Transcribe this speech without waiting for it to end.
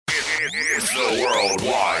It's the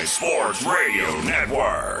Worldwide Sports Radio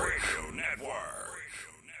Network.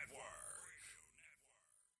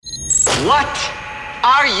 What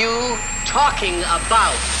are you talking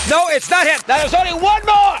about? No, it's not him. There is only one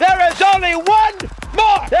more. There is only one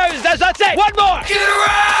more. That's it. One more. Get a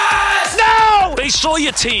rest! No! They saw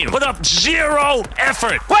your team put up zero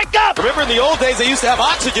effort. Wake up! Remember in the old days, they used to have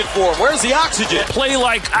oxygen for them. Where's the oxygen? Play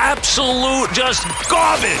like absolute just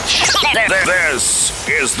garbage. This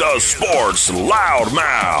is the Sports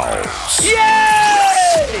Loudmouths.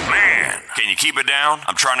 Yay! Man, can you keep it down?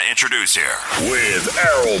 I'm trying to introduce here. With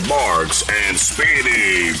Errol Marks and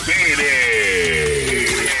Speedy Beatty.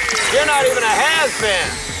 You're not even a has-been.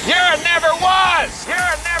 You're a never was. You're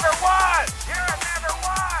a never was. You're a never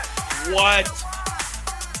was.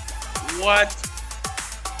 What?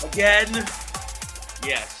 Again?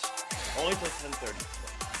 Yes. Only till 10:30.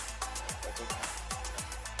 That's okay.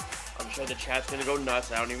 I'm sure the chat's gonna go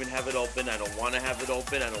nuts. I don't even have it open. I don't want to have it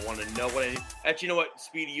open. I don't want to know what I need. Actually, you know what,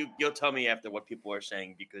 Speedy? You'll tell me after what people are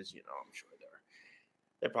saying because, I'm sure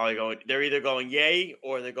they're probably going. They're either going yay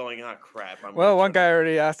or they're going, oh crap. Well, one guy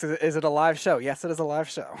already asked, is it a live show? Yes, it is a live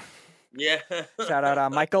show. Yeah. Shout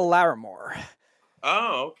out Michael Larimore.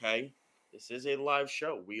 Oh, okay. This is a live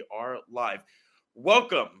show. We are live.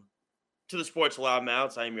 Welcome to the Sports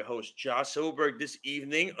Loudmouths. I am your host, Josh Silverberg, this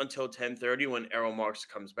evening until 10:30 when Errol Marks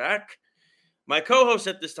comes back. My co-host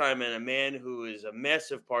at this time, and a man who is a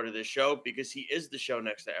massive part of this show because he is the show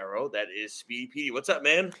next to Errol, that is Speedy Petey. What's up,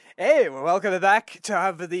 man? Hey, well, welcome back to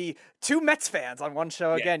have the two Mets fans on one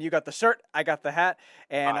show again. You got the shirt, I got the hat,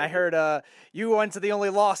 and I heard you went to the only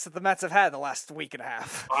loss that the Mets have had the last week and a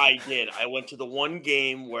half. I did. I went to the one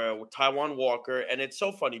game where Taijuan Walker, and it's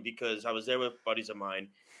so funny because I was there with buddies of mine,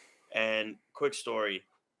 and quick story.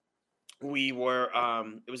 We were,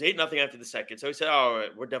 it was 8-0 after the second. So we said, all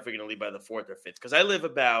right, we're definitely going to lead by the fourth or fifth. Because I live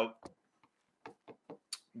about,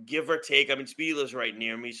 give or take, Speedy lives right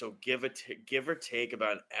near me. So give or take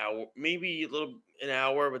about an hour, maybe an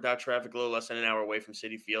hour without traffic, a little less than an hour away from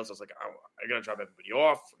Citi Fields. I was like, I got to drop everybody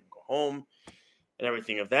off and go home and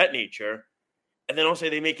everything of that nature. And then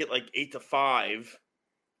also they make it like 8-5. And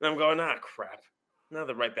I'm going, crap. Now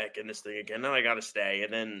they're right back in this thing again. Now I got to stay.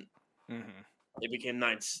 And then it became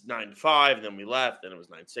 9-5, and then we left, and it was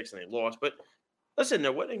 9-6, and they lost. But listen,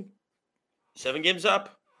 they're winning. 7 games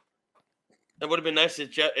up. It would have been nice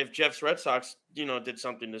if Jeff's Red Sox, did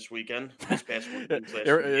something this weekend. This past weekend.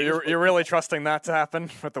 You're really trusting that to happen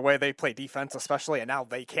with the way they play defense, especially, and now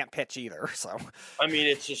they can't pitch either. So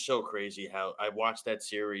it's just so crazy how I watched that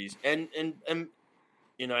series, and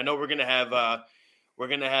I know we're gonna have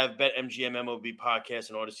BetMGM MLB podcast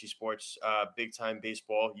and Odyssey Sports Big Time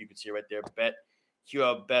Baseball. You can see it right there.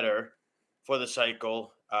 BetQL Better for the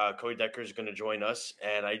cycle. Cody Decker is going to join us,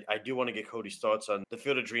 and I do want to get Cody's thoughts on the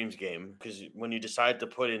Field of Dreams game because when you decide to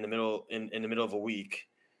put it in the middle in the middle of a week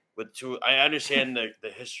with two, I understand the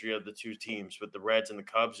history of the two teams with the Reds and the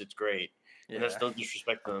Cubs. It's great, and that's no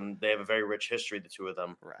disrespect to them. They have a very rich history, the two of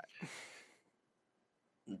them. Right.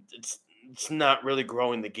 It's not really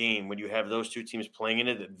growing the game when you have those two teams playing in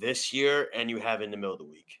it this year and you have it in the middle of the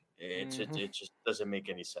week. It just doesn't make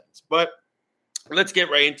any sense. But let's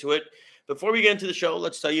get right into it. Before we get into the show,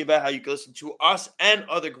 let's tell you about how you can listen to us and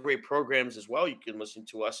other great programs as well. You can listen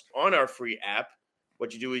to us on our free app.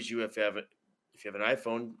 What you do is if you have an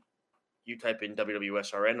iPhone, you type in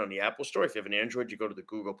WWSRN on the Apple Store. If you have an Android, you go to the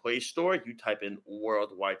Google Play Store. You type in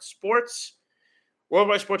Worldwide Sports.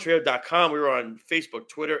 WorldwideSportsRadio.com. We were on Facebook,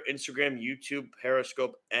 Twitter, Instagram, YouTube,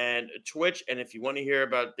 Periscope, and Twitch. And if you want to hear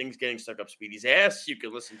about things getting stuck up Speedy's ass, you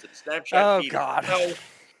can listen to the Snapchat feed. Oh, God.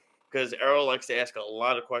 Because Errol likes to ask a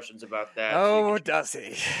lot of questions about that. Oh, does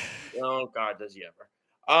he? Oh, God, does he ever.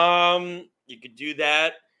 You could do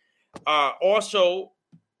that. Also,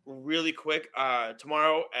 really quick,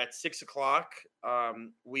 tomorrow at 6 o'clock, I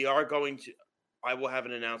will have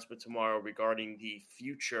an announcement tomorrow regarding the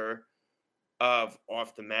future of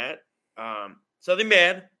Off the Mat. Something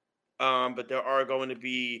bad, but there are going to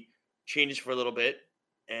be changes for a little bit,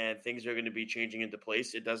 and things are going to be changing into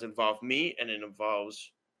place. It does involve me, and it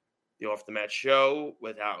involves the Off the Mat show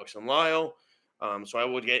with Alex and Lyle. So I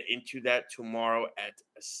will get into that tomorrow at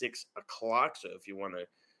 6 o'clock. So if you want to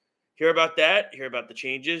hear about that, hear about the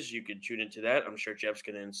changes, you can tune into that. I'm sure Jeff's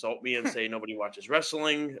going to insult me and say nobody watches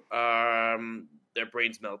wrestling. Their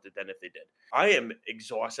brains melted then if they did. I am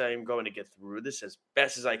exhausted. I am going to get through this as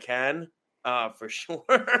best as I can, for sure.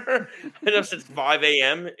 I know since 5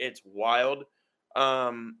 a.m. It's wild.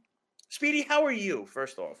 Speedy, how are you,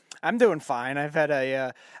 first off? I'm doing fine. I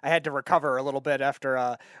had to recover a little bit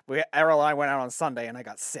after Errol and I went out on Sunday and I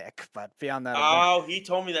got sick. But beyond that, he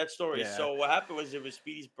told me that story. Yeah. So what happened was it was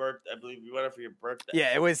Speedy's birthday. I believe you went out for your birthday.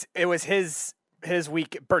 Yeah, it was his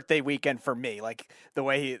birthday weekend for me. Like the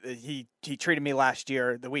way he treated me last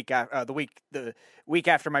year, the week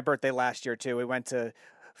after my birthday last year too. We went to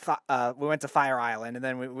Fire Island, and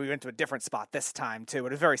then we went to a different spot this time too.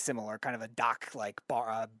 It was very similar, kind of a dock like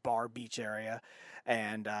bar beach area,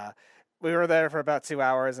 and we were there for about 2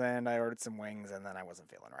 hours. And I ordered some wings, and then I wasn't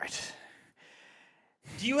feeling right.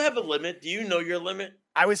 Do you have a limit? Do you know your limit?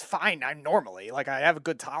 I was fine. I have a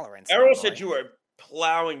good tolerance. Errol said you were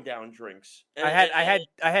plowing down drinks. And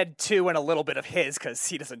I had 2 and a little bit of his because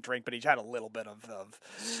he doesn't drink, but he had a little bit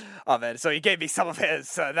of it. So he gave me some of his.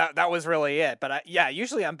 So that was really it. But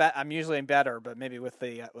usually I'm usually better, but maybe with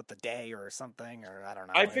the day or something, or I don't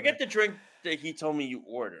know. I forget the drink that he told me you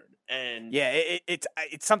ordered, and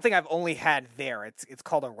it's something I've only had there. It's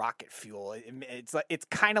called a Rocket Fuel. It's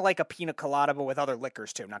kind of like a pina colada, but with other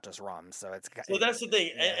liquors too, not just rum. So that's the thing,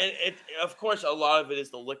 yeah. And of course a lot of it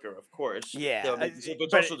is the liquor, of course. Yeah, but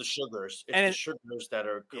it's also the sugars. It's the sugars that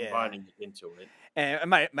are combining into it. And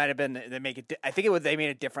it might have been they make it. I think they made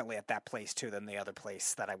it differently at that place too than the other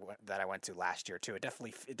place that I went to last year too. It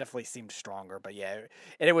definitely seemed stronger, but yeah,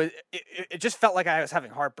 it just felt like I was having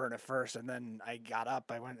heartburn at first, and then I got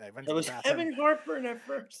up. I went to the bathroom. I was having heartburn at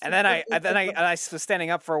first, and then I was standing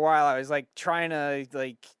up for a while. I was like trying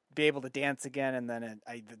to be able to dance again, and then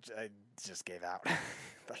I just gave out.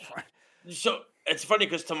 So it's funny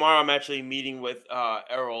because tomorrow I'm actually meeting with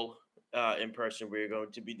Errol in person. We're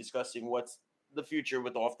going to be discussing what's the future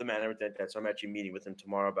with Off the Mat and everything like that. So I'm actually meeting with him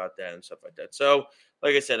tomorrow about that and stuff like that. So,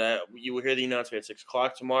 like I said, you will hear the announcement at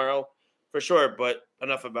 6:00 tomorrow for sure. But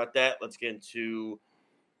enough about that. Let's get into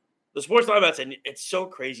the Sports Lineouts. And it's so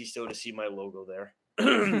crazy still to see my logo there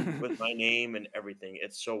with my name and everything.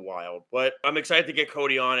 It's so wild. But I'm excited to get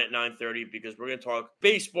Cody on at 9:30 because we're going to talk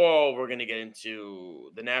baseball. We're going to get into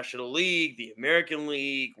the National League, the American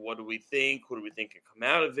League. What do we think? Who do we think can come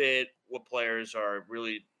out of it? What players are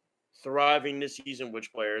really thriving this season,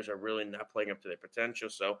 which players are really not playing up to their potential.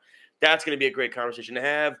 So that's going to be a great conversation to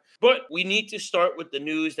have. But we need to start with the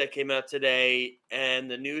news that came out today. And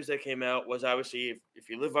the news that came out was obviously if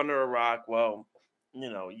you live under a rock, well,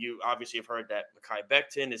 you obviously have heard that Mekhi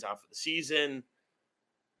Becton is out for the season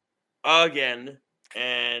again.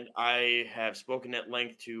 And I have spoken at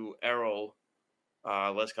length to Errol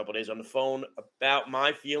last couple of days on the phone about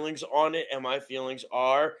my feelings on it. And my feelings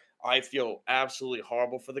are, I feel absolutely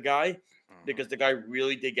horrible for the guy because the guy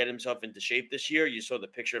really did get himself into shape this year. You saw the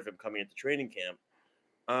picture of him coming into training camp.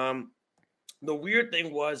 The weird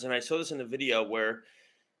thing was, and I saw this in the video, where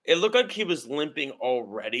it looked like he was limping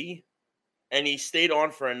already, and he stayed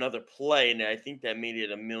on for another play, and I think that made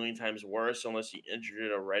it a million times worse unless he injured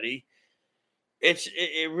it already.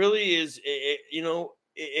 It really is,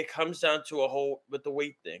 it comes down to a whole with the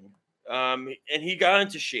weight thing. And he got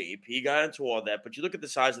into shape. He got into all that. But you look at the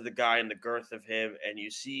size of the guy and the girth of him, and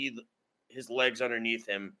you see his legs underneath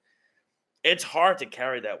him. It's hard to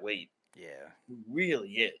carry that weight. Yeah. It really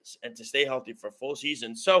is. And to stay healthy for a full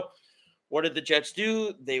season. So what did the Jets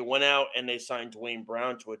do? They went out and they signed Dwayne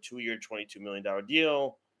Brown to a 2-year, $22 million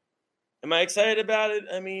deal. Am I excited about it?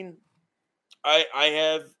 I mean,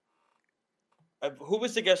 who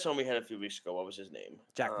was the guest on we had a few weeks ago? What was his name?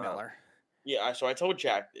 Jack Miller. Yeah, so I told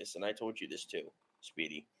Jack this, and I told you this too,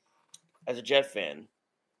 Speedy. As a Jet fan,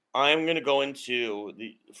 I'm going to go into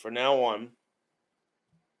for now on,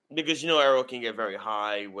 because Errol can get very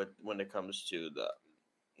high when it comes to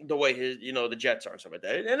the way the Jets are and stuff like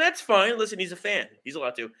that, and that's fine. Listen, he's a fan; he's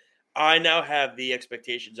allowed to. I now have the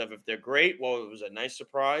expectations of if they're great, well, it was a nice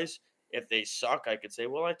surprise. If they suck, I could say,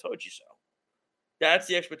 well, I told you so. That's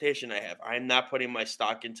the expectation I have. I'm not putting my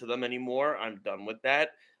stock into them anymore. I'm done with that.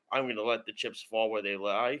 I'm going to let the chips fall where they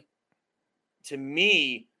lie. To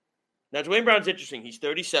me, now Dwayne Brown's interesting. He's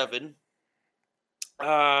 37.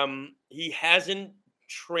 He hasn't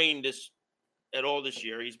trained at all this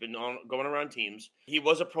year. He's been going around teams. He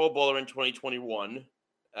was a Pro Bowler in 2021.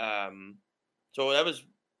 So that was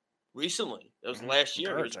recently. That was last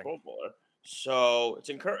year. He was a Pro Bowler. So it's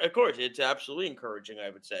of course, it's absolutely encouraging, I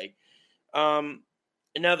would say. And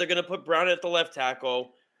now they're going to put Brown at the left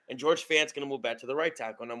tackle. And George Fant's going to move back to the right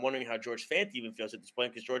tackle. And I'm wondering how George Fant even feels at this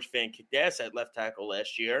point because George Fant kicked ass at left tackle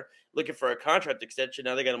last year, looking for a contract extension.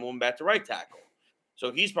 Now they're going to move him back to right tackle.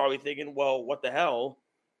 So he's probably thinking, well, what the hell?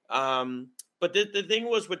 But the thing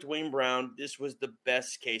was with Dwayne Brown, this was the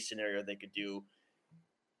best case scenario they could do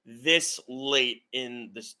this late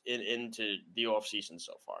into the offseason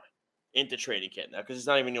so far. into training camp now because it's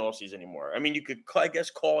not even the off season anymore. I mean, you could, I guess,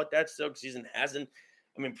 call it that still because season hasn't.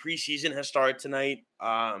 I mean, preseason has started tonight.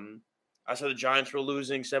 I saw the Giants were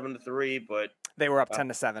losing 7-3, but they were up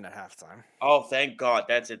 10-7 at halftime. Oh, thank God!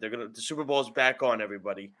 That's it. The Super Bowl's back on,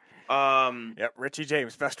 everybody. Yep, Richie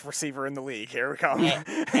James, best receiver in the league. Here we come. Yeah.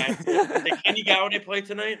 Did Kenny Golladay play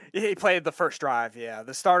tonight? He played the first drive. Yeah,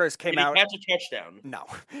 the starters came out. Did he catch a touchdown? No,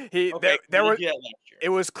 there was. It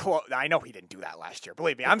was close. I know he didn't do that last year.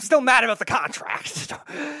 Believe me, I'm still mad about the contract.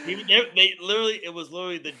 It was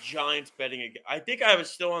literally the Giants betting again. I think I was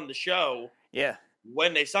still on the show. Yeah.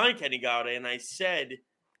 When they signed Kenny Golladay, and I said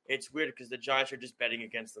it's weird because the Giants are just betting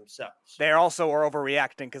against themselves. They also are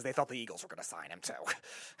overreacting because they thought the Eagles were going to sign him too.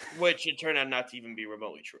 Which it turned out not to even be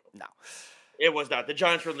remotely true. No. It was not. The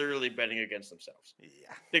Giants were literally betting against themselves.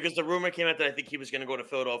 Yeah. Because the rumor came out that I think he was going to go to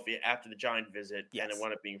Philadelphia after the Giant visit, and it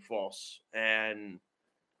wound up being false. And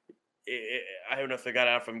I don't know if they got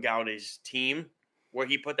out from Galladay's team where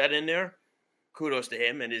he put that in there. Kudos to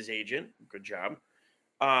him and his agent. Good job.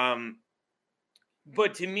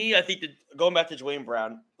 But to me, I think going back to Dwayne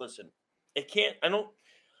Brown, listen,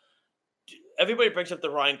 everybody brings up the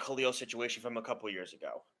Ryan Khalil situation from a couple of years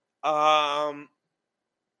ago.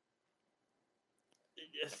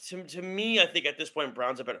 To me, I think at this point,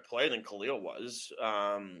 Brown's a better player than Khalil was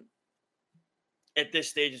at this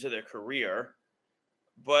stage of their career.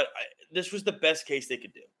 But this was the best case they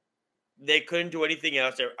could do. They couldn't do anything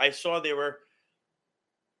else. I saw they were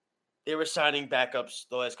signing backups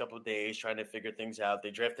the last couple of days, trying to figure things out.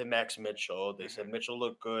 They drafted Max Mitchell. They said Mitchell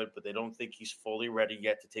looked good, but they don't think he's fully ready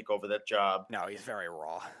yet to take over that job. No, he's very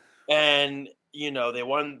raw. And, they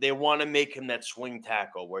want to make him that swing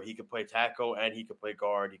tackle where he could play tackle and he could play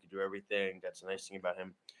guard. He could do everything. That's the nice thing about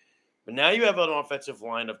him. But now you have an offensive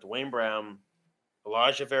line of Dwayne Brown,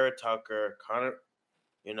 Elijah Vera Tucker, Connor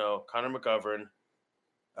McGovern.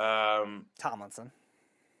 Tomlinson.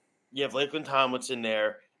 You have Lakeland Tomlinson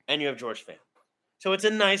there. And you have George Fant. So it's a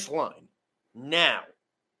nice line. Now,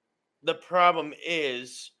 the problem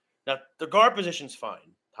is, the guard position's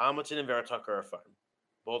fine. Tomlinson and Vera Tucker are fine.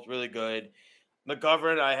 Both really good.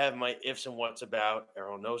 McGovern, I have my ifs and whats about.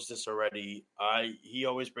 Errol knows this already. He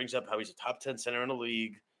always brings up how he's a top 10 center in the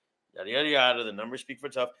league. Yada, yada, yada. The numbers speak for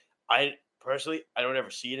itself. I don't ever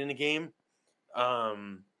see it in a game.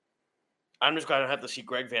 I'm just glad I don't have to see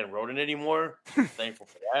Greg Van Roten anymore. Thankful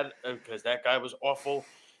for that because that guy was awful.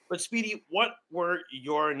 But Speedy, what was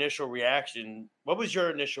your initial reaction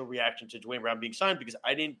to Dwayne Brown being signed? Because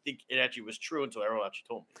I didn't think it actually was true until Errol actually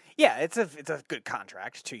told me. Yeah, it's a good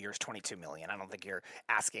contract. 2 years, $22 million. I don't think you're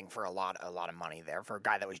asking for a lot of money there for a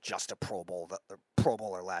guy that was just a Pro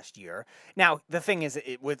Bowler last year. Now, the thing is,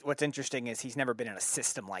 what's interesting is he's never been in a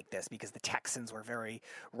system like this because the Texans were very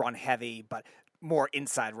run heavy, but more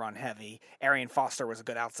inside run heavy. Arian Foster was a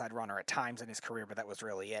good outside runner at times in his career, but that was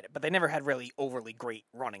really it. But they never had really overly great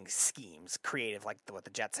running schemes, creative like what the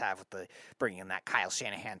Jets have with the bringing in that Kyle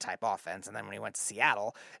Shanahan type offense. And then when he went to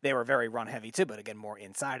Seattle, they were very run heavy too, but again more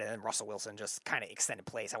inside. And then Russell Wilson just kind of extended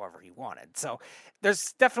plays however he wanted. So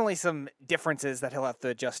there's definitely some differences that he'll have to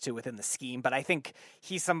adjust to within the scheme. But I think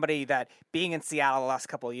he's somebody that being in Seattle the last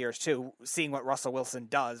couple of years too, seeing what Russell Wilson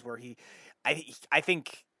does, where I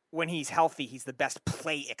think when he's healthy, he's the best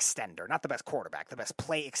play extender, not the best quarterback, the best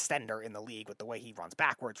play extender in the league with the way he runs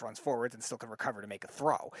backwards, runs forwards, and still can recover to make a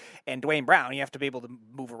throw. And Dwayne Brown, you have to be able to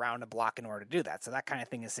move around and block in order to do that. So that kind of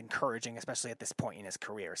thing is encouraging, especially at this point in his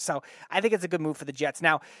career. So I think it's a good move for the Jets.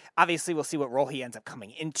 Now, obviously, we'll see what role he ends up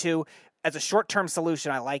coming into. As a short-term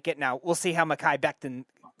solution, I like it. Now, we'll see how Mekhi Becton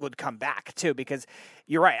would come back too, because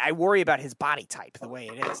you're right. I worry about his body type, the way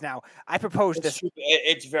it is. Now, I proposed this.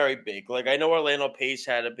 It's very big. Like, I know Orlando Pace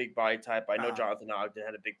had a big body type. I know Jonathan Ogden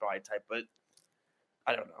had a big body type, but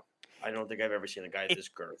I don't know. I don't think I've ever seen a guy this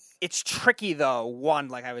girth. It's tricky, though. One,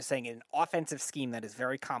 like I was saying, an offensive scheme that is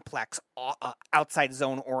very complex, outside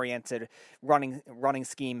zone-oriented running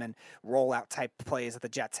scheme and rollout type plays that the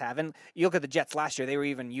Jets have. And you look at the Jets last year; they were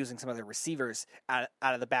even using some of their receivers out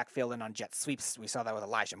of the backfield and on jet sweeps. We saw that with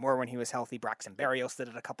Elijah Moore when he was healthy. Braxton Berrios did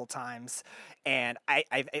it a couple times, and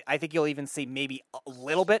I think you'll even see maybe a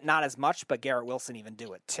little bit, not as much, but Garrett Wilson even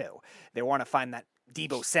do it too. They want to find that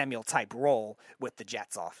Deebo Samuel type role with the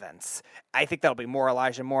Jets offense. I think that'll be more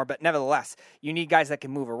Elijah Moore, but nevertheless, you need guys that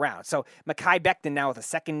can move around. So Mekhi Becton now with a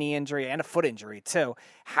second knee injury and a foot injury too.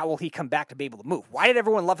 How will he come back to be able to move? Why did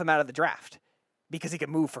everyone love him out of the draft? because he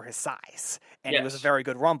can move for his size, and he was a Yes. very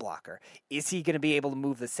good run blocker. Is he going to be able to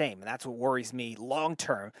move the same? And that's what worries me long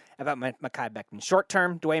term about Mekhi Becton. Short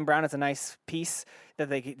term, Dwayne Brown is a nice piece that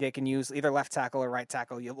they can use either left tackle or right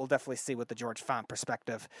tackle. We'll definitely see with the George Font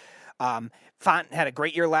perspective. Font had a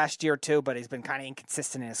great year last year too, but he's been kind of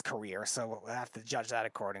inconsistent in his career, so we'll have to judge that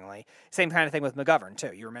accordingly. Same kind of thing with McGovern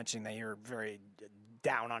too. You were mentioning that you're very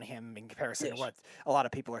down on him in comparison to what a lot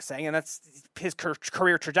of people are saying, and that's his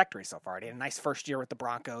career trajectory so far. He had a nice first year with the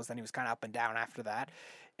Broncos, then he was kind of up and down after that.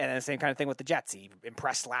 And then the same kind of thing with the Jets. He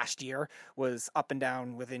impressed last year, was up and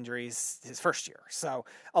down with injuries his first year. So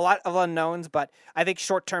a lot of unknowns, but I think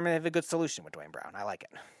short term they have a good solution with Dwayne Brown. I like it.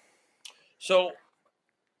 So,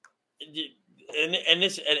 and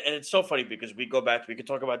it's so funny because we could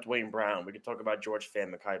talk about Dwayne Brown, we could talk about George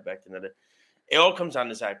Fant, Mekhi Becton, it all comes down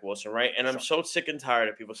to Zach Wilson, right? And I'm so sick and tired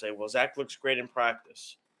of people saying, well, Zach looks great in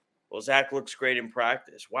practice. Well, Zach looks great in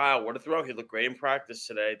practice. Wow, what a throw. He looked great in practice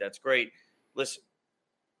today. That's great. Listen,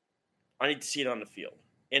 I need to see it on the field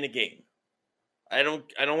in a game. I don't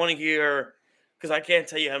want to hear, because I can't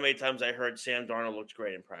tell you how many times I heard Sam Darnold looks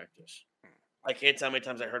great in practice. I can't tell how many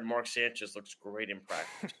times I heard Mark Sanchez looks great in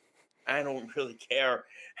practice. I don't really care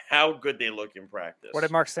how good they look in practice. What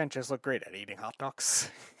did Mark Sanchez look great at? Eating hot dogs?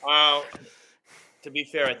 To be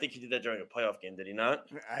fair, I think he did that during a playoff game, did he not?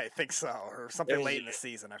 I think so, or something late in the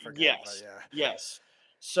season. I forget. Yes, but yeah. yes.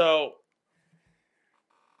 So,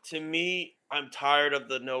 to me, I'm tired of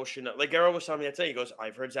the notion of, like Arrow was telling me that today, he goes,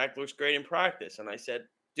 I've heard Zach looks great in practice. And I said,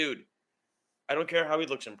 dude, I don't care how he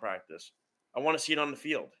looks in practice. I want to see it on the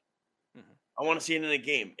field. Mm-hmm. I want to see it in a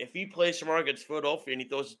game. If he plays tomorrow against Philadelphia and he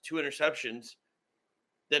throws 2 interceptions,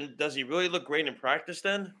 then does he really look great in practice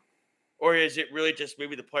then? Or is it really just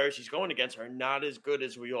maybe the players he's going against are not as good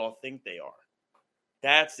as we all think they are?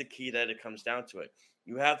 That's the key that it comes down to it.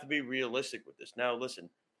 You have to be realistic with this. Now,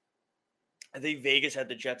 listen, I think Vegas had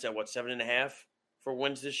the Jets at, 7.5 for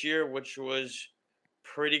wins this year, which was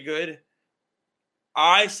pretty good.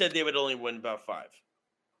 I said they would only win about 5.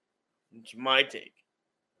 It's my take.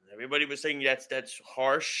 Everybody was saying that's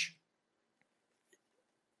harsh.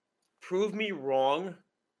 Prove me wrong,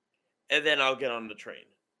 and then I'll get on the train.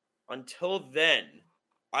 Until then,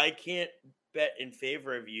 I can't bet in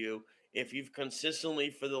favor of you if you've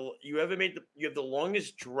consistently you have the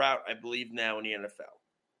longest drought, I believe, now in the NFL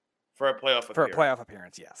for a playoff appearance. For a playoff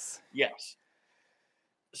appearance, yes. Yes.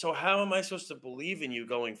 So how am I supposed to believe in you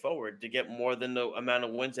going forward to get more than the amount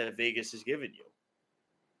of wins that Vegas has given you?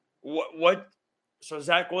 What? So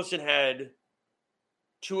Zach Wilson had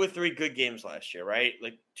 2 or 3 good games last year, right?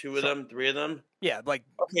 Like 2 of them, 3 of them? Yeah,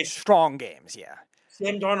 strong games, yeah.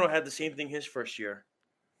 Sam Darnold had the same thing his first year.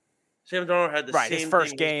 Sam Darnold had the same thing his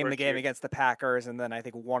first game, the game against the Packers, and then I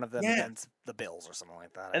think one of them against the Bills or something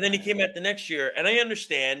like that. And then he came out the next year, and I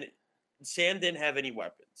understand Sam didn't have any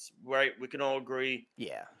weapons, right? We can all agree.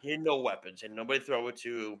 Yeah. He had no weapons, and nobody throw it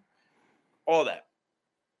to, all that.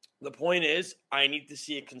 The point is, I need to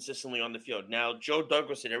see it consistently on the field. Now, Joe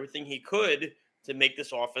Douglas did everything he could to make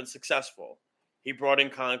this offense successful. He brought in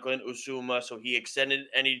Conklin, Uzomah, so he extended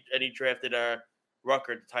and he drafted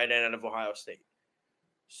Rucker, the tight end out of Ohio State.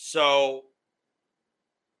 So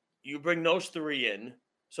you bring those 3 in.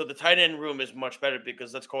 So the tight end room is much better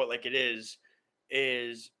because, let's call it like it is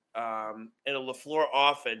in a LaFleur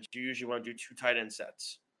offense, you usually want to do 2 tight end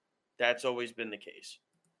sets. That's always been the case.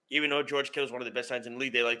 Even though George Kittle is one of the best tight ends in the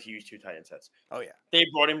league, they like to use 2 tight end sets. Oh, yeah. They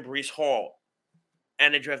brought in Breece Hall,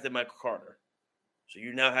 and they drafted Michael Carter. So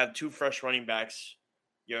you now have 2 fresh running backs.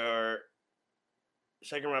 Your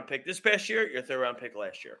second-round pick this past year, your third-round pick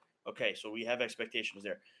last year. Okay, so we have expectations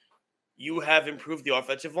there. You have improved the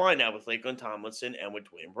offensive line now with Lakeland Tomlinson and with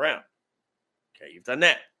Dwayne Brown. Okay, you've done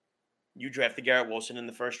that. You drafted Garrett Wilson in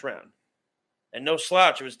the first round. And no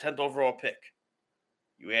slouch, it was 10th overall pick.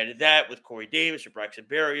 You added that with Corey Davis, with Braxton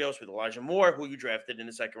Berrios, with Elijah Moore, who you drafted in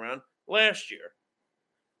the second round last year.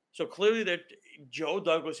 So clearly that Joe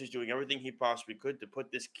Douglas is doing everything he possibly could to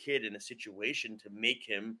put this kid in a situation to make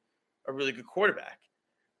him a really good quarterback.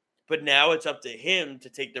 But now it's up to him to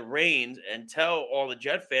take the reins and tell all the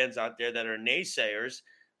Jet fans out there that are naysayers,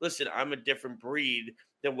 listen, I'm a different breed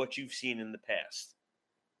than what you've seen in the past.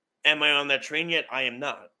 Am I on that train yet? I am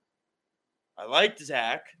not. I liked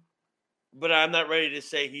Zach, but I'm not ready to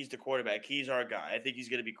say he's the quarterback. He's our guy. I think he's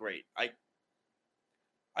going to be great.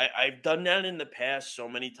 I've done that in the past so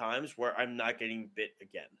many times where I'm not getting bit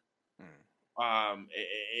again.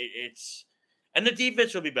 And the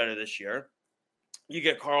defense will be better this year. You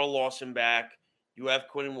get Carl Lawson back. You have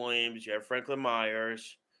Quinn Williams. You have Franklin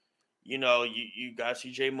Myers. You know, you got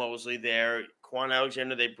C.J. Mosley there. Quan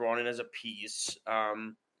Alexander they brought in as a piece.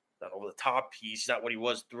 not over the top piece, not what he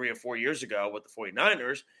was 3 or 4 years ago with the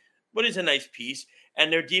 49ers, but he's a nice piece.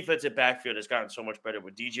 And their defensive backfield has gotten so much better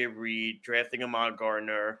with DJ Reed, drafting Ahmad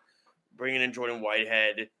Gardner, bringing in Jordan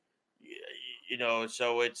Whitehead.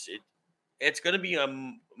 So it's going to be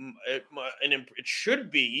it should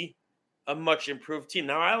be a much improved team.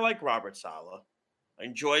 Now, I like Robert Saleh. I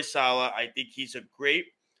enjoy Saleh. I think he's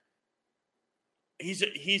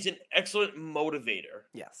he's an excellent motivator.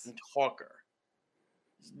 Yes. And talker.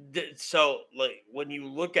 So, like, when you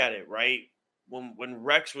look at it, right, when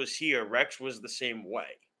Rex was here, Rex was the same way.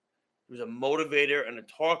 He was a motivator and a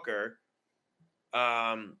talker.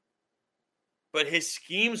 But his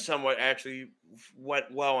scheme somewhat actually went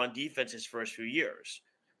well on defense his first few years.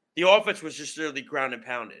 The offense was just literally ground and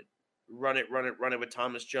pounded. Run it with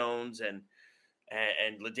Thomas Jones and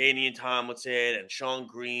LaDainian Tomlinson and Sean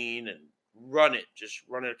Green and run it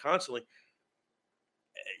constantly.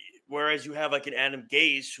 Whereas you have like an Adam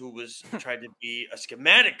Gase who was tried to be a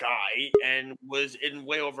schematic guy and was in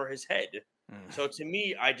way over his head. So to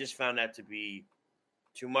me, I just found that to be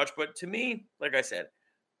too much. But to me, like I said,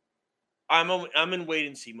 I'm in wait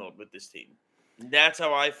and see mode with this team. That's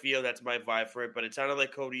how I feel. That's my vibe for it. But it sounded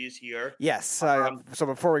like Cody is here. Yes. So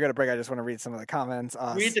before we go to break, I just want to read some of the comments.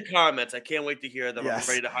 Read the comments. I can't wait to hear them. Yes.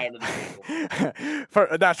 I'm ready to hide under the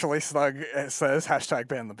table. Naturally, Snug says,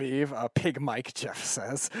 #ban the beef. Pig Mike, Jeff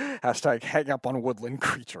says, #hang up on woodland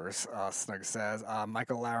creatures. Snug says,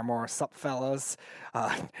 Michael Larimore, sup fellas.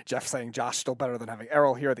 Jeff saying, Josh still better than having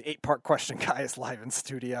Errol here. The 8-part question guy is live in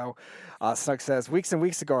studio. Snug says, weeks and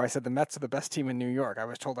weeks ago, I said the Mets are the best team in New York. I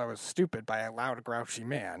was told I was stupid by a loud, grouchy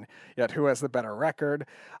man. Yet who has the better record?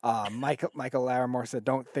 Michael Larimore said,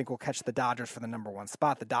 don't think we'll catch the Dodgers for the #1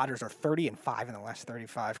 spot. The Dodgers are 30-5 in the last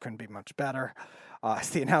 35. Couldn't be much better.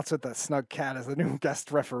 It's the announcement that Snug Cat is the new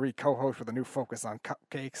guest referee co-host with a new focus on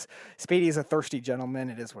cupcakes. Speedy is a thirsty gentleman.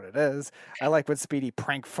 It is what it is. I like when Speedy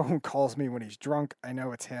prank phone calls me when he's drunk. I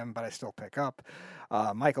know it's him, but I still pick up.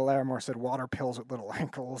 Michael Larimore said water pills with little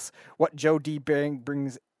ankles. What Joe D.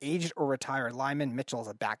 brings aged or retired lineman. Mitchell is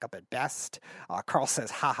a backup at best. Carl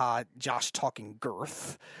says, haha, Josh talking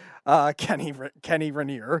girth. Kenny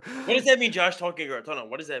Rainier. What does that mean, Josh talking girth? Hold on,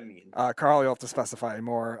 what does that mean? Carl, you'll have to specify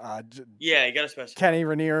more. Yeah, you got to specify. Kenny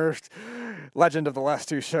Rainier, legend of the last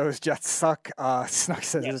 2 shows, Jets suck. Snug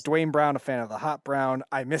says, is Dwayne Brown a fan of the Hot Brown?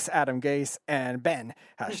 I miss Adam Gase. And Ben,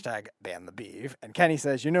 #ban the beef. And Kenny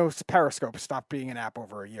says, Periscope stopped being an app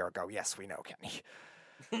over a year ago. Yes, we know, Kenny.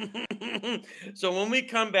 So when we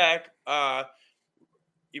come back, we're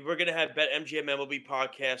going to have BetMGM MLB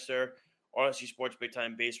podcaster, RSC Sports Big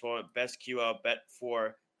Time Baseball, Best QL Bet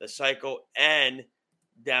for the Cycle, and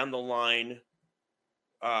down the line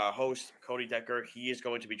host Cody Decker. He is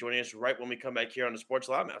going to be joining us right when we come back here on the Sports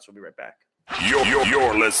Loudmouth. We'll be right back.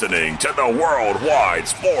 You're listening to the Worldwide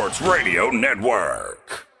Sports Radio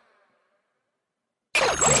Network.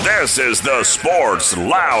 This is the Sports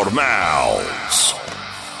Loudmouths.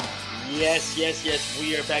 Yes.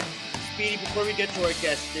 We are back. Speedy, before we get to our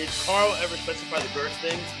guest, did Carl ever specify the girth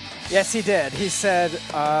thing? Yes, he did. He said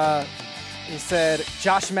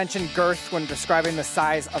Josh mentioned girth when describing the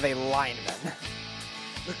size of a lineman.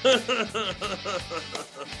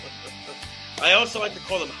 I also like to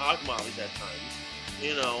call them hog mollies at times.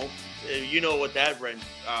 You know what that reference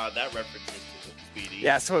is to, Speedy.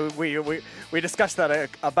 Yeah, so we discussed that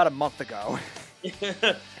about a month ago.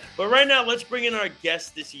 But right now, let's bring in our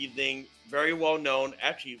guest this evening. Very well known.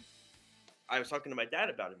 Actually, I was talking to my dad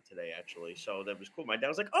about him today, actually. So that was cool. My dad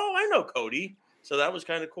was like, oh, I know Cody. So that was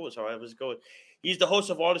kind of cool. So I was going. He's the host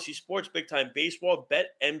of Odyssey Sports Big Time Baseball,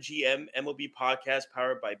 BetMGM MLB podcast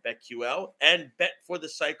powered by BetQL, and Bet for the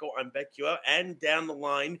Cycle on BetQL. And down the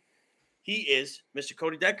line, he is Mr.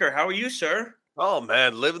 Cody Decker. How are you, sir? Oh,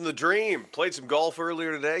 man, living the dream. Played some golf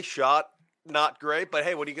earlier today. Shot not great, but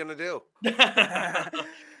hey, what are you going to do?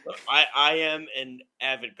 I am an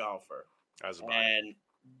avid golfer. And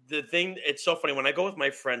the thing, it's so funny when I go with my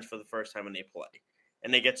friends for the first time and they play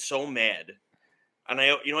and they get so mad. And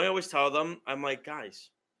I always tell them, I'm like, guys,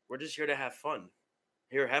 we're just here to have fun.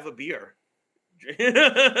 Here, have a beer.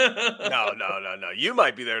 No. You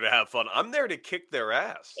might be there to have fun. I'm there to kick their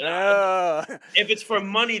ass. If it's for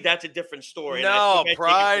money, that's a different story. No,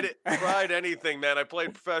 pride anything, man. I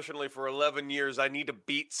played professionally for 11 years. I need to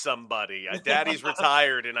beat somebody. Daddy's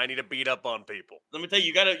retired, and I need to beat up on people. Let me tell you,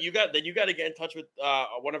 you got to get in touch with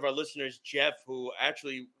one of our listeners, Jeff, who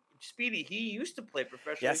actually. Speedy, he used to play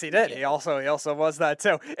professionally. Yes, he did. He also was that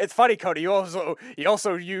too. It's funny, Cody. You also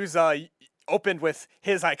use opened with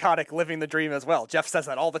his iconic "Living the Dream" as well. Jeff says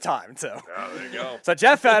that all the time too. Oh, there you go. So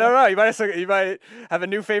Jeff, I don't know. You might have a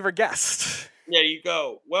new favorite guest. There you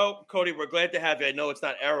go. Well, Cody, we're glad to have you. I know it's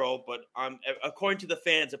not Errol, but according to the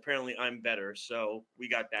fans, apparently I'm better. So we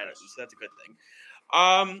got that at least. That's a good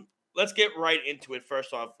thing. Let's get right into it.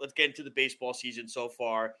 First off, let's get into the baseball season so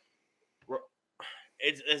far.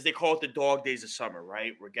 It's, as they call it, the dog days of summer,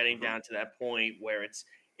 right? We're getting down to that point where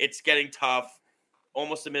it's getting tough.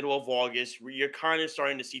 Almost the middle of August, you're kind of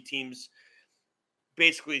starting to see teams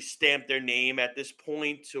basically stamp their name at this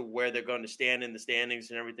point to where they're going to stand in the standings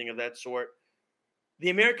and everything of that sort. The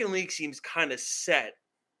American League seems kind of set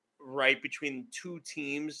right between two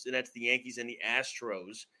teams, and that's the Yankees and the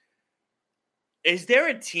Astros. Is there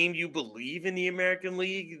a team you believe in the American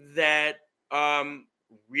League that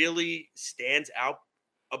really stands out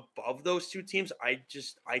above those two teams? I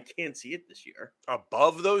can't see it this year.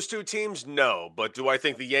 Above those two teams? No. But do I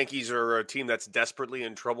think the Yankees are a team that's desperately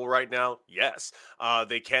in trouble right now? Yes.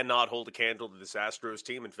 They cannot hold a candle to this Astros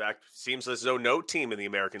team. In fact, it seems as though no team in the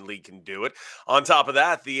American League can do it. On top of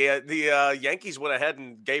that, the Yankees went ahead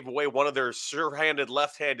and gave away one of their sure-handed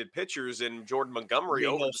left-handed pitchers in Jordan Montgomery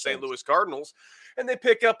over the St. Louis Cardinals. And they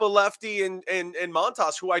pick up a lefty in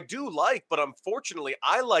Montas, who I do like, but unfortunately,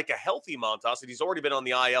 I like a healthy Montas, and he's already been on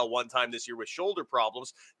the IL one time this year with shoulder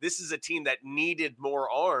problems. This is a team that needed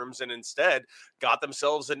more arms and instead got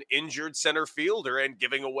themselves an injured center fielder and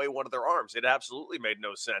giving away one of their arms. It absolutely made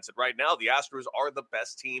no sense. And right now, the Astros are the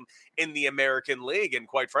best team in the American League. And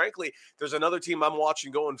quite frankly, there's another team I'm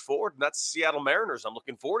watching going forward, and that's the Seattle Mariners. I'm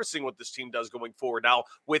looking forward to seeing what this team does going forward now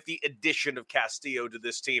with the addition of Castillo to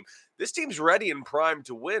this team. This team's ready and primed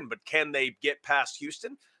to win, but can they get past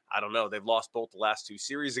Houston? I don't know. They've lost both the last two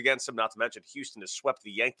series against them. Not to mention Houston has swept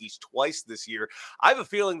the Yankees twice this year. I have a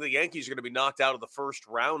feeling the Yankees are going to be knocked out of the first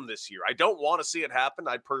round this year. I don't want to see it happen.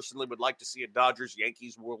 I personally would like to see a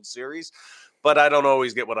Dodgers-Yankees World Series, but I don't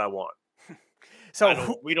always get what I want.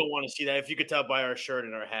 So we don't want to see that. If you could tell by our shirt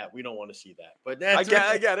and our hat, we don't want to see that. But that's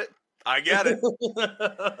I get it. I get it.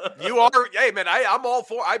 You are, hey man, I'm all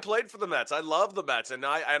for. I played for the Mets. I love the Mets, and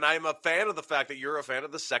I'm a fan of the fact that you're a fan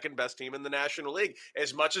of the second best team in the National League.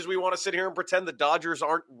 As much as we want to sit here and pretend the Dodgers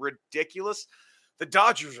aren't ridiculous, the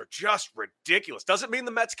Dodgers are just ridiculous. Doesn't mean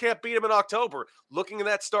the Mets can't beat them in October. Looking at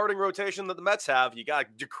that starting rotation that the Mets have, you got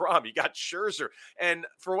DeGrom, you got Scherzer. And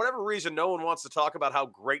for whatever reason, no one wants to talk about how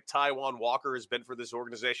great Taijuan Walker has been for this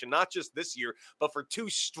organization, not just this year, but for 2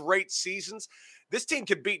 straight seasons. This team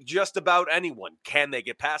could beat just about anyone. Can they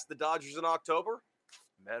get past the Dodgers in October?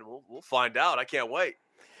 Man, we'll find out. I can't wait.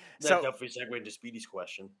 That definitely segued into Speedy's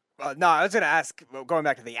question. No, I was going to ask, going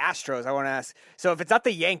back to the Astros, I want to ask, so if it's not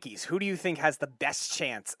the Yankees, who do you think has the best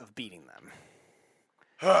chance of beating them?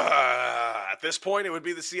 At this point, it would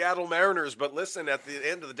be the Seattle Mariners. But listen, at the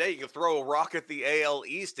end of the day, you can throw a rock at the AL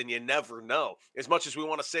East, and you never know. As much as we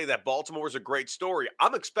want to say that Baltimore is a great story,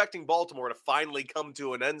 I'm expecting Baltimore to finally come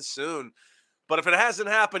to an end soon. But if it hasn't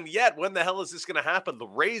happened yet, when the hell is this going to happen? The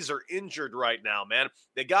Rays are injured right now, man.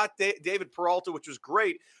 They got David Peralta, which was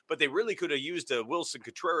great, but they really could have used a Wilson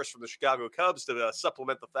Contreras from the Chicago Cubs to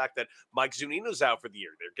supplement the fact that Mike Zunino's out for the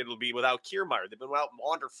year. They're going to be without Kiermaier. They've been without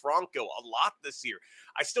Wander Franco a lot this year.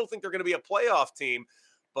 I still think they're going to be a playoff team,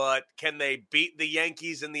 but can they beat the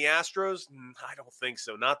Yankees and the Astros? I don't think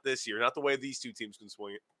so. Not this year. Not the way these two teams can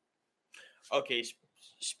swing it. Okay,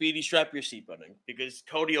 Speedy, strap your seatbelt in, because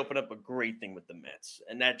Cody opened up a great thing with the Mets,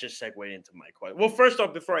 and that just segued into my question. Well, first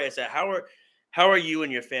off, before I ask that, how are you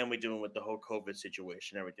and your family doing with the whole COVID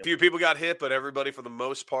situation? Everything. A few people got hit, but everybody, for the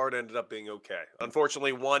most part, ended up being okay.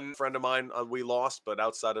 Unfortunately, one friend of mine we lost, but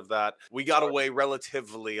outside of that, we got away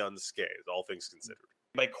relatively unscathed, all things considered.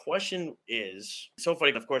 My question is, so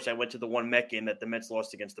funny, of course, I went to the one Met game that the Mets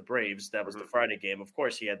lost against the Braves. That was the Friday game. Of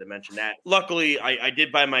course, he had to mention that. Luckily, I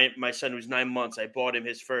did buy my son, who's 9 months, I bought him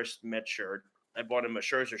his first Met shirt. I bought him a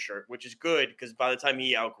Scherzer shirt, which is good because by the time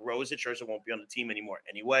he outgrows it, Scherzer won't be on the team anymore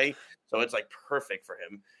anyway. So it's like perfect for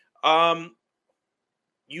him.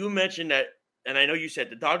 You mentioned that, and I know you said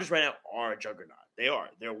the Dodgers right now are a juggernaut. They are.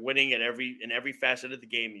 They're winning in every facet of the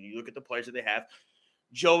game. And you look at the players that they have.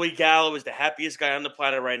 Joey Gallo is the happiest guy on the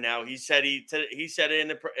planet right now. He said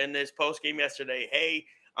it in his post game yesterday. Hey,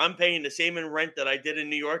 I'm paying the same in rent that I did in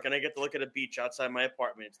New York, and I get to look at a beach outside my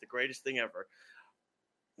apartment. It's the greatest thing ever.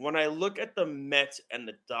 When I look at the Mets and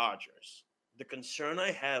the Dodgers, the concern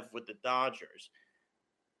I have with the Dodgers,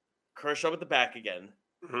 Kershaw with the back again.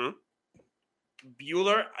 Mm-hmm.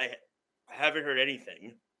 Buehler, I haven't heard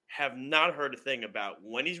anything. Have not heard a thing about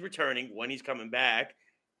when he's returning, when he's coming back.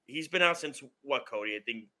 He's been out since what, Cody? I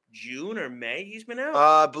think June or May he's been out?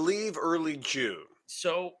 I believe early June.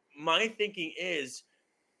 So my thinking is,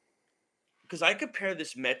 because I compare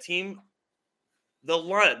this Met team, the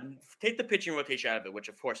line, take the pitching rotation out of it, which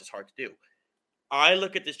of course is hard to do. I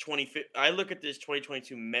look at this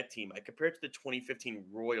 2022 Met team. I compare it to the 2015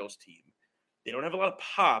 Royals team. They don't have a lot of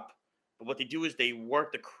pop, but what they do is they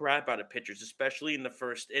work the crap out of pitchers, especially in the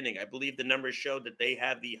first inning. I believe the numbers show that they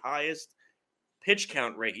have the highest pitch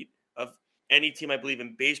count rate of any team, I believe,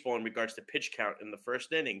 in baseball in regards to pitch count in the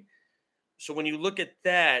first inning. So when you look at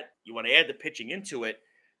that, you want to add the pitching into it.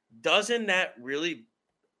 Doesn't that really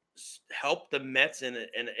help the Mets in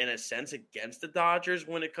a sense against the Dodgers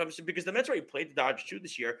when it comes to, because the Mets already played the Dodgers too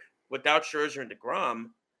this year without Scherzer and DeGrom,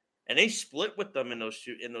 and they split with them in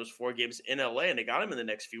those 4 games in LA, and they got them in the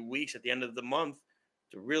next few weeks at the end of the month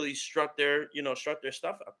to really strut their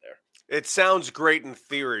stuff out there. It sounds great in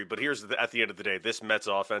theory, but at the end of the day, this Mets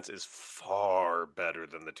offense is far better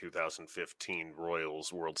than the 2015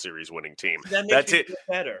 Royals World Series winning team. That makes it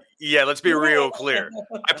better. Yeah, let's be real clear.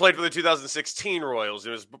 I played for the 2016 Royals.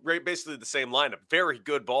 It was basically the same lineup. Very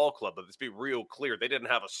good ball club, but let's be real clear. They didn't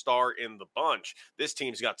have a star in the bunch. This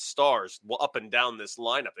team's got stars up and down this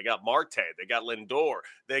lineup. They got Marte. They got Lindor.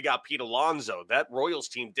 They got Pete Alonso. That Royals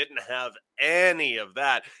team didn't have any of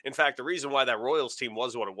that. In fact, the reason why that Royals team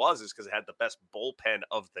was what it was is because it had the best bullpen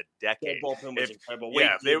of the decade. The bullpen was incredible.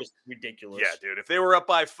 It was ridiculous. Yeah, dude. If they were up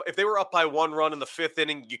by 1 run in the 5th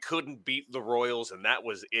inning, you couldn't beat the Royals, and that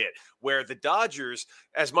was it. Where the Dodgers,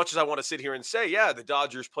 as much as I want to sit here and say, yeah, the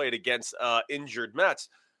Dodgers played against injured Mets,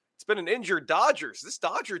 it's been an injured Dodgers. This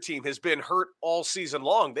Dodger team has been hurt all season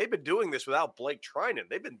long. They've been doing this without Blake Trinan.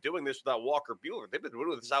 They've been doing this without Walker Buehler. They've been doing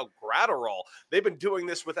this without Gratterall. They've been doing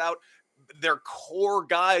this without their core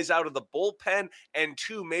guys out of the bullpen and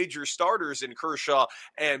 2 major starters in Kershaw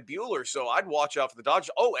and Buehler. So I'd watch out for the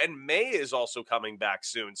Dodgers. Oh, and May is also coming back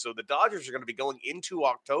soon. So the Dodgers are going to be going into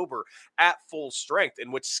October at full strength.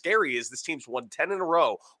 And what's scary is this team's won 10 in a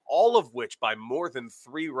row, all of which by more than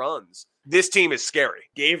 3 runs. This team is scary.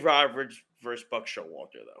 Dave Roberts versus Buck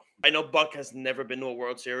Showalter, though. I know Buck has never been to a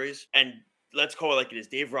World Series, and let's call it like it is.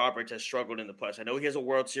 Dave Roberts has struggled in the playoffs. I know he has a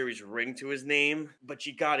World Series ring to his name, but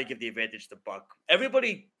you got to give the advantage to Buck.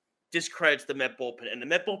 Everybody discredits the Met bullpen, and the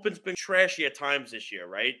Met bullpen's been trashy at times this year,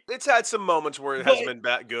 right? It's had some moments where it hasn't been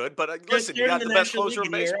that good, but listen, you got the best closer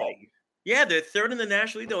in baseball. ERA. Yeah, they're 3rd in the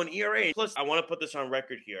National League, though, in ERA. Plus, I want to put this on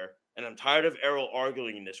record here, and I'm tired of Errol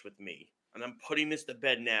arguing this with me, and I'm putting this to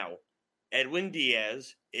bed now. Edwin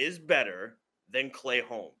Diaz is better than Clay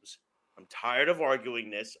Holmes. I'm tired of arguing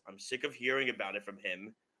this. I'm sick of hearing about it from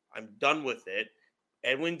him. I'm done with it.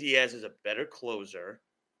 Edwin Diaz is a better closer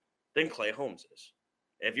than Clay Holmes is.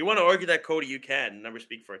 And if you want to argue that, Cody, you can. The numbers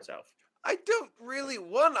speak for itself. I don't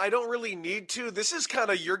really need to. This is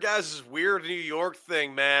kind of your guys' weird New York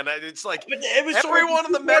thing, man. It's like everyone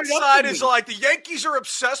on the Mets side is like, the Yankees are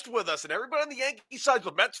obsessed with us, and everybody on the Yankees side,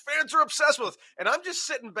 the Mets fans are obsessed with us. And I'm just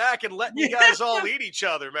sitting back and letting you guys all eat each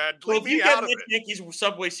other, man. Leave me out of it. Yankees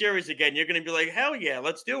Subway Series again, you're going to be like, hell yeah,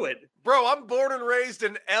 let's do it. Bro, I'm born and raised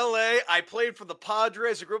in L.A. I played for the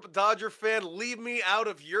Padres. I grew up a Dodger fan. Leave me out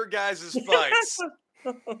of your guys' fights.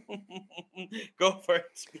 Go for it,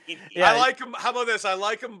 Speedy. Yeah. I like them. How about this? I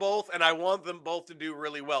like them both, and I want them both to do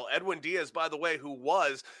really well. Edwin Diaz, by the way, who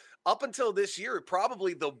was, up until this year,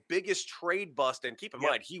 probably the biggest trade bust. And keep in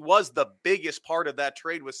mind, he was the biggest part of that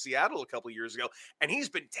trade with Seattle a couple years ago, and he's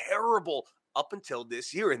been terrible up until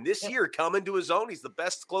this year. And this year, coming to his own, he's the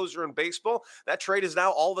best closer in baseball. That trade is now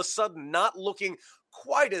all of a sudden not looking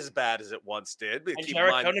quite as bad as it once did. But and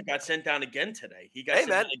Jarred Kelenic got sent down again today. He got sent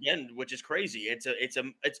down again, which is crazy. It's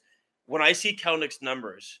when I see Kelenic's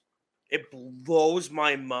numbers, it blows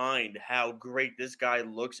my mind how great this guy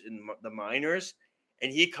looks in the minors,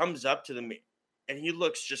 and he comes up to them and he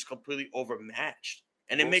looks just completely overmatched.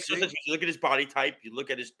 And it makes no sense. You look at his body type, you look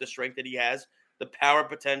at the strength that he has, the power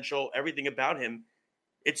potential, everything about him.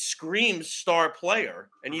 It screams star player,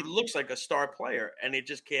 and he looks like a star player, and it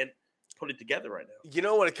just can't put it together right now. You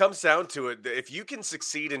know, when it comes down to it, if you can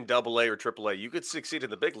succeed in AA or AAA, you could succeed in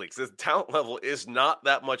the big leagues. The talent level is not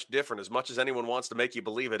that much different, as much as anyone wants to make you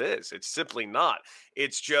believe it is. It's simply not.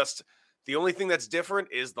 It's just the only thing that's different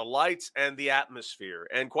is the lights and the atmosphere.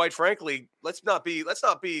 And quite frankly, let's not be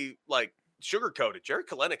like sugarcoated. Jarred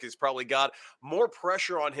Kelenic has probably got more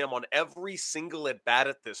pressure on him on every single at bat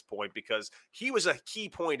at this point, because he was a key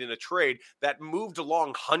point in a trade that moved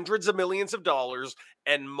along hundreds of millions of dollars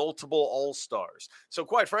and multiple all-stars. So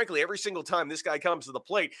quite frankly, every single time this guy comes to the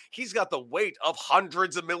plate, he's got the weight of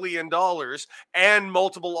hundreds of $1 million and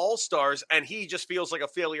multiple all-stars, and he just feels like a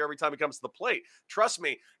failure every time he comes to the plate. Trust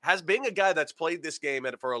me, as being a guy that's played this game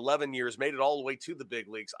for 11 years, made it all the way to the big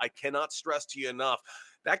leagues, I cannot stress to you enough,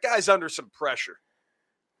 that guy's under some pressure.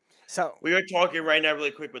 So we are talking right now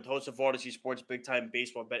really quick with host of Odyssey Sports Big Time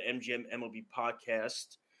Baseball Bet MGM MLB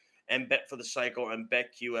podcast. and Bet for the Cycle and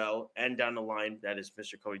BetQL, and down the line, that is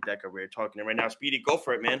Mr. Cody Decker. We're talking to him right now. Speedy, go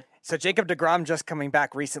for it, man. So Jacob deGrom just coming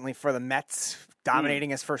back recently for the Mets, dominating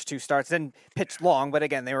his first two starts. Didn't pitch long, but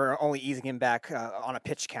again, they were only easing him back on a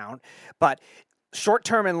pitch count. But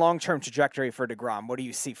short-term and long-term trajectory for deGrom, what do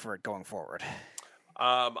you see for it going forward?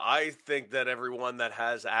 I think that everyone that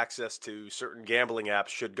has access to certain gambling apps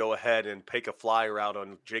should go ahead and take a flyer out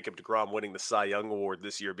on Jacob deGrom winning the Cy Young Award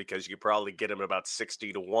this year, because you probably get him about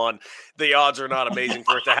 60-1. The odds are not amazing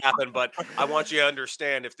for it to happen, but I want you to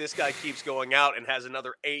understand, if this guy keeps going out and has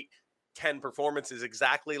another 8-10 performances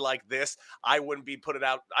exactly like this, I wouldn't put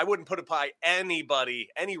it by anybody,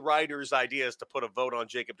 any writer's ideas to put a vote on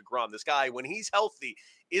Jacob deGrom. This guy, when he's healthy,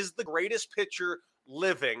 is the greatest pitcher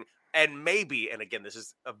living. And maybe, and again, this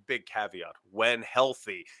is a big caveat, when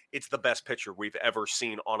healthy, it's the best pitcher we've ever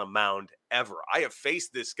seen on a mound ever. I have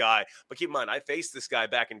faced this guy, but keep in mind, I faced this guy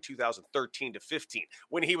back in 2013 to 15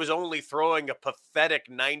 when he was only throwing a pathetic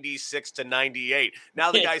 96 to 98.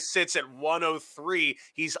 Now the guy sits at 103.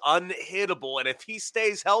 He's unhittable. And if he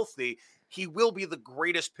stays healthy, he will be the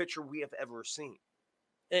greatest pitcher we have ever seen.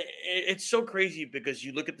 It's so crazy because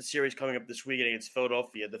you look at the series coming up this weekend against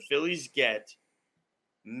Philadelphia. The Phillies get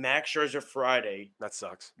Max Scherzer Friday. That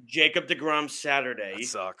sucks. Jacob deGrom Saturday. That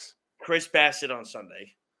sucks. Chris Bassett on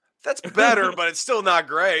Sunday. That's better, but it's still not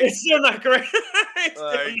great. It's still not great.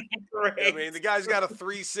 I mean, the guy's got a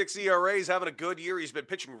 3.6 ERA. He's having a good year. He's been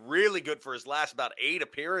pitching really good for his last about 8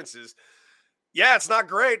 appearances. Yeah, it's not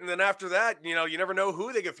great. And then after that, you never know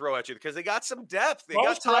who they can throw at you because they got some depth. They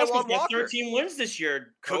got Taijuan Walker. 13 wins this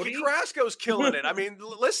year. Cody Carrasco's killing it. I mean,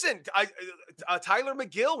 listen, Tyler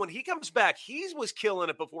McGill, when he comes back, he was killing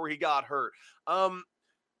it before he got hurt.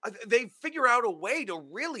 They figure out a way to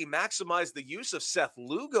really maximize the use of Seth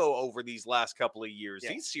Lugo over these last couple of years.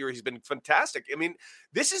 Yeah. This year, he's been fantastic. I mean,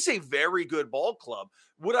 this is a very good ball club.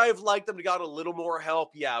 Would I have liked them to got a little more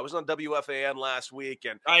help? Yeah, I was on WFAN last week,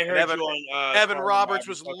 and I heard Evan Roberts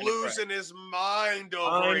was losing his mind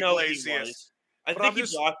over Iglesias. I think he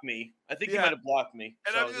blocked me. I think he might have blocked me.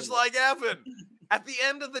 And I'm just like, Evan, at the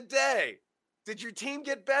end of the day, did your team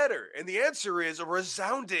get better? And the answer is a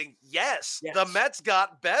resounding yes. The Mets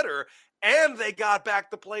got better, and they got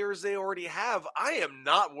back the players they already have. I am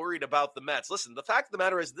not worried about the Mets. Listen, the fact of the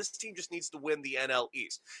matter is this team just needs to win the NL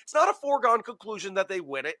East. It's not a foregone conclusion that they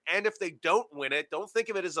win it, and if they don't win it, don't think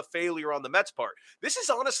of it as a failure on the Mets' part. This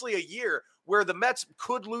is honestly a year where the Mets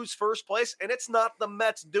could lose first place, and it's not the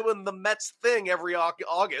Mets doing the Mets thing every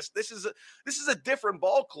August. This is a different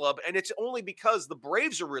ball club, and it's only because the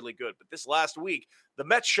Braves are really good. But this last week, the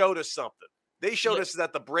Mets showed us something. They showed us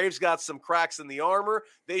that the Braves got some cracks in the armor.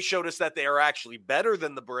 They showed us that they are actually better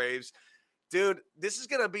than the Braves. Dude, this is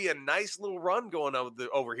going to be a nice little run going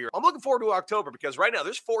over here. I'm looking forward to October because right now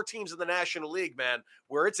there's 4 teams in the National League, man,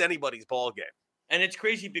 where it's anybody's ball game. And it's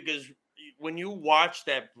crazy because when you watch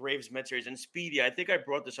that Braves-Mets series, and Speedy, I think I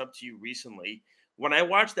brought this up to you recently. When I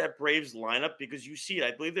watch that Braves lineup, because you see it,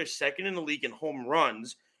 I believe they're second in the league in home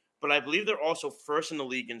runs, but I believe they're also first in the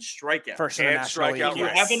league in strikeouts. First in the National League. If you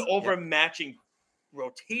have an overmatching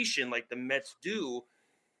rotation like the Mets do,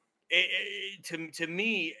 to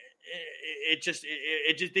me,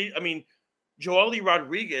 I mean, Joely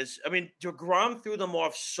Rodriguez, deGrom threw them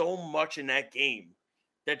off so much in that game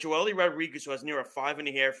that Joely Rodriguez, who has near a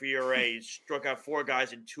 5.5 ERA, struck out 4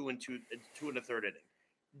 guys in 2 and a third inning.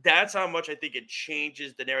 That's how much I think it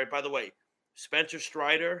changes the narrative. By the way, Spencer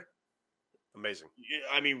Strider, amazing.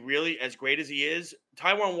 I mean, really, as great as he is,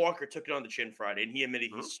 Taijuan Walker took it on the chin Friday, and he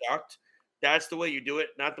admitted he sucked. That's the way you do it,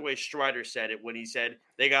 not the way Strider said it when he said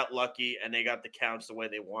they got lucky and they got the counts the way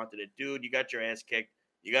they wanted it. Dude, you got your ass kicked.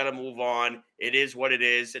 You got to move on. It is what it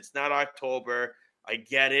is. It's not October. I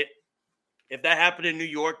get it. If that happened in New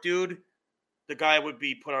York, dude, the guy would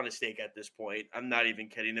be put on a stake at this point. I'm not even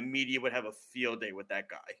kidding. The media would have a field day with that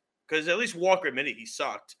guy because at least Walker admitted he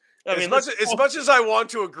sucked. As much as I want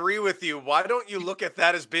to agree with you, why don't you look at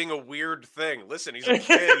that as being a weird thing? Listen, he's a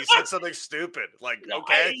kid. He said something stupid. Like,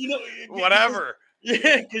 okay, whatever.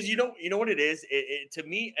 Yeah, because you know what it is? To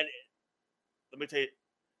me, and let me tell you,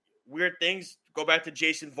 weird things. Go back to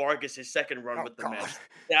Jason Vargas, his second run with the Mets.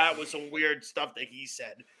 That was some weird stuff that he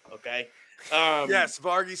said, okay? Yes,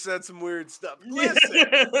 Vargy said some weird stuff. Listen,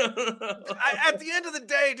 at the end of the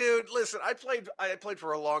day, dude, listen, I played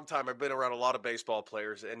for a long time. I've been around a lot of baseball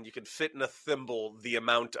players, and you can fit in a thimble the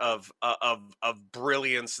amount of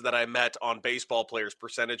brilliance that I met on baseball players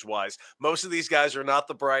percentage-wise. Most of these guys are not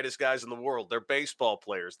the brightest guys in the world. They're baseball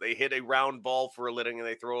players. They hit a round ball for a living, and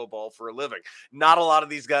they throw a ball for a living. Not a lot of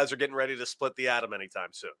these guys are getting ready to split the atom anytime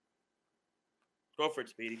soon. Go for it,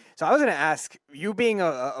 Speedy. So I was going to ask, you being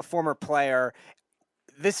a former player,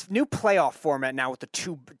 this new playoff format now with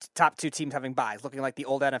the top two teams having byes, looking like the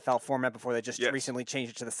old NFL format before they just recently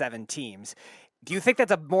changed it to the 7 teams. Do you think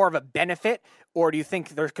that's more of a benefit, or do you think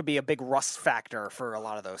there could be a big rust factor for a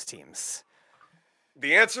lot of those teams?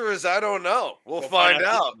 The answer is I don't know. We'll find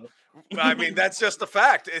out. I mean, that's just a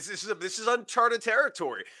fact. This is uncharted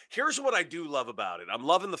territory. Here's what I do love about it. I'm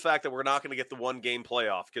loving the fact that we're not going to get the 1-game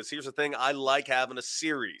playoff, because here's the thing. I like having a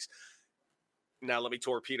series. Now, let me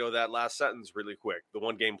torpedo that last sentence really quick. The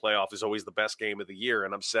 1-game playoff is always the best game of the year,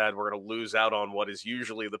 and I'm sad we're going to lose out on what is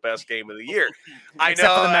usually the best game of the year.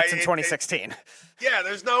 Except for the Mets in 2016.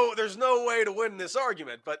 There's no way to win this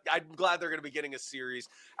argument, but I'm glad they're going to be getting a series.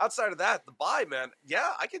 Outside of that, the bye, man,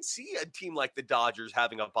 I can see a team like the Dodgers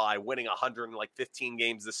having a bye, winning 115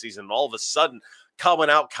 games this season, and all of a sudden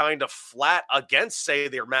coming out kind of flat against, say,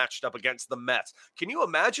 they're matched up against the Mets. Can you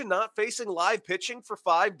imagine not facing live pitching for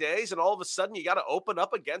 5 days, and all of a sudden you got to open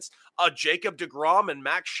up against a Jacob deGrom and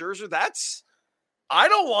Max Scherzer? I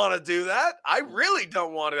don't want to do that. I really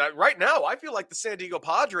don't want to. Right now, I feel like the San Diego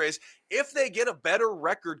Padres, if they get a better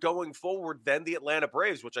record going forward than the Atlanta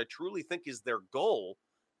Braves, which I truly think is their goal,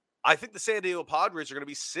 I think the San Diego Padres are going to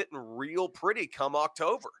be sitting real pretty come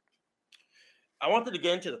October. I wanted to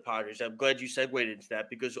get into the Padres. I'm glad you segued into that,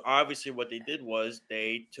 because obviously what they did was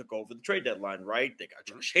they took over the trade deadline, right? They got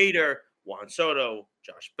Josh Hader, Juan Soto,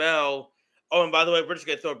 Josh Bell. Oh, and by the way, we're just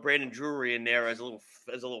going to throw Brandon Drury in there as a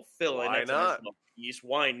little fill-in. Why not? Piece.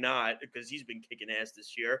 Why not? Because he's been kicking ass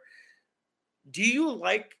this year. Do you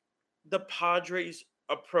like the Padres'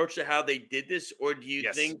 approach to how they did this, or do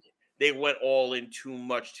you think they went all in too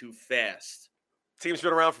much too fast? Team's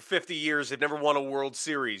been around for 50 years. They've never won a World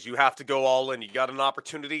Series. You have to go all in. You got an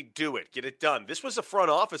opportunity, do it. Get it done. This was a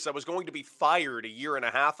front office that was going to be fired a year and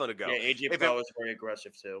a half ago. Yeah, A.J. Bell was very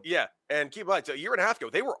aggressive too. Yeah, and keep in mind, a year and a half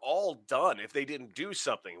ago, they were all done if they didn't do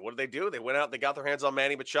something. What did they do? They went out and they got their hands on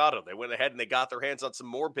Manny Machado. They went ahead and they got their hands on some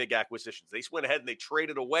more big acquisitions. They went ahead and they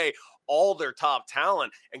traded away all their top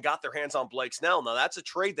talent and got their hands on Blake Snell. Now, that's a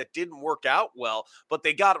trade that didn't work out well, but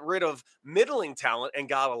they got rid of middling talent and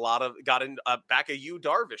got back a Yu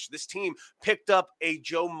Darvish. This team picked up a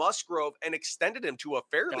Joe Musgrove and extended him to a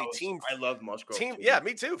fairly I love Musgrove. Yeah,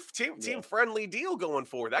 me too. Team friendly deal going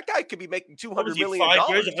forward. That guy could be making $200 million. 5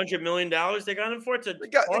 years, $100 million they got him for. The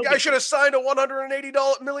guy should have signed a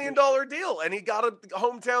 $180 million deal, and he got a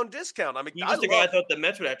hometown discount. I mean, he was the guy I thought the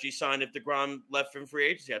Mets would actually sign if DeGrom left from free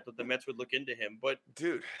agency. I thought the Mets would look into him. But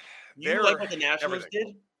dude, you like what the Nationals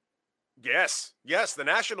did? Yes. The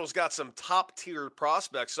Nationals got some top tier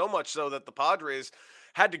prospects, so much so that the Padres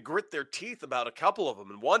had to grit their teeth about a couple of them.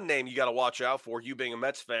 And one name you got to watch out for, you being a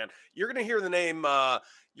Mets fan, you're going to hear the name. I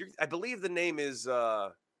believe the name is.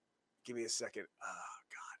 Give me a second.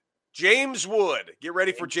 James Wood. Get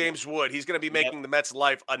ready for James Wood. He's going to be making the Mets'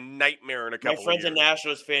 life a nightmare in a couple of years. My friend's a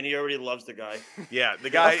Nationals fan. He already loves the guy. Yeah, the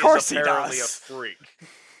guy is apparently a freak.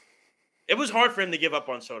 It was hard for him to give up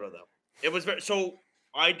on Soto, though. It was so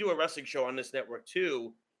I do a wrestling show on this network,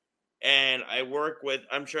 too, and I work with,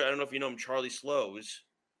 I don't know if you know him, Charlie Slows.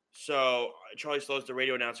 So Charlie Slows, the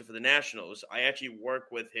radio announcer for the Nationals. I actually work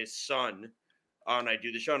with his son and I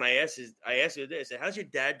do the show, and I asked him today, I said, how's your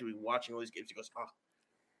dad doing watching all these games?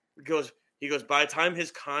 He goes, by the time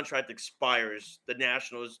his contract expires, the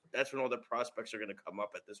Nationals, that's when all the prospects are going to come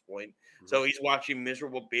up at this point. Mm-hmm. So he's watching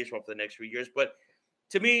miserable baseball for the next few years. But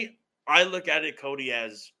to me, I look at it, Cody,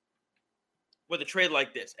 as with a trade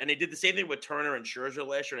like this. And they did the same thing with Turner and Scherzer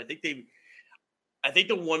last year. And I think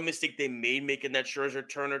the one mistake they made making that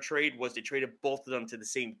Scherzer-Turner trade was they traded both of them to the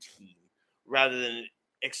same team rather than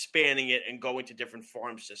expanding it and going to different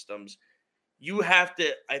farm systems. You have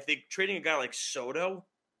to, I think, trading a guy like Soto,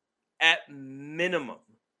 at minimum,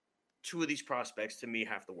 2 of these prospects to me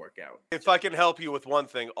have to work out. If I can help you with one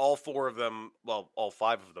thing, all 4 of them, well, all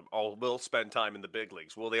 5 of them, all will spend time in the big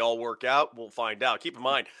leagues. Will they all work out? We'll find out. Keep in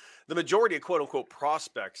mind, the majority of quote-unquote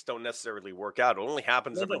prospects don't necessarily work out. It only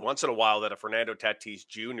happens every once in a while that a Fernando Tatis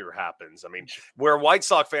Jr. happens. I mean, where White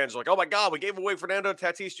Sox fans are like, oh my God, we gave away Fernando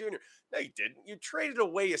Tatis Jr. No, you didn't. You traded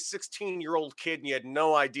away a 16-year-old kid and you had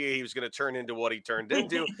no idea he was going to turn into what he turned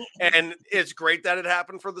into. And it's great that it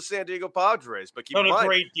happened for the San Diego Padres. But keep in mind, a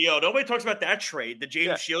great deal. Nobody talks about that trade, the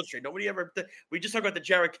James Shields trade. We just talk about the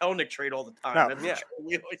Jared Kelenic trade all the time. No.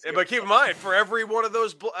 But keep in mind, for every one of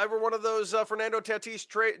those Fernando Tatis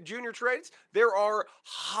Jr. trades, there are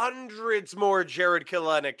hundreds more Jared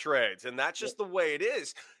Kelenic trades, and that's just the way it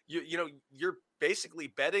is. You're basically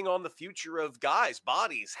betting on the future of guys,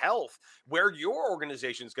 bodies, health, where your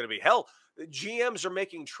organization is going to be. Hell, GMs are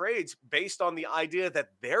making trades based on the idea that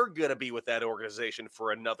they're going to be with that organization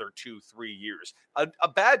for another 2-3 years. A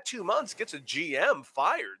bad 2 months gets a GM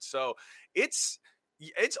fired. So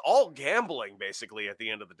it's all gambling basically at the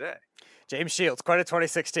end of the day. James Shields, quite a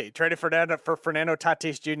 2016. Traded Fernando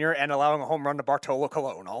Tatis Jr. and allowing a home run to Bartolo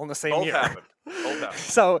Colon all in the same year. Both happened.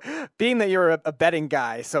 So, being that you're a betting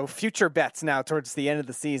guy, so future bets now towards the end of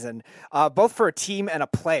the season, both for a team and a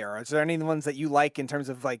player. Is there any ones that you like in terms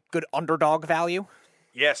of like good underdog value?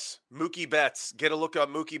 Yes, Mookie Betts. Get a look at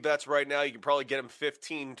Mookie Betts right now. You can probably get him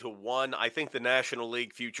 15-1. I think the National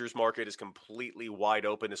League futures market is completely wide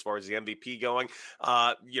open as far as the MVP going.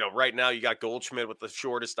 Right now you got Goldschmidt with the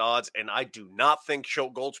shortest odds, and I do not think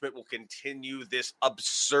Goldschmidt will continue this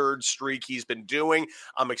absurd streak he's been doing.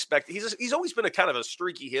 I'm expecting he's always been a kind of a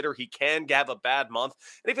streaky hitter. He can have a bad month,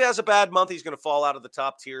 and if he has a bad month, he's going to fall out of the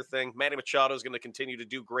top tier thing. Manny Machado is going to continue to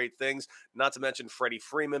do great things, not to mention Freddie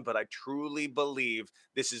Freeman, but I truly believe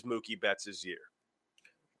this is Mookie Betts' year.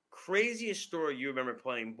 Craziest story you remember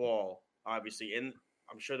playing ball, obviously, and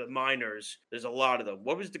I'm sure the minors, there's a lot of them.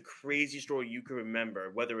 What was the craziest story you can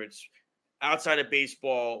remember, whether it's outside of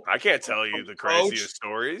baseball? I can't tell you the craziest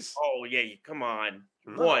stories. Oh, yeah, come on.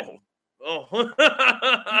 No. One. Oh.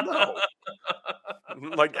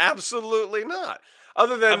 No. Like, absolutely not.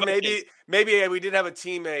 Other than maybe we did have a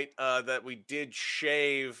teammate that we did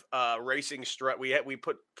shave racing strut. We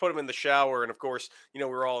put him in the shower, and of course, we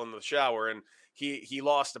were all in the shower, and he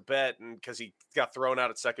lost a bet, and because he got thrown out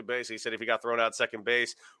at second base. He said if he got thrown out at second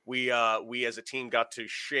base, we as a team got to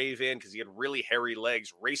shave in because he had really hairy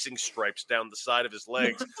legs, racing stripes down the side of his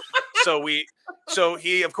legs. So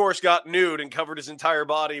he of course got nude and covered his entire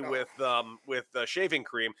body with shaving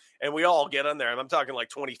cream, and we all get on there. And I'm talking like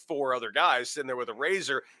 24 other guys sitting there with a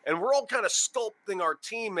razor, and we're all kind of sculpting our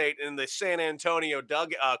teammate in the San Antonio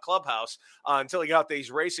clubhouse until he got these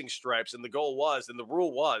racing stripes. And the rule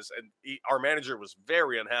was, and our manager was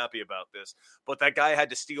very unhappy about this, but that guy had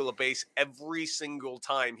to steal a base every single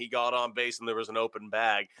time he got on base and there was an open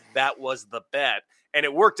bag. That was the bet. And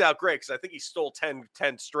it worked out great because I think he stole 10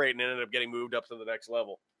 straight and ended up getting moved up to the next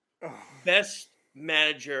level. Best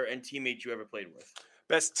manager and teammate you ever played with?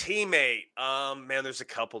 Best teammate. Man, there's a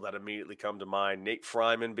couple that immediately come to mind. Nate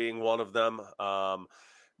Fryman being one of them.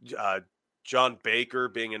 John Baker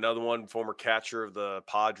being another one, former catcher of the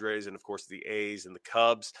Padres and, of course, the A's and the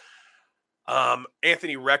Cubs.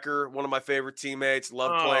 Anthony Recker, one of my favorite teammates.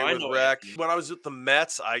 Love playing with Rec. When I was with the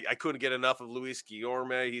Mets, I couldn't get enough of Luis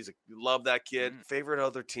Guillorme. Love that kid. Favorite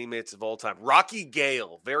other teammates of all time. Rocky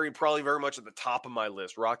Gale, probably very much at the top of my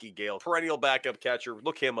list. Rocky Gale, perennial backup catcher.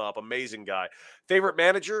 Look him up. Amazing guy. Favorite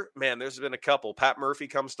manager? Man, there's been a couple. Pat Murphy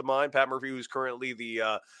comes to mind. Pat Murphy, who's currently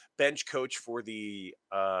the bench coach for the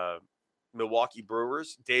Milwaukee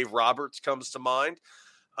Brewers. Dave Roberts comes to mind.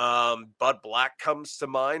 Bud Black comes to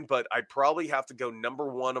mind, but I'd probably have to go number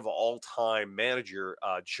one of all time manager,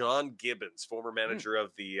 John Gibbons, former manager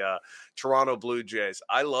of the Toronto Blue Jays.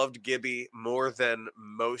 I loved Gibby more than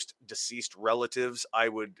most deceased relatives. I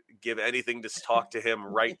would give anything to talk to him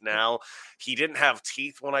right now. He didn't have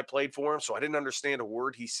teeth when I played for him, so I didn't understand a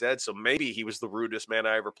word he said. So maybe he was the rudest man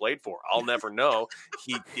I ever played for. I'll never know.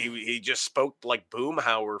 He just spoke like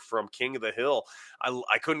Boomhauer from King of the Hill.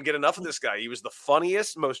 I couldn't get enough of this guy. He was the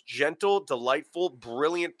funniest, most gentle, delightful,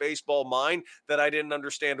 brilliant baseball mind that I didn't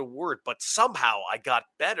understand a word. But somehow I got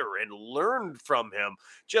better and learned from him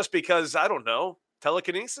just because, I don't know,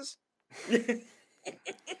 telekinesis?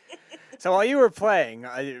 So while you were playing,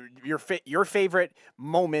 your favorite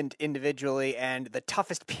moment individually and the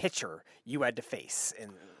toughest pitcher you had to face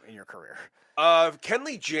in your career?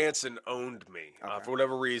 Kenley Jansen owned me for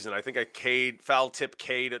whatever reason. I think I foul tip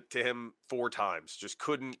K'd to him 4 times. Just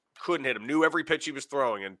couldn't hit him. Knew every pitch he was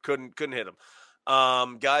throwing and couldn't hit him.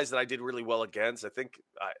 Guys that I did really well against. I think,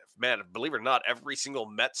 believe it or not, every single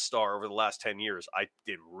Mets star over the last 10 years, I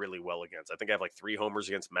did really well against. I think I have like 3 homers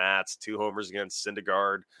against Mats, 2 homers against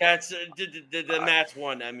Syndergaard. That's the Mats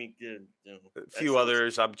one. I mean, a few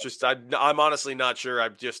others. I'm honestly not sure. I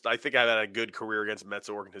think I've had a good career against Mets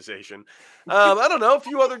organization. I don't know. A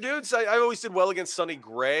few other dudes. I always did well against Sonny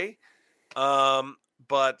Gray.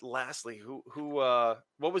 But lastly,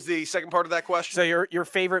 what was the second part of that question? So your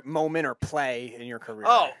favorite moment or play in your career?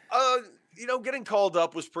 Getting called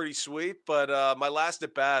up was pretty sweet, but my last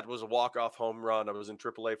at bat was a walk-off home run. I was in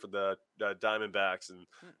AAA for the Diamondbacks, and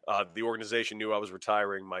the organization knew I was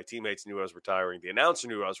retiring. My teammates knew I was retiring. The announcer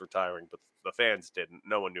knew I was retiring, but the fans didn't.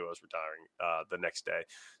 No one knew I was retiring the next day.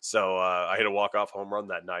 So I hit a walk-off home run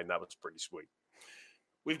that night, and that was pretty sweet.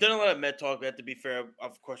 We've done a lot of Met talk. We have to be fair,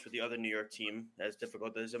 of course, with the other New York team, as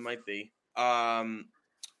difficult as it might be. The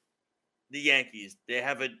Yankees,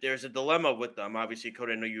 there's a dilemma with them. Obviously,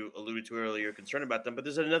 Cody, I know you alluded to earlier, you're concerned about them, but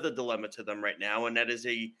there's another dilemma to them right now, and that is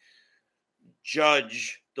a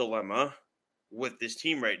Judge dilemma with this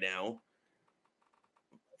team right now.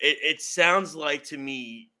 it sounds like to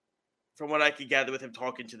me, from what I could gather with him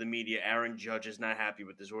talking to the media, Aaron Judge is not happy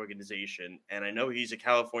with this organization, and I know he's a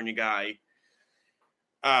California guy.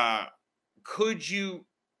 Could you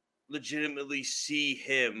legitimately see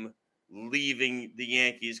him leaving the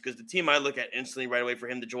Yankees? Because the team I look at instantly right away for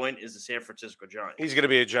him to join is the San Francisco Giants. He's going to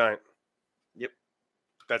be a Giant. Yep.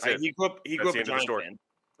 That's it. He grew up a Giant fan.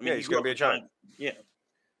 He's going to be a Giant. Yeah.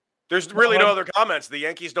 There's really no other comments. The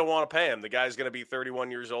Yankees don't want to pay him. The guy's going to be 31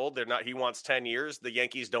 years old. He wants 10 years. The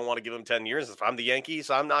Yankees don't want to give him 10 years. If I'm the Yankees,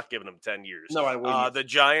 I'm not giving him 10 years. No, I wouldn't. The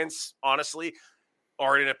Giants, honestly,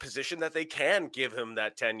 are in a position that they can give him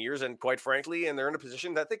that 10 years. And quite frankly, they're in a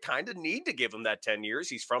position that they kind of need to give him that 10 years.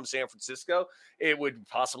 He's from San Francisco. It would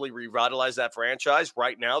possibly revitalize that franchise.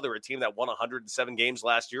 Right now, they're a team that won 107 games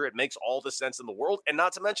last year. It makes all the sense in the world. And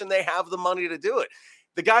not to mention, they have the money to do it.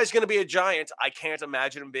 The guy's going to be a Giant. I can't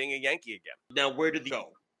imagine him being a Yankee again. Now, where did they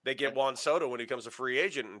go? They get Juan Soto when he becomes a free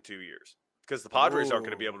agent in 2 years because the Padres aren't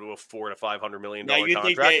going to be able to afford a $500 million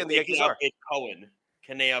contract, and the Yankees are.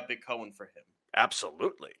 Can they up it Cohen for him?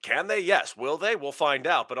 Absolutely. Can they? Yes. Will they? We'll find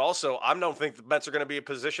out. But also, I don't think the Mets are going to be in a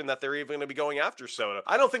position that they're even going to be going after Soto.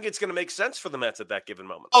 I don't think it's going to make sense for the Mets at that given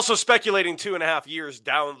moment. Also, speculating 2.5 years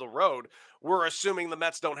down the road, we're assuming the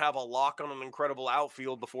Mets don't have a lock on an incredible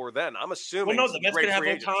outfield before then. I'm assuming. Well, no, the Mets could have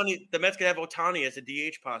Ohtani. The Mets could have Ohtani as a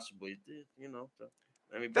DH possibly.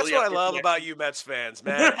 That's what I love about you Mets fans,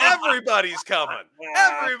 man. Everybody's coming.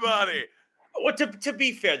 Everybody. Well, to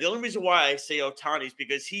be fair, the only reason why I say Ohtani is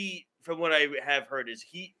because from what I have heard,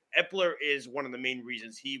 Epler is one of the main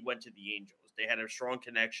reasons he went to the Angels. They had a strong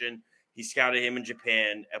connection. He scouted him in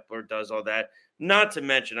Japan. Epler does all that. Not to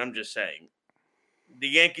mention, I'm just saying, the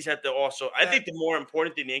Yankees have to also. I think the more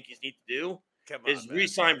important thing the Yankees need to do is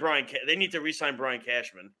re-sign Brian. They need to re-sign Brian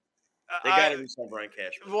Cashman. They got to re-sign Brian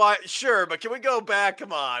Cashman. Well, sure, but can we go back?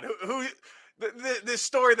 Come on, who this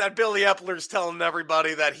story that Billy Epler's telling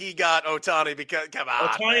everybody that he got Ohtani because come on,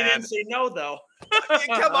 Ohtani didn't say no though.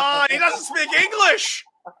 Come on, he doesn't speak English.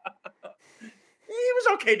 He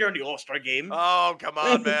was okay during the All-Star game. Oh, come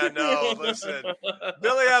on, man. No, listen.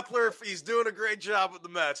 Billy Epler, he's doing a great job with the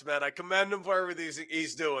Mets, man. I commend him for everything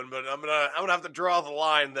he's doing, but I'm gonna have to draw the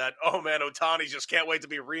line that, oh man, Ohtani just can't wait to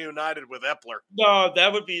be reunited with Epler. No,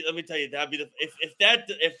 that would be. Let me tell you, that'd be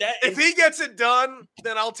if he gets it done,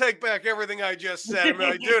 then I'll take back everything I just said. I'm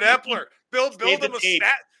like, dude, Epler, build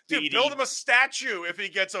him a statue if he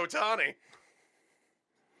gets Ohtani.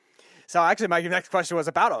 So actually, my next question was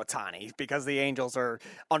about Ohtani because the Angels are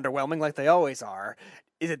underwhelming like they always are.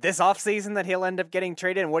 Is it this offseason that he'll end up getting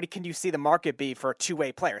traded? And what can you see the market be for a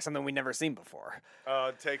two-way player, something we've never seen before?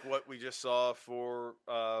 Take what we just saw for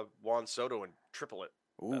Juan Soto and triple it.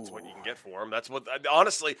 That's what you can get for him. That's what,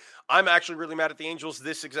 honestly, I'm actually really mad at the Angels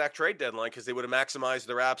this exact trade deadline because they would have maximized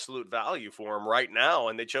their absolute value for him right now,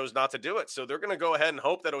 and they chose not to do it. So they're going to go ahead and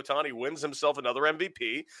hope that Ohtani wins himself another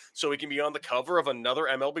MVP so he can be on the cover of another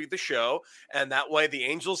MLB The Show. And that way the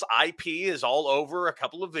Angels' IP is all over a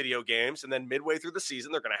couple of video games. And then midway through the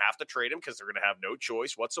season, they're going to have to trade him because they're going to have no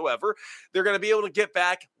choice whatsoever. They're going to be able to get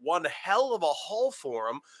back one hell of a haul for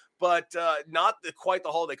him. But not quite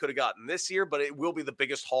the haul they could have gotten this year, but it will be the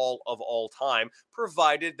biggest haul of all time,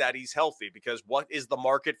 provided that he's healthy. Because what is the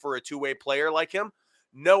market for a two-way player like him?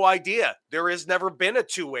 No idea. There has never been a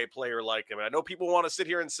two-way player like him. I know people want to sit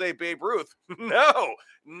here and say Babe Ruth.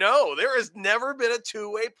 No, there has never been a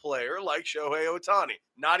two-way player like Shohei Ohtani.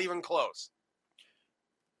 Not even close.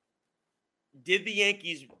 Did the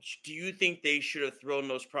Yankees, do you think they should have thrown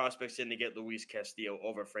those prospects in to get Luis Castillo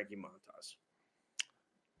over Frankie Montas?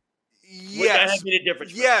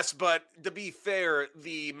 Yes, but to be fair,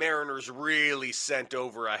 the Mariners really sent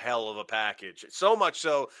over a hell of a package. So much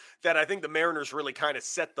so that I think the Mariners really kind of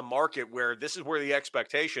set the market where this is where the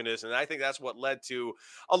expectation is. And I think that's what led to,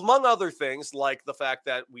 among other things, like the fact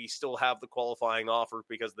that we still have the qualifying offer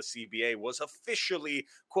because the CBA was officially,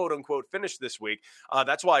 quote unquote, finished this week.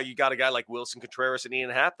 That's why you got a guy like Wilson Contreras and Ian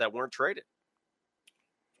Happ that weren't traded.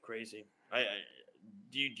 Crazy.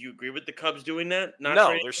 Do you agree with the Cubs doing that? No,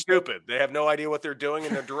 they're stupid. They have no idea what they're doing,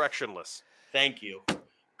 and they're directionless. Thank you.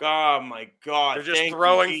 Oh, my God. They're just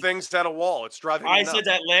throwing things at a wall. It's driving me nuts. I said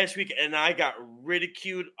that last week, and I got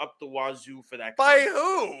ridiculed up the wazoo for that. By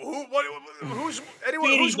who? Who's anyone?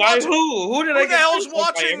 Who's by watching? Who the hell's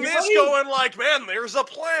watching this going like, man, there's a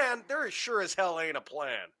plan. There sure as hell ain't a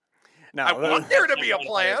plan. No, I want there to be a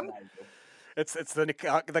plan. It's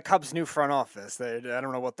the Cubs' new front office. I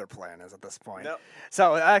don't know what their plan is at this point. No.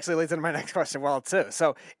 So it actually leads into my next question too.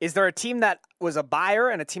 So is there a team that was a buyer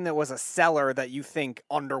and a team that was a seller that you think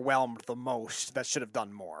underwhelmed the most that should have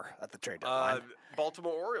done more at the trade deadline?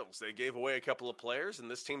 Baltimore Orioles. They gave away a couple of players, and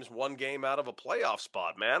this team's one game out of a playoff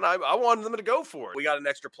spot, man. I wanted them to go for it. We got an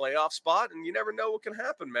extra playoff spot, and you never know what can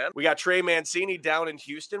happen, man. We got Trey Mancini down in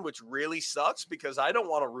Houston, which really sucks because I don't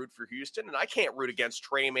want to root for Houston, and I can't root against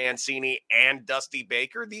Trey Mancini and Dusty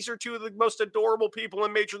Baker. These are two of the most adorable people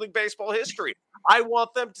in Major League Baseball history. I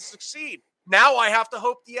want them to succeed. Now I have to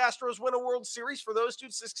hope the Astros win a World Series for those two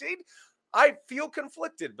to succeed. I feel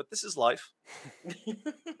conflicted, but this is life.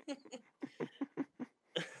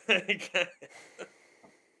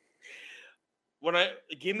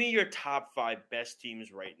 Give me your top 5 best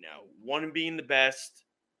teams right now. 1 being the best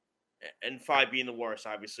and 5 being the worst.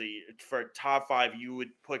 Obviously, for top 5, you would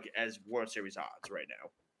put as World Series odds right now.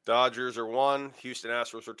 Dodgers are 1, Houston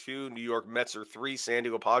Astros are 2, New York Mets are 3, San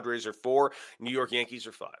Diego Padres are 4, New York Yankees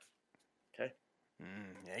are 5. Okay.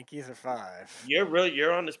 Yankees are 5.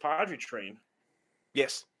 You're on this Padre train.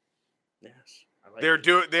 Yes. Yes. Like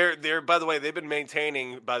they're by the way, they've been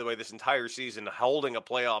maintaining, this entire season, holding a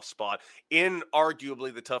playoff spot in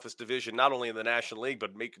arguably the toughest division, not only in the National League,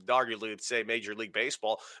 but arguably say Major League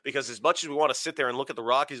Baseball, because as much as we want to sit there and look at the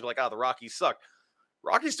Rockies and be like, the Rockies suck.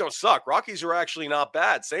 Rockies don't suck. Rockies are actually not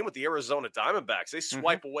bad. Same with the Arizona Diamondbacks. They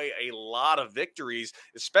swipe away a lot of victories,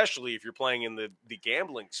 especially if you're playing in the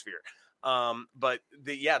gambling sphere. That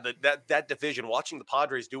division, watching the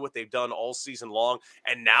Padres do what they've done all season long,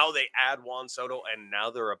 and now they add Juan Soto, and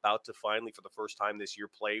now they're about to finally, for the first time this year,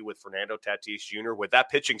 play with Fernando Tatis Jr. with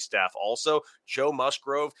that pitching staff. Also, Joe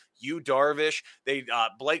Musgrove, Yu Darvish,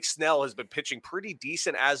 Blake Snell has been pitching pretty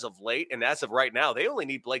decent as of late, and as of right now, they only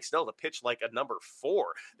need Blake Snell to pitch like a number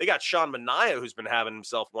 4. They got Sean Manaea, who's been having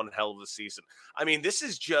himself one hell of a season. I mean, this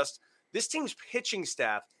team's pitching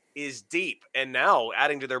staff is deep, and now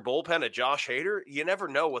adding to their bullpen a Josh Hader, you never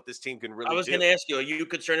know what this team can really do. I was going to ask you, are you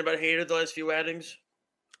concerned about Hader the last few addings?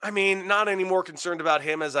 I mean, not any more concerned about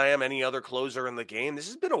him as I am any other closer in the game. This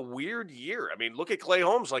has been a weird year. I mean, look at Clay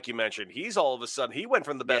Holmes, like you mentioned. He's all of a sudden, he went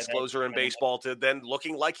from the best closer in baseball to then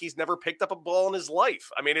looking like he's never picked up a ball in his life.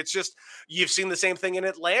 I mean, it's just, you've seen the same thing in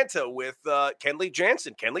Atlanta with Kenley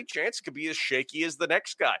Jansen. Kenley Jansen could be as shaky as the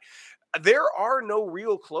next guy. There are no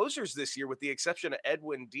real closers this year with the exception of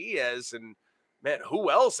Edwin Diaz. And, man,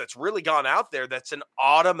 who else that's really gone out there that's an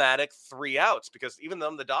automatic 3 outs? Because even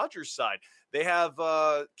on the Dodgers side, they have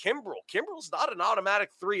Kimbrel. Kimbrel's not an automatic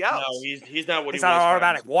 3 outs. No, he's not what he's he was. He's not an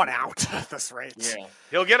automatic 1 out at this rate. Yeah.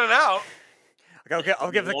 He'll get an out.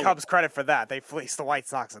 I'll give the Cubs credit for that. They fleeced the White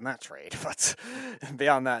Sox in that trade, but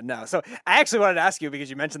beyond that, no. So I actually wanted to ask you, because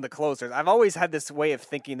you mentioned the closers. I've always had this way of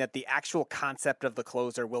thinking that the actual concept of the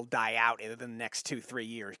closer will die out in the next 2-3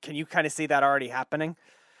 years. Can you kind of see that already happening?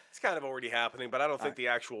 It's kind of already happening, but I don't think the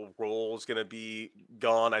actual role is going to be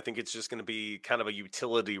gone. I think it's just going to be kind of a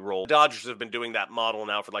utility role. Dodgers have been doing that model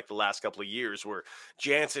now for like the last couple of years, where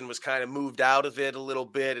Jansen was kind of moved out of it a little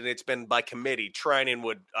bit, and it's been by committee. Treinen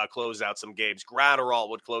would close out some games. Gratterall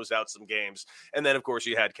would close out some games. And then, of course,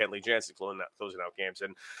 you had Kenley Jansen closing out games.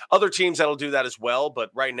 And other teams that'll do that as well, but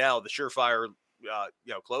right now, the surefire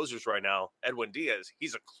closers right now, Edwin Diaz,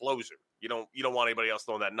 he's a closer. You don't want anybody else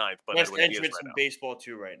throwing that ninth, but best entrance in baseball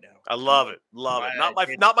too right now. I love it.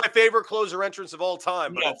 Not my favorite closer entrance of all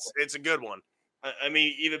time, but it's a good one. I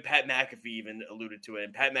mean, even Pat McAfee even alluded to it,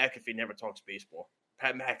 and Pat McAfee never talks baseball.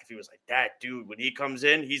 Pat McAfee was like, that dude, when he comes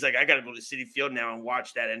in, he's like, I got to go to Citi Field now and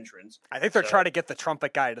watch that entrance. I think they're trying to get the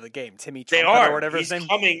trumpet guy to the game, Timmy Trumpet, they are. Or whatever he's his name.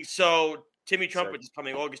 Coming. So Timmy Trumpet is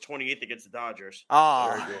coming August 28th against the Dodgers.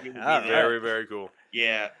 Oh, very, very cool.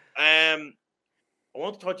 Yeah. I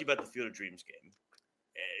want to talk to you about the Field of Dreams game.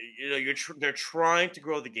 They're trying to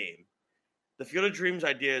grow the game. The Field of Dreams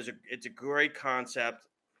idea it's a great concept.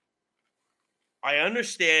 I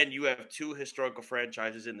understand you have 2 historical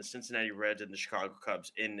franchises in the Cincinnati Reds and the Chicago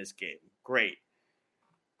Cubs in this game. Great.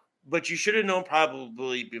 But you should have known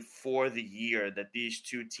probably before the year that these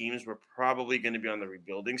 2 teams were probably going to be on the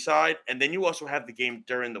rebuilding side. And then you also have the game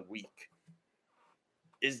during the week.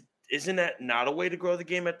 Isn't that not a way to grow the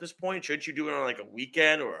game at this point? Shouldn't you do it on like a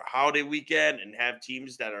weekend or a holiday weekend and have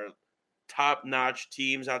teams that are top-notch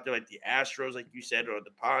teams out there like the Astros, like you said, or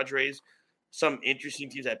the Padres? Some interesting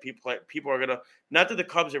teams that people are going to – not that the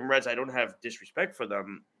Cubs and Reds, I don't have disrespect for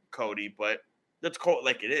them, Cody, but let's call it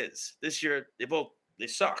like it is. This year, they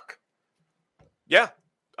suck. Yeah,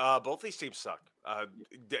 both these teams suck.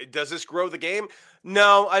 Does this grow the game?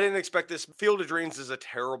 No, I didn't expect this. Field of Dreams is a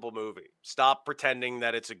terrible movie. Stop pretending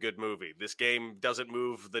that it's a good movie. This game doesn't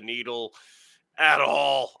move the needle at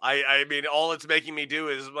all. I mean, all it's making me do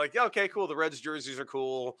is like, okay, cool. The Reds jerseys are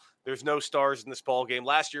cool. There's no stars in this ball game.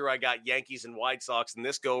 Last year I got Yankees and White Sox, and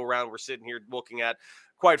this go around we're sitting here looking at,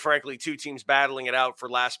 quite frankly, 2 teams battling it out for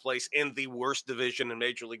last place in the worst division in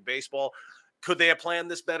Major League Baseball. Could they have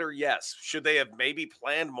planned this better? Yes. Should they have maybe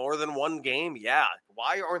planned more than one game? Yeah.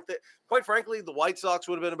 Why aren't they? Quite frankly, the White Sox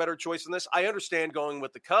would have been a better choice than this. I understand going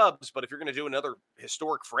with the Cubs, but if you're going to do another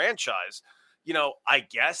historic franchise, I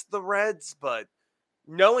guess the Reds, but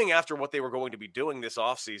knowing after what they were going to be doing this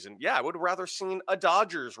offseason, yeah, I would have rather seen a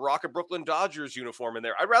Dodgers rock a Brooklyn Dodgers uniform in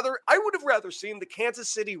there. I would have rather seen the Kansas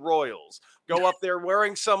City Royals go up there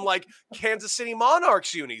wearing some like Kansas City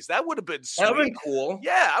Monarchs unis. That would have been sweet. That would have been cool.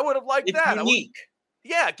 Yeah, I would have liked that. Unique.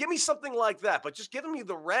 Yeah, give me something like that. But just giving me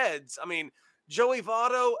the Reds. I mean, Joey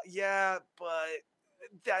Votto, yeah, but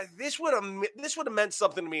this would have meant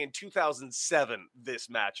something to me in 2007. This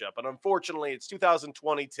matchup, and unfortunately, it's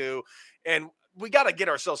 2022, and we got to get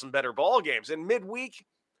ourselves some better ball games. And midweek,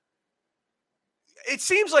 it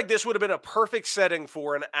seems like this would have been a perfect setting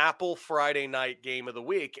for an Apple Friday night game of the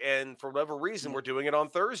week. And for whatever reason, we're doing it on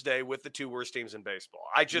Thursday with the two worst teams in baseball.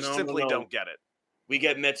 I just simply don't get it. We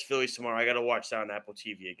get Mets Phillies tomorrow. I got to watch that on Apple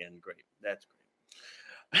TV again. Great. That's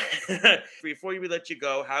great. Before we let you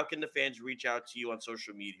go, how can the fans reach out to you on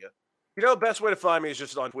social media? Best way to find me is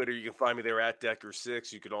just on Twitter. You can find me there at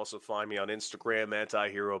Decker6. You can also find me on Instagram,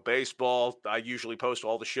 Anti-Hero Baseball. I usually post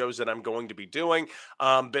all the shows that I'm going to be doing.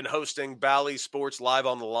 Been hosting Bally Sports Live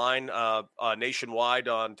on the Line nationwide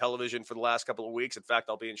on television for the last couple of weeks. In fact,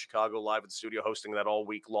 I'll be in Chicago live in the studio hosting that all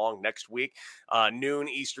week long next week. Noon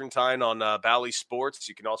Eastern time on Bally Sports.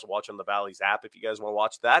 You can also watch on the Bally's app if you guys want to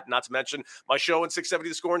watch that. Not to mention my show in 670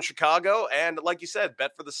 The Score in Chicago. And like you said,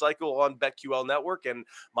 Bet for the Cycle on BetQL Network, and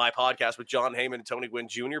my podcast with John Heyman and Tony Gwynn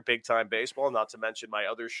Jr., Big Time Baseball, not to mention my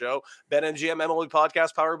other show, BetMGM MLB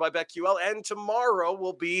Podcast powered by BetQL. And tomorrow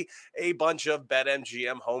will be a bunch of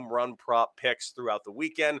BetMGM home run prop picks throughout the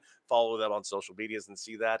weekend. Follow them on social medias and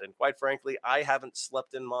see that. And quite frankly, I haven't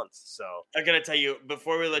slept in months. So I got to tell you,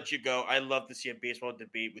 before we let you go, I love to see a baseball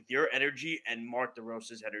debate with your energy and Mark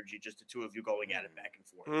DeRosa's energy, just the two of you going at it back and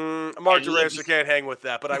forth. Mark DeRosa can't hang with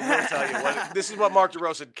that, but I will tell you what, this is what Mark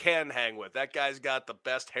DeRosa can hang with. That guy's got the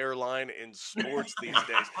best hairline in sports these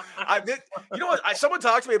days. You know what? Someone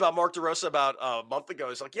talked to me about Mark DeRosa about a month ago.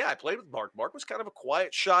 He's like, yeah, I played with Mark. Mark was kind of a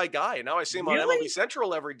quiet, shy guy. And now I see him on MLB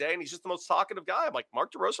Central every day, and he's just the most talkative guy. I'm like,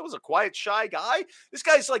 Mark DeRosa was a quiet, shy guy? This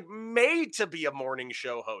guy's like made to be a morning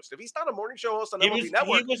show host. If he's not a morning show host on MLB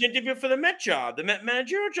Network. He was interviewed for the Met job, the Met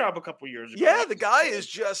managerial job a couple years ago. Yeah, the guy is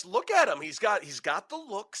just, look at him. He's got the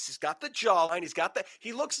looks, he's got the jawline,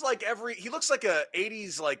 he looks like a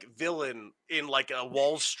 80s like villain in like a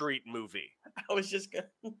Wall Street movie. I was just gonna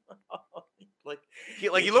he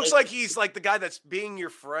looks like he's like the guy that's being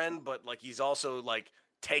your friend, but like he's also like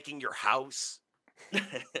taking your house.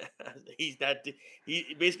 He's the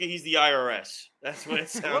IRS. That's what it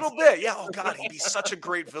sounds a little bit. Yeah. Oh God, he'd be such a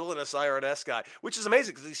great villainous IRS guy, which is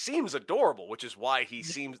amazing because he seems adorable, which is why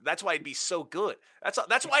that's why he'd be so good.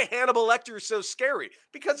 That's why Hannibal Lecter is so scary,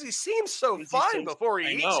 because he seems so fine before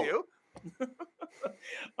he eats you.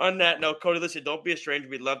 On that note, Cody, listen, don't be a stranger.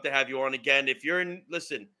 We'd love to have you on again. If you're in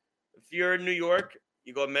New York,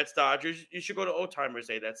 you go Mets Dodgers, you should go to Old Timers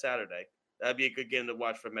Day that Saturday. That'd be a good game to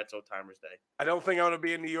watch for Mets Old Timers Day. I don't think I'm going to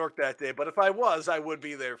be in New York that day, but if I was, I would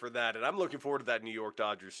be there for that. And I'm looking forward to that New York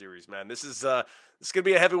Dodgers series, man. This is going to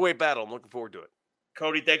be a heavyweight battle. I'm looking forward to it.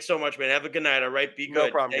 Cody, thanks so much, man. Have a good night, all right? Be good. No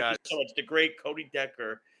problem, Thank guys. you so much. The great Cody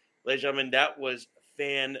Decker. Ladies and gentlemen, that was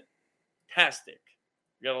fantastic.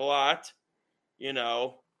 We got a lot,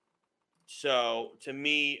 So, to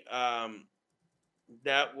me,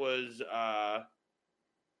 that was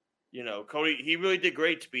Cody, he really did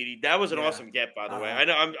great, Speedy. That was an awesome get, by the way. I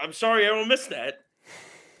know. I'm sorry everyone missed that.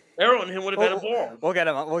 Everyone and him would have had a ball. We'll get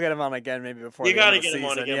him on again maybe before. You got to get him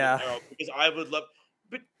on again, yeah. Because I would love.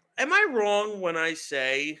 But am I wrong when I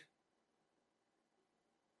say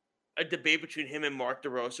a debate between him and Mark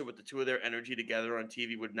DeRosa with the two of their energy together on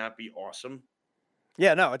TV would not be awesome?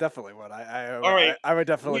 Yeah, no, it definitely would. All right. I would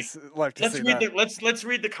definitely like to see that. Let's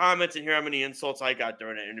read the comments and hear how many insults I got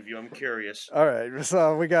during the interview. I'm curious. All right,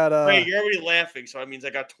 so we got. Wait, you're already laughing, so that means I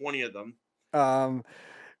got 20 of them.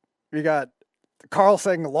 We got Carl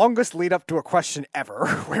saying longest lead up to a question ever.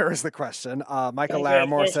 Where is the question? Michael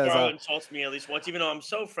Larimore says. Carl insults me at least once, even though I'm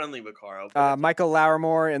so friendly with Carl. Michael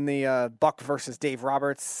Larimore in the Buck versus Dave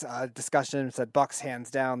Roberts discussion said Bucks hands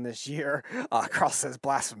down this year. Carl says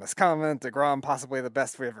blasphemous comment. DeGrom possibly the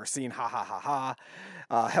best we've ever seen. Ha ha ha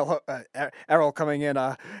ha. Hello, Errol coming in.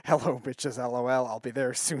 Hello, bitches. LOL. I'll be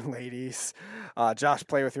there soon, ladies. Josh,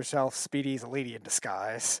 play with yourself. Speedy's a lady in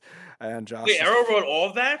disguise. And Josh. Wait, Errol wrote all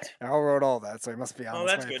of that? Errol wrote all that, so he must be on. Oh,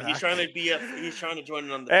 that's good. Back. He's trying to join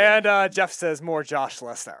in on the. And Jeff says more Josh,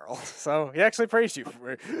 less Errol. So he actually praised you.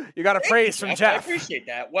 You got a praise from Jeff. I appreciate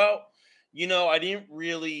that. Well, I didn't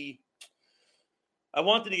really. I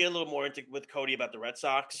wanted to get a little more into with Cody about the Red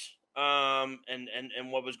Sox, and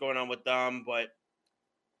what was going on with them, but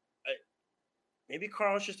maybe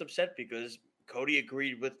Carl's just upset because Cody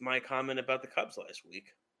agreed with my comment about the Cubs last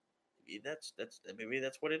week. Maybe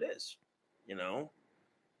that's what it is.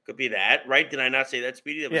 Could be that, right? Did I not say that,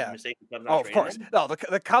 Speedy? That was a mistake. Of course. No,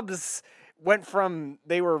 the Cubs went from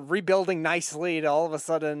they were rebuilding nicely to all of a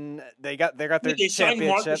sudden they got their they signed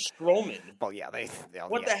championship. Marcus Stroman. Well, yeah,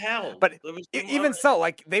 what the hell? But even so,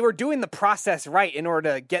 like they were doing the process right in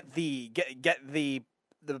order to get the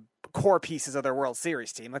core pieces of their World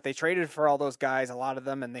Series team. Like they traded for all those guys, a lot of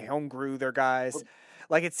them, and they home grew their guys.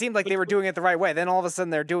 Like it seemed like they were doing it the right way. Then all of a sudden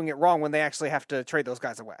they're doing it wrong when they actually have to trade those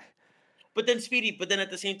guys away. But then, Speedy, at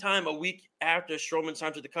the same time, a week after Stroman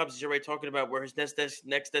signs with the Cubs, he's already talking about where his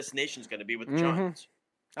next destination is going to be with the Giants.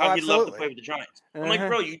 How he'd love to play with the Giants. I'm like,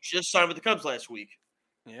 bro, you just signed with the Cubs last week.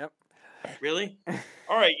 Yep. Really?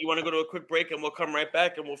 All right, you want to go to a quick break, and we'll come right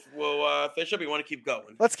back, and we'll finish up. You want to keep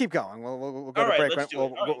going? Let's keep going. We'll go to break.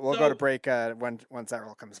 We'll go to break once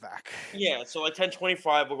Errol comes back. Yeah, so at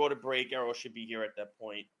 10:25, we'll go to break. Errol should be here at that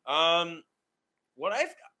point. What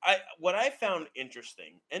I found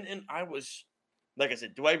interesting, and I was, like I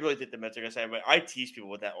said, do I really think the Mets are going to sign anybody? I tease people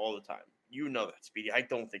with that all the time. You know that, Speedy. I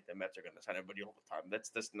don't think the Mets are going to sign anybody all the time.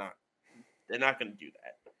 That's not. They're not going to do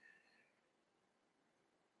that.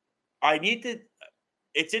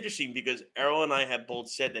 It's interesting because Errol and I have both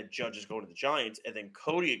said that Judge is going to the Giants, and then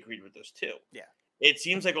Cody agreed with us too. Yeah. It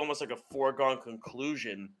seems like almost like a foregone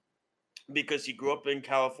conclusion because he grew up in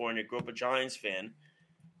California, grew up a Giants fan,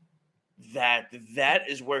 that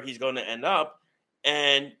is where he's going to end up.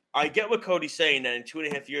 And I get what Cody's saying, that in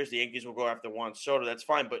 2.5 years, the Yankees will go after Juan Soto. That's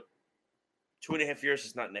fine, but 2.5 years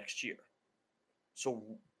is not next year. So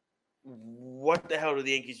what the hell do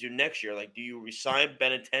the Yankees do next year? Like, do you resign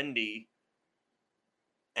Benintendi?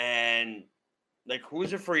 And, like, who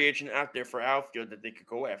is a free agent out there for outfield that they could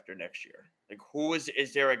go after next year? Like,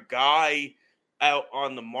 is there a guy out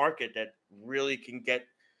on the market that really can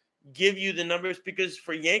give you the numbers? Because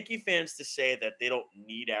for Yankee fans to say that they don't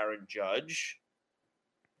need Aaron Judge,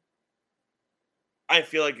 I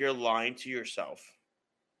feel like you're lying to yourself.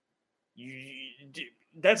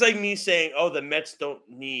 That's like me saying, oh, the Mets don't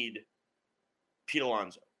need Pete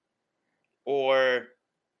Alonso, or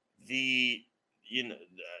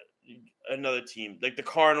another team like the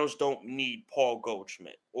Cardinals don't need Paul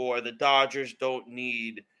Goldschmidt, or the Dodgers don't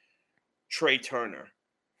need Trey Turner.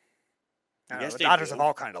 Yes, the Dodgers have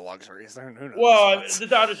all kind of luxuries. Who knows? Well, the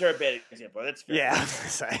Dodgers are a bad example. That's fair. Yeah.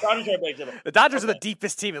 The Dodgers are a bad example. The Dodgers are the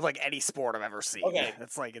deepest team in like any sport I've ever seen. Okay.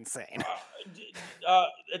 That's like insane.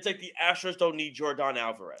 It's like the Astros don't need Jordan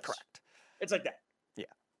Alvarez. Correct. It's like that.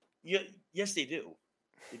 Yeah. Yes, they do.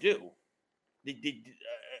 They do.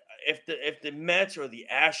 If the Mets or the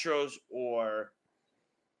Astros or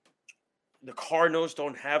the Cardinals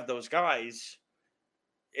don't have those guys,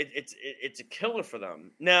 it's a killer for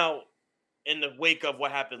them. Now, in the wake of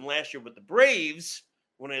what happened last year with the Braves,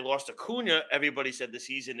 when they lost Acuna, everybody said the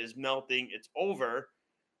season is melting, it's over.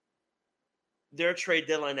 Their trade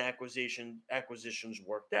deadline acquisitions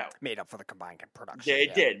worked out. Made up for the combined production. They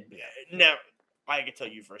did. Yeah. Now, I can tell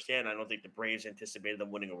you firsthand, I don't think the Braves anticipated them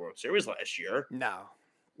winning a World Series last year. No,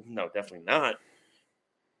 definitely not.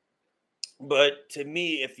 But to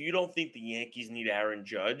me, if you don't think the Yankees need Aaron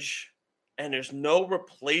Judge and there's no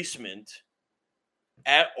replacement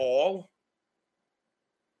at all,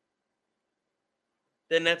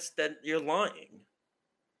 then you're lying.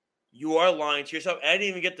 You are lying to yourself. I didn't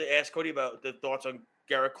even get to ask Cody about the thoughts on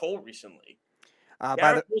Garrett Cole recently.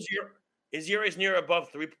 Garrett Cole's his year is near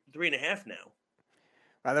above 3.5 now.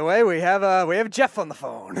 By the way, we have Jeff on the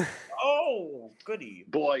phone. Oh, goody.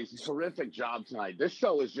 Boys, terrific job tonight. This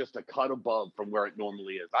show is just a cut above from where it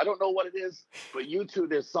normally is. I don't know what it is, but you two,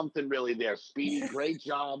 there's something really there. Speedy, great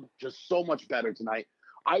job. Just so much better tonight.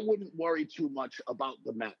 I wouldn't worry too much about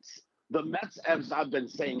the Mets. The Mets, as I've been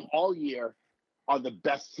saying all year, are the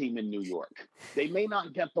best team in New York. They may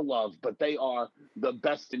not get the love, but they are the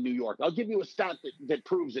best in New York. I'll give you a stat that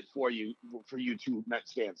proves it for you two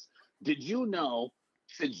Mets fans. Did you know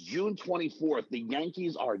since June 24th, the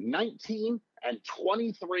Yankees are 19-23.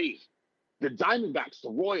 The Diamondbacks, the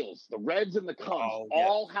Royals, the Reds, and the Cubs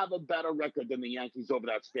all have a better record than the Yankees over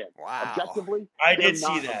that span. Wow. Objectively, I they're did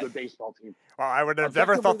not see that. a good baseball team. Well, I would have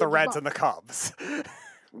never thought the Reds and the Cubs.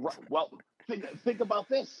 Well, think about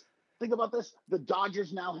this. Think about this. The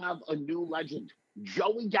Dodgers now have a new legend.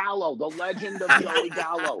 Joey Gallo, the legend of Joey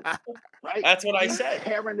Gallo. Right? That's what I said.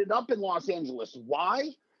 Tearing it up in Los Angeles. Why?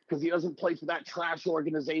 because he doesn't play for that trash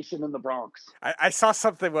organization in the Bronx. I saw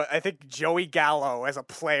something. I think Joey Gallo, as a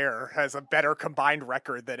player, has a better combined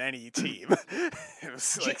record than any team. It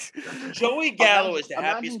was like Joey Gallo is the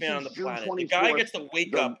happiest man on the June planet. The guy 24th, gets to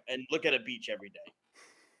wake up and look at a beach every day.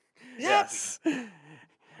 yes.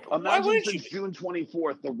 Imagine since June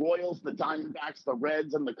 24th, the Royals, the Diamondbacks, the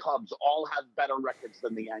Reds, and the Cubs all have better records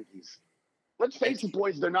than the Yankees. Let's face it,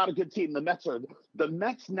 boys, they're not a good team. The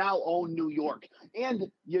Mets now own New York.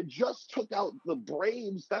 And you just took out the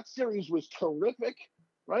Braves. That series was terrific,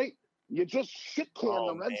 right? You just shit-canned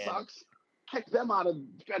the Red Sox, kicked them out of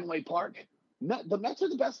Fenway Park. The Mets are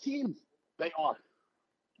the best team. They are.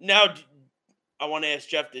 Now, I want to ask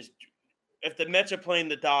Jeff this. If the Mets are playing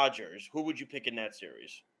the Dodgers, who would you pick in that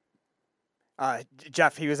series?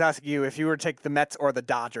 Jeff, he was asking you if you were to take the Mets or the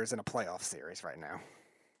Dodgers in a playoff series right now.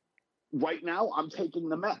 Right now, I'm taking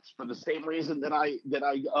the Mets for the same reason that I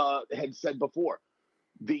had said before.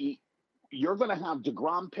 You're going to have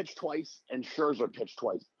DeGrom pitch twice and Scherzer pitch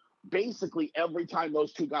twice. Basically, every time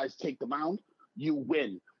those two guys take the mound, you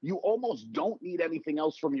win. You almost don't need anything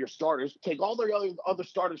else from your starters. Take all their other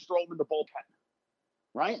starters, throw them in the bullpen,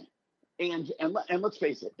 right? And let's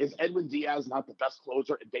face it, is Edwin Diaz not the best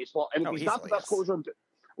closer in baseball? And if he's not the best closer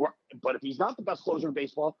but if he's not the best closer in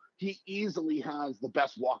baseball, he easily has the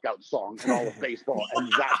best walkout song in all of baseball,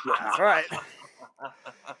 and that's what happens. Right.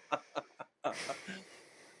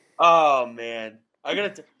 Oh man, I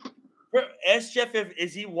gotta ask Jeff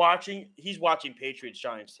is he watching? He's watching Patriots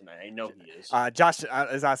Giants tonight. I know he is. Josh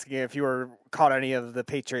is asking if you were caught any of the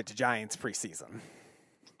Patriots Giants preseason.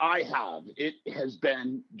 I have. It has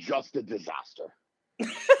been just a disaster.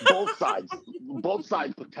 Both sides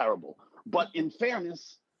look terrible. But in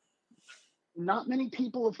fairness, not many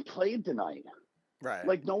people have played tonight. Right.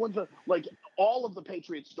 Like all of the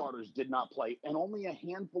Patriots starters did not play, and only a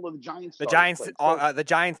handful of the Giants. The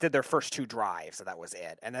Giants did their first two drives, so that was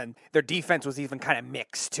it. And then their defense was even kind of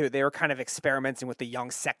mixed too. They were kind of experimenting with the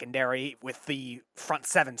young secondary with the front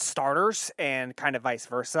seven starters, and kind of vice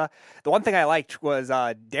versa. The one thing I liked was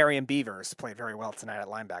Darian Beavers played very well tonight at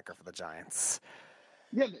linebacker for the Giants.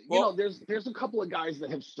 Yeah, there's a couple of guys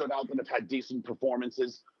that have stood out that have had decent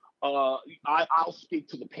performances. I'll speak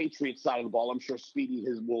to the Patriots side of the ball. I'm sure Speedy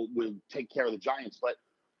will take care of the Giants, but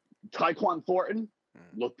Tyquan Thornton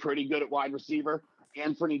looked pretty good at wide receiver.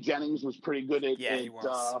 Anthony Jennings was pretty good at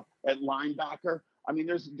linebacker. I mean,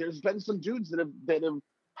 there's been some dudes that have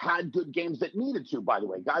had good games that needed to, by the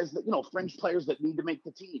way, guys that, fringe players that need to make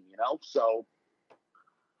the team, So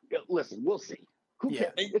listen, we'll see. Who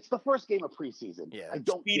cares? It's the first game of preseason. Yeah.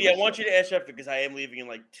 Speedy, I want you to ask Jeff because I am leaving in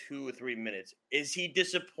like 2 or 3 minutes. Is he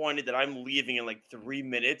disappointed that I'm leaving in like 3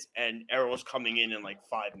 minutes and Errol's coming in like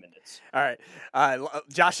 5 minutes? All right.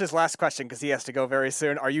 Josh's last question because he has to go very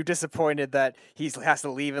soon. Are you disappointed that he has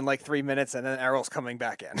to leave in like 3 minutes and then Errol's coming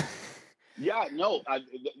back in? Yeah, no.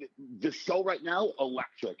 The show right now,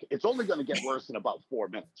 electric. It's only going to get worse in about 4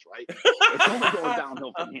 minutes, right? It's only going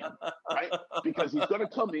downhill from him, right? Because he's going to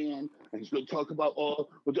come in and he's going to talk about,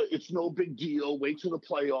 it's no big deal. Wait till the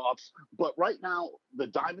playoffs. But right now, the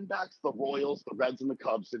Diamondbacks, the Royals, the Reds, and the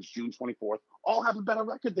Cubs since June 24th all have a better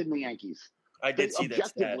record than the Yankees. I did see that. They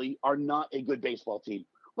objectively are not a good baseball team.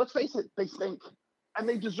 Let's face it, they stink. And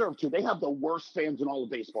they deserve to. They have the worst fans in all of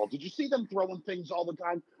baseball. Did you see them throwing things all the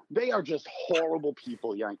time? They are just horrible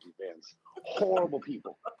people, Yankee fans. Horrible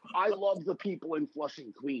people. I love the people in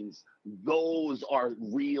Flushing, Queens. Those are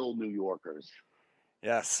real New Yorkers.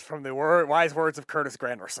 Yes, from the wise words of Curtis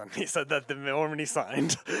Granderson. He said that the moment he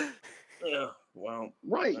signed. Yeah, well.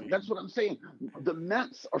 Right, that's what I'm saying. The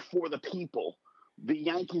Mets are for the people. The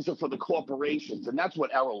Yankees are for the corporations. And that's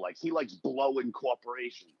what Errol likes. He likes blowing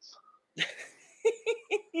corporations.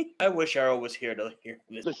 I wish Errol was here to hear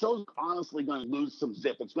this. The show's honestly going to lose some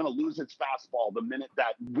zip. It's going to lose its fastball the minute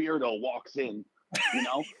that weirdo walks in.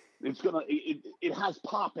 It's going to. It has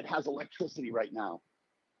pop. It has electricity right now.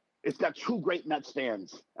 It's got two great Mets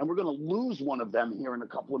fans, and we're going to lose one of them here in a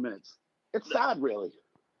couple of minutes. It's sad, really.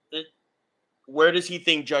 Where does he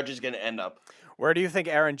think Judge is going to end up? Where do you think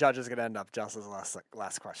Aaron Judge is going to end up? Josh's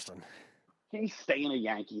last question. He's staying a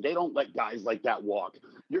Yankee. They don't let guys like that walk.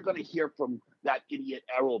 You're going to hear from that idiot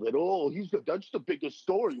Errol that, that's the biggest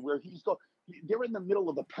story where they're in the middle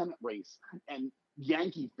of a pennant race, and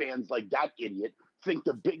Yankee fans like that idiot think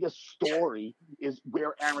the biggest story is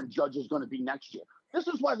where Aaron Judge is going to be next year. This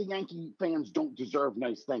is why the Yankee fans don't deserve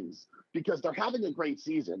nice things, because they're having a great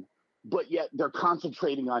season, but yet they're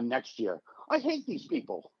concentrating on next year. I hate these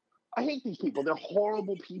people. They're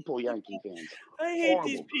horrible people, Yankee fans. I hate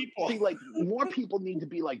these people. See, more people need to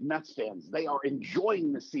be like Mets fans. They are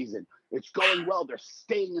enjoying the season. It's going well. They're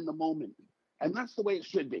staying in the moment. And that's the way it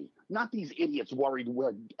should be. Not these idiots worried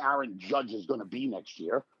where Aaron Judge is going to be next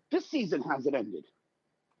year. This season hasn't ended.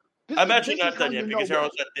 I'm actually not done yet because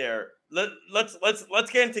Harold's not there. Let's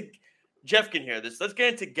get into Jeff can hear this. Let's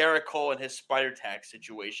get into Garrett Cole and his spider tax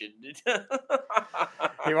situation.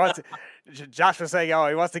 He wants. Josh was saying,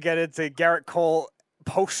 he wants to get into Garrett Cole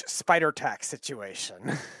post spider tax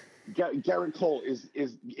situation. Garrett Cole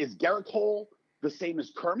is Garrett Cole the same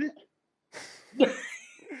as Kermit?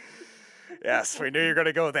 Yes, we knew you were going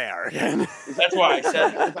to go there again. That's why I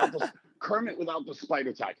said Kermit without the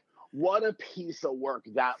spider tax. What a piece of work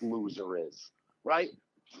that loser is, right?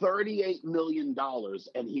 $38 million,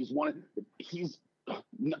 and he's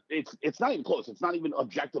it's not even close. It's not even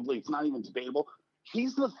objectively. It's not even debatable.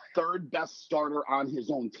 He's the third best starter on his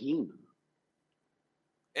own team.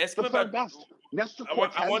 Ask him about best. Nestor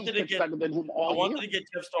Cortez is better than him all year. I wanted to get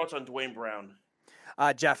Jeff's thoughts on Dwayne Brown.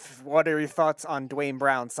 Jeff, what are your thoughts on Dwayne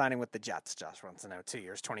Brown signing with the Jets? Josh wants to know. 2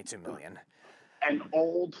 years, $22 million. An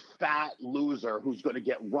old fat loser who's going to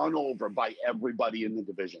get run over by everybody in the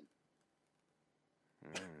division.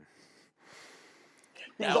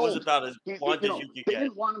 That was about as blunt as you could They get.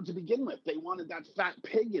 didn't want him to begin with. They wanted that fat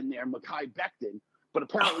pig in there, Mekhi Becton, but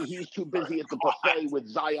apparently he was too busy at the buffet with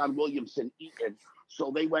Zion Williamson eating,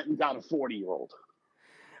 so they went and got a 40-year-old.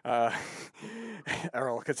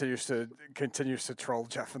 Errol continues to troll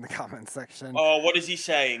Jeff in the comments section. Oh, what is he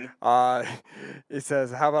saying? He says,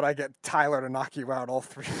 "How about I get Tyler to knock you out all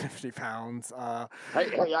 350 pounds?" I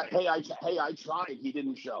tried. He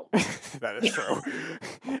didn't show. That is true.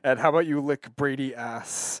 And how about you lick Brady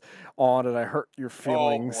ass on and I hurt your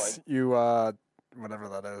feelings? You whatever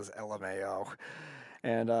that is, LMAO.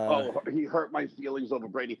 And he hurt my feelings over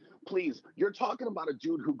Brady. Please, you're talking about a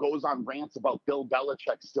dude who goes on rants about Bill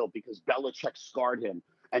Belichick still because Belichick scarred him,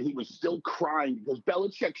 and he was still crying because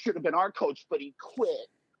Belichick should have been our coach, but he quit.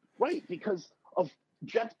 Right? Because of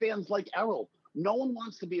Jet fans like Errol. No one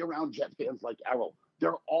wants to be around Jet fans like Errol.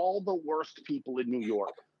 They're all the worst people in New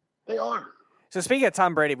York. They are. So speaking of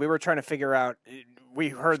Tom Brady, we were trying to figure out, we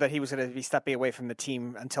heard that he was going to be stepping away from the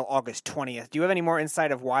team until August 20th. Do you have any more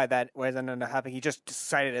insight of why that wasn't going to happen? He just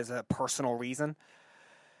decided as a personal reason?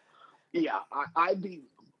 Yeah, I'd be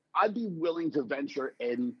willing to venture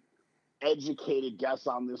an educated guess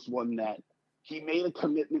on this one that he made a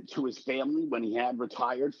commitment to his family when he had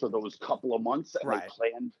retired for those couple of months and they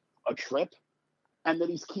planned a trip, and that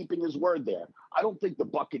he's keeping his word there. I don't think the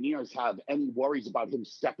Buccaneers have any worries about him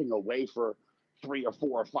stepping away for 3 or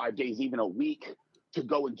 4 or 5 days, even a week, to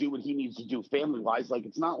go and do what he needs to do family-wise. Like,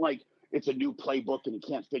 it's not like it's a new playbook and he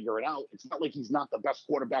can't figure it out. It's not like he's not the best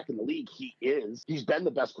quarterback in the league. He is. He's been the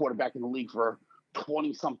best quarterback in the league for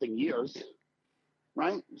 20-something years,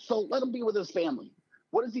 right? So let him be with his family.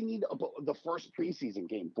 What does he need the first preseason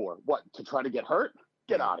game for? What, to try to get hurt?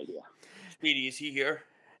 Get out of here. Speedy, is he here?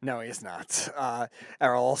 No, he's not.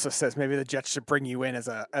 Errol also says maybe the Jets should bring you in as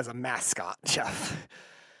a mascot, Jeff.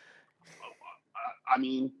 I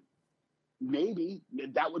mean, maybe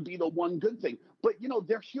that would be the one good thing. But,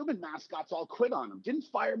 their human mascots all quit on him. Didn't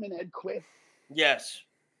Fireman Ed quit? Yes.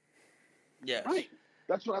 Right.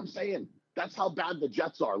 That's what I'm saying. That's how bad the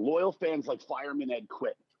Jets are. Loyal fans like Fireman Ed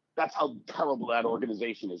quit. That's how terrible that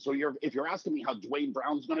organization is. So if you're asking me how Dwayne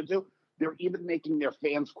Brown's going to do, they're even making their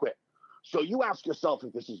fans quit. So you ask yourself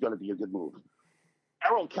if this is going to be a good move.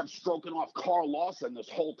 Errol kept stroking off Carl Lawson this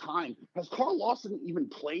whole time. Has Carl Lawson even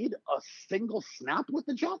played a single snap with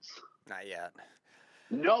the Jets? Not yet.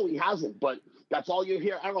 No, he hasn't. But that's all you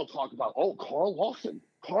hear Errol talk about. Oh, Carl Lawson.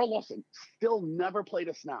 Carl Lawson still never played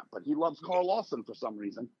a snap, but he loves Carl Lawson for some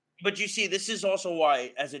reason. But you see, this is also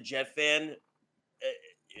why, as a Jet fan,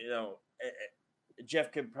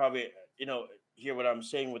 Jeff could probably, hear what I'm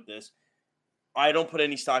saying with this. I don't put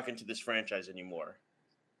any stock into this franchise anymore.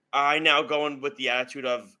 I now go in with the attitude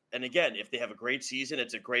of, and again, if they have a great season,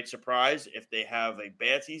 it's a great surprise. If they have a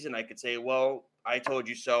bad season, I could say, well, I told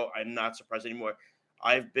you so. I'm not surprised anymore.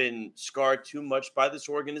 I've been scarred too much by this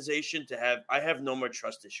organization I have no more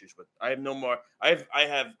trust issues with. I have no more. I have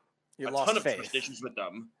a ton of trust issues with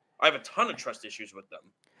them. I have a ton of trust issues with them.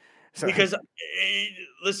 Because,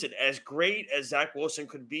 listen, as great as Zach Wilson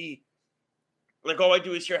could be, like, all I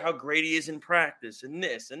do is hear how great he is in practice and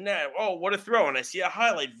this and that. Oh, what a throw. And I see a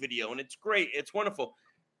highlight video, and it's great. It's wonderful.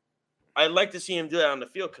 I'd like to see him do that on the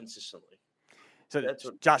field consistently. So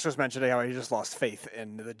Josh was mentioning how he just lost faith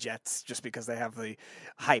in the Jets just because they have the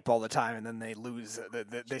hype all the time, and then they lose.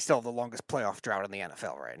 They still have the longest playoff drought in the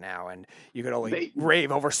NFL right now, and you could only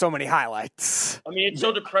rave over so many highlights. I mean, it's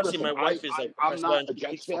so depressing. Listen, my wife is like, I'm not a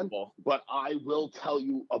Jets fan, but I will tell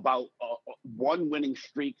you about one winning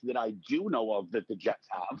streak that I do know of that the Jets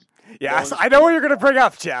have. Yeah, I know what you're going to bring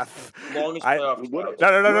up, Jeff. Longest playoff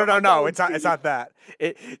drought. No. It's not that.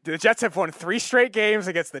 The Jets have won 3 straight games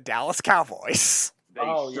against the Dallas Cowboys. They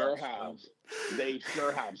sure have. They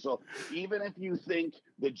sure have. So even if you think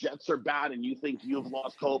the Jets are bad and you think you've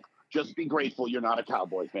lost hope, just be grateful you're not a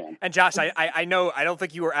Cowboy fan. And Josh, I know, I don't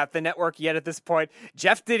think you were at the network yet at this point.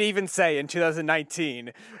 Jeff did even say in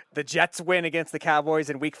 2019, the Jets win against the Cowboys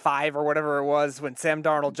in week 5 or whatever it was when Sam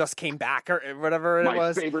Darnold just came back or whatever it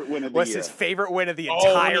was. My favorite win of the year. His favorite win of the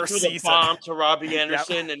entire season. The bomb to Robbie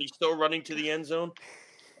Anderson and he's still running to the end zone.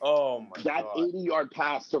 Oh my God. That 80-yard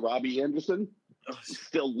pass to Robbie Anderson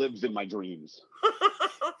still lives in my dreams.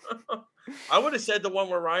 I would have said the one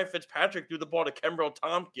where Ryan Fitzpatrick threw the ball to Kenbrell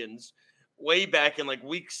Tompkins way back in like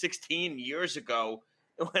week 16 years ago,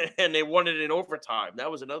 and they won it in overtime. That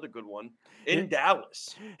was another good one in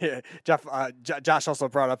Dallas. Yeah, Jeff. Josh also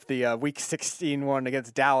brought up the week 16 one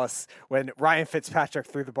against Dallas when Ryan Fitzpatrick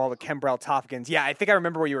threw the ball to Kenbrell Tompkins. Yeah, I think I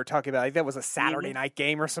remember what you were talking about. I think that was a Saturday night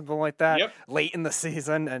game or something like that, late in the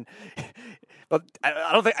season, and. But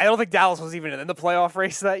I don't think Dallas was even in the playoff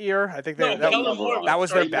race that year. I think that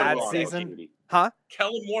was their bad season. Huh?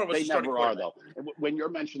 Kellen Moore was. They never are though. When you're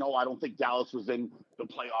mentioning, I don't think Dallas was in the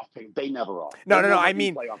playoff thing. They never are. No. I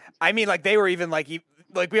mean, like they were even like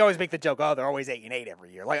we always make the joke. Oh, they're always 8-8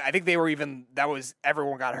 every year. Like I think they were even. That was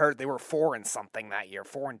everyone got hurt. They were 4-something that year.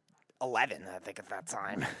 4-11, I think at that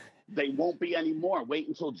time. They won't be anymore. Wait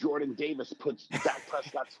until Jordan Davis puts Dak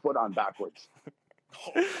Prescott's foot on backwards.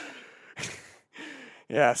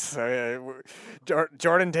 Yes,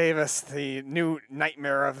 Jordan Davis, the new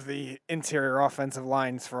nightmare of the interior offensive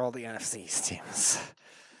lines for all the NFC's teams.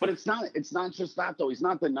 But it's not just that though. He's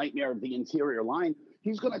not the nightmare of the interior line.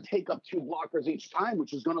 He's going to take up 2 blockers each time,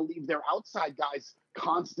 which is going to leave their outside guys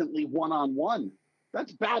constantly one-on-one.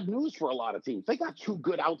 That's bad news for a lot of teams. They got 2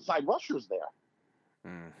 good outside rushers there.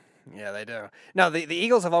 Yeah, they do. No, the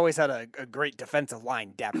Eagles have always had a great defensive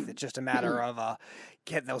line depth. It's just a matter of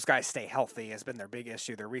getting those guys stay healthy has been their big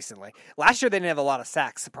issue there recently. Last year they didn't have a lot of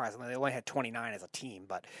sacks, surprisingly. They only had 29 as a team,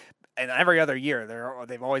 but and every other year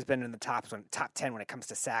they've always been in the top 10 when it comes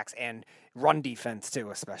to sacks and run defense too,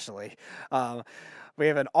 especially. We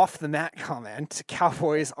have an off-the-mat comment.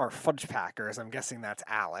 Cowboys are fudge packers. I'm guessing that's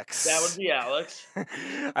Alex. That would be Alex.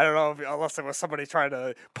 I don't know unless it was somebody trying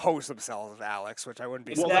to pose themselves as Alex, which I wouldn't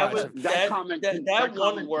be surprised. That comment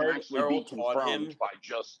one word actually be confirmed by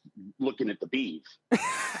just looking at the beef.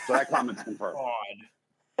 So that comment's confirmed.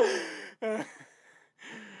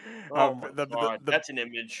 God. That's an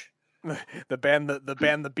image. The ban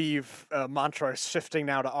the beef mantra is shifting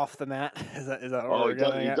now to off the mat. Is that what we're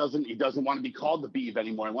getting at? He doesn't want to be called the beef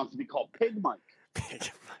anymore. He wants to be called Pig Mike.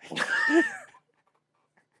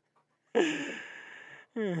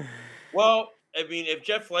 Well, I mean, if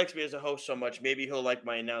Jeff likes me as a host so much, maybe he'll like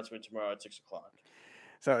my announcement tomorrow at 6:00.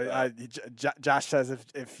 So Josh says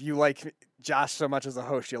if you like Josh so much as a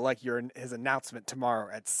host, you'll like his announcement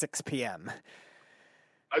tomorrow at 6 p.m.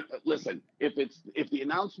 Listen, if the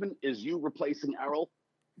announcement is you replacing Errol,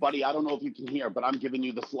 buddy, I don't know if you can hear, but I'm giving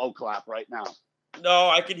you the slow clap right now. No,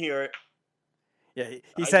 I can hear it. Yeah,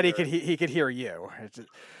 he said he could hear you.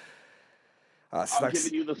 I'm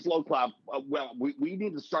giving you the slow clap. Well, we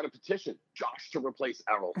need to start a petition, Josh, to replace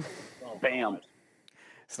Errol. Bam.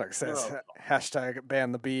 Snug says hashtag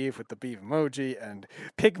ban the beef with the beef emoji and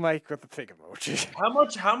Pig Mike with the pig emoji.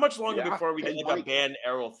 How much longer before we get like a ban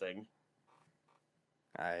Errol thing?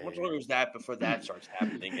 How much longer was that before that starts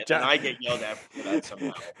happening? And I get yelled at for that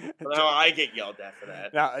somehow. Now I get yelled at for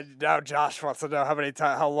that. Now Josh wants to know how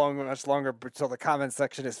much longer until the comment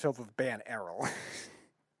section is filled with ban Errol.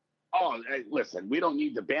 Oh, hey, listen, we don't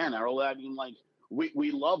need to ban Errol. I mean, like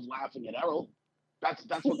we love laughing at Errol. That's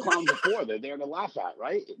what clowns are for. They're there to laugh at,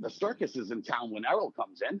 right? The circus is in town when Errol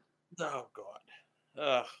comes in. Oh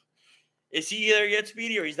God. Is he there yet,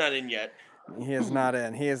 Speedy, or he's not in yet? He is not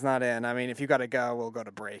in. I mean, if you got to go, we'll go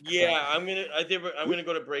to break. Yeah, I'm gonna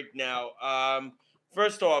go to break now.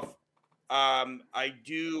 First off, I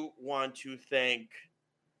do want to thank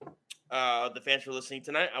the fans for listening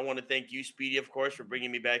tonight. I want to thank you, Speedy, of course, for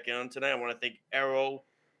bringing me back in on tonight. I want to thank Errol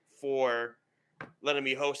for letting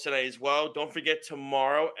me host tonight as well. Don't forget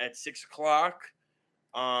tomorrow at 6:00.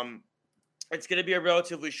 It's going to be a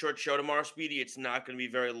relatively short show tomorrow, Speedy. It's not going to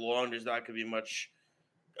be very long. There's not going to be much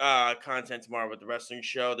content tomorrow with the wrestling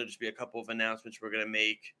show. There'll just be a couple of announcements we're going to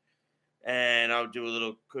make. And I'll do a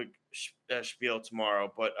little quick spiel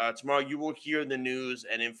tomorrow. But tomorrow you will hear the news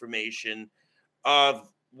and information of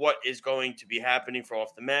what is going to be happening for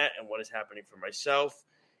Off the Mat and what is happening for myself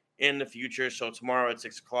in the future. So tomorrow at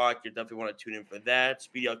 6 o'clock, you definitely want to tune in for that.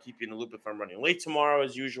 Speedy, I'll keep you in the loop if I'm running late tomorrow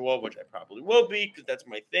as usual, which I probably will be because that's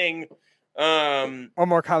my thing. One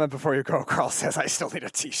more comment before you go. Carl says I still need a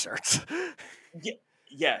T-shirt.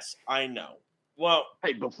 Yes, I know. Well,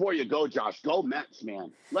 hey, before you go, Josh, go Mets,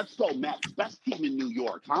 man. Let's go Mets. Best team in New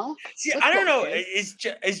York, huh? See, I don't know. Is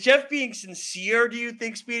Jeff being sincere, do you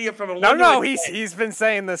think, Speedy? From a No, he's been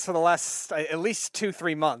saying this for the last at least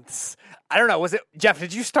 2-3 months. I don't know. Was it Jeff?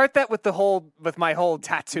 Did you start that with my whole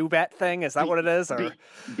tattoo bet thing? Is that what it is? Or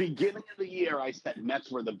beginning of the year, I said Mets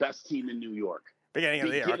were the best team in New York. Beginning of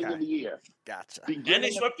the year. Beginning of the year. Gotcha. And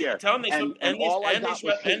they swept the Yankees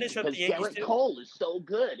Garrett too. Cole is so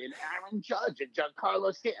good, and Aaron Judge and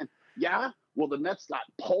Giancarlo Stanton. Yeah? Well, the Mets got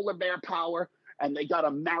polar bear power, and they got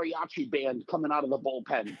a mariachi band coming out of the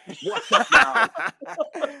bullpen. What's up now?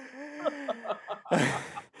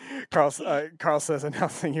 Carl says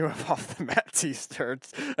announcing you have Off the Mat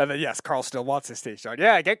T-shirts, and then yes, Carl still wants his T-shirt.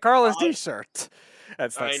 Yeah, get Carl his T-shirt.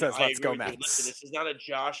 That says let's go Mets. Listen, this is not a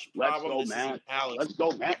Josh problem. Let's go Mets. Let's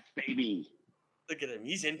go Mets, baby. Look at him.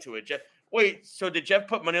 He's into it. Jeff. Wait, so did Jeff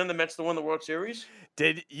put money on the Mets to win the World Series?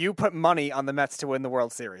 Did you put money on the Mets to win the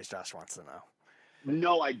World Series? Josh wants to know.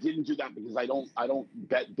 No, I didn't do that because I don't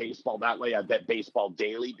bet baseball that way. I bet baseball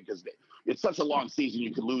daily because it's such a long season.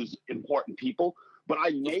 You could lose important people. But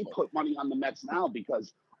I may put money on the Mets now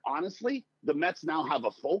because, honestly, the Mets now have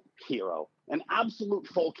a folk hero, an absolute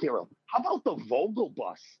folk hero. How about the Vogel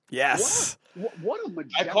bus? Yes. What a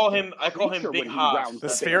majestic I call him Big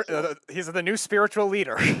Hoss. He's the new spiritual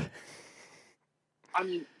leader. I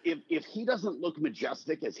mean, if he doesn't look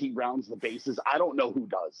majestic as he rounds the bases, I don't know who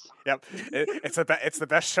does. Yep, it's the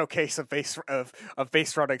best showcase of base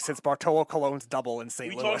running since Bartolo Colon's double in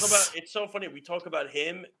St. Louis. It's so funny. We talk about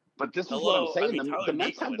him. But this is what I'm saying. The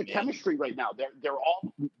Mets have the chemistry right now. They're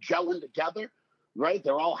all gelling together, right?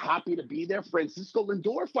 They're all happy to be there. Francisco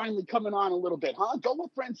Lindor finally coming on a little bit, huh? Don't let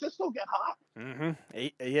Francisco get hot. Mm-hmm.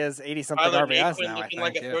 He has 80-something RBIs now, I think.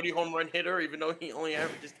 Like a 30 home run hitter, even though he only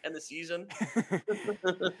averages 10 a season.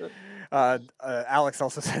 Alex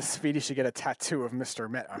also says Speedy should get a tattoo of Mr.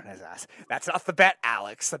 Met on his ass. That's not the bet,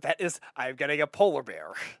 Alex. The bet is I'm getting a polar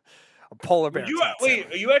bear. A polar bear.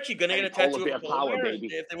 Wait, are you actually going to get a tattoo of a polar bear baby.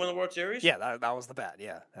 if they win the World Series? Yeah, that was the bet.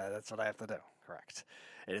 Yeah, that's what I have to do. Correct.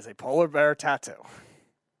 It is a polar bear tattoo.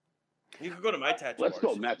 You can go to my tattoo. Let's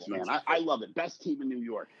go Mets, man. I love it. Best team in New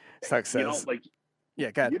York. Stuck says,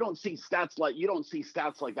 yeah, go ahead. You don't see stats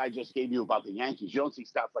like I just gave you about the Yankees. You don't see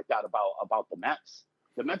stats like that about the Mets.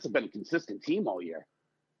 The Mets have been a consistent team all year.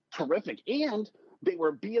 Terrific. And they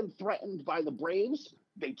were being threatened by the Braves.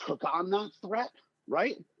 They took on that threat,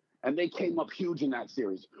 right? And they came up huge in that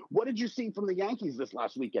series. What did you see from the Yankees this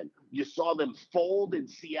last weekend? You saw them fold in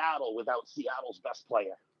Seattle without Seattle's best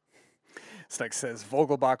player. Stuck says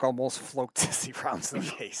Vogelbach almost fluked as he rounds the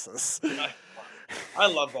bases. I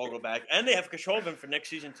love Vogelbach. And they have control of him for next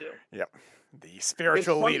season, too. Yep. The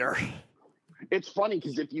spiritual leader. It's funny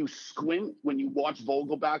because if you squint when you watch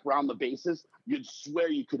Vogelbach round the bases, you'd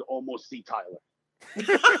swear you could almost see Tyler.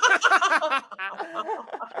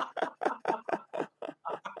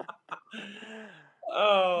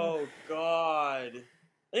 Oh, God.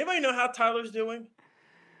 Anybody know how Tyler's doing?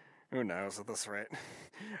 Who knows at this rate?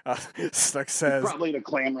 Stuck says... Probably the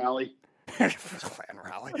Clan Rally. Clan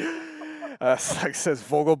Rally. Stuck says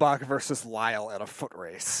Vogelbach versus Lyle at a foot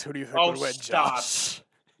race. Who do you think would win, Josh?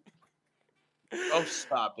 Oh,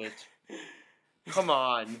 stop it. Come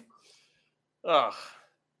on. Ugh.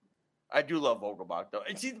 I do love Vogelbach, though.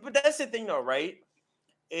 And see, but that's the thing, though, right?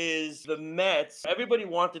 Is the Mets, everybody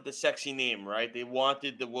wanted the sexy name, right? They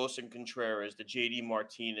wanted the Wilson Contreras, the JD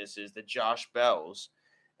Martinez's, the Josh Bells.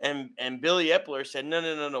 And Billy Epler said,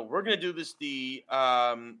 no. We're going to do this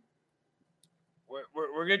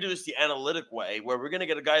we're going to do this the analytic way, where we're going to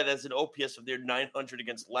get a guy that has an OPS of near 900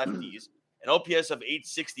 against lefties, an OPS of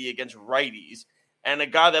 860 against righties, and a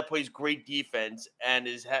guy that plays great defense and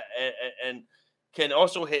and can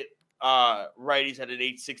also hit righties at an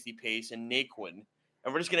 860 pace, and Naquin.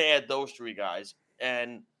 And we're just going to add those three guys.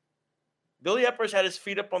 And Billy Epler's had his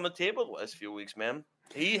feet up on the table the last few weeks, man.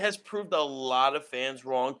 He has proved a lot of fans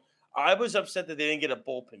wrong. I was upset that they didn't get a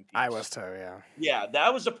bullpen piece. I was too, yeah. Yeah,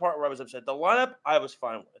 that was the part where I was upset. The lineup, I was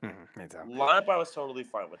fine with. Me too. Lineup, I was totally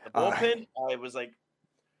fine with. The bullpen, I was like,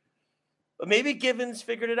 Maybe Givens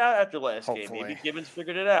figured it out after last game. Hopefully. Maybe Givens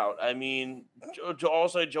figured it out. I mean,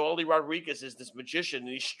 also Joely Rodriguez is this magician,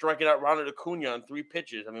 and he's striking out Ronald Acuna on 3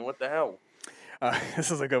 pitches. I mean, what the hell? This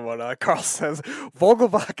is a good one. Carl says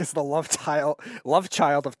Vogelbach is the love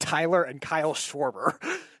child of Tyler and Kyle Schwarber.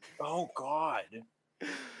 Oh God.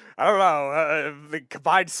 I don't know. The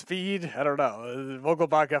combined speed, I don't know.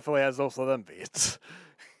 Vogelbach definitely has most of them beats.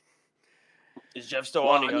 Is Jeff still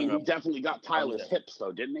on? He definitely got Tyler's hips,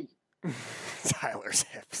 though, didn't he? Tyler's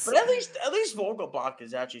hips. But at least Vogelbach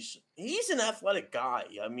is he's an athletic guy.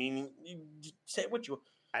 I mean, you say what you.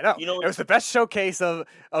 I know. You know, it was the best showcase of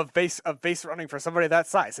base running for somebody that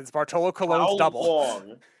size since Bartolo Colon's double.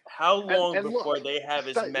 How long and before look, they have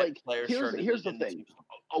his Met player shirt? Here's the thing.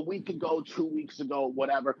 A week ago, 2 weeks ago,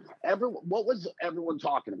 whatever. What was everyone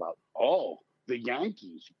talking about? Oh, the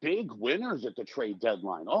Yankees, big winners at the trade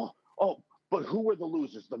deadline. Oh, but who were the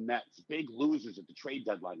losers? The Mets, big losers at the trade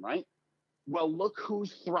deadline, right? Well, look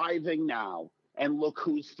who's thriving now, and look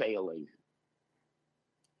who's failing.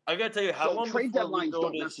 I gotta tell you, how long trade before we deadlines go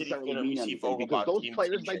don't to the city necessarily and we mean see anything because Vogelbach those teams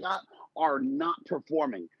players they got are not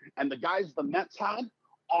performing, and the guys the Mets had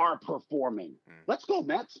are performing. Let's go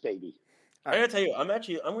Mets, baby! I gotta tell you, I'm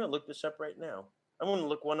gonna look this up right now. I'm gonna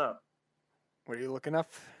look one up. What are you looking up?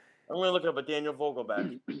 I'm gonna look up a Daniel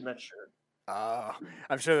Vogelbach Mets shirt.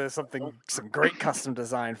 I'm sure there's some great custom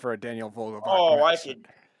design for a Daniel Vogelbach. Oh,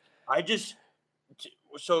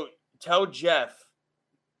 So tell Jeff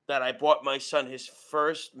that I bought my son his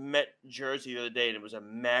first Met jersey the other day, and it was a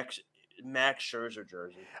Max Scherzer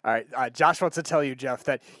jersey. All right, Josh wants to tell you, Jeff,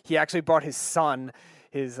 that he actually bought his son,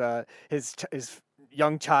 his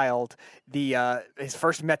young child, his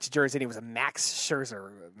first Mets jersey, and it was a Max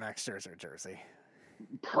Scherzer jersey.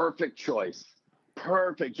 Perfect choice.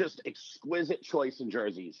 Perfect, just exquisite choice in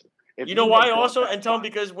jerseys. You know why? Also, and tell him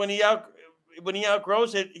because when he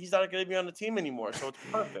outgrows it, he's not going to be on the team anymore. So it's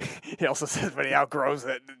perfect. He also says when he outgrows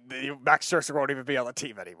it, Max Scherzer won't even be on the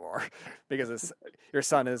team anymore because your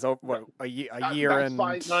son is a year and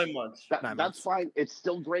 9 months. That's fine. It's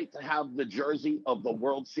still great to have the jersey of the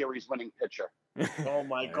World Series winning pitcher. Oh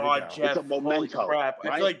my God, Jeff! It's a memento. Holy crap!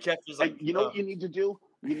 Right? I feel like Jeff is like. And you know what you need to do?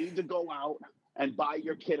 You need to go out and buy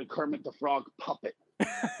your kid a Kermit the Frog puppet.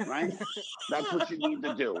 Right? That's what you need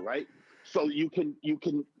to do, right? So you can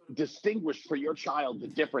distinguish for your child the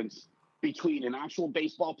difference between an actual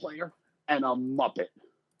baseball player and a Muppet.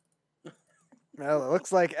 Well, it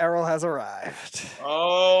looks like Errol has arrived.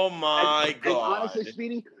 Oh my God! And honestly,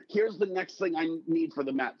 Speedy, here's the next thing I need for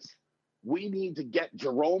the Mets. We need to get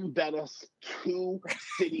Jerome Bettis to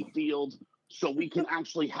Citi Field so we can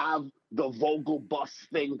actually have the Vogel bus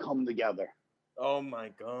thing come together. Oh my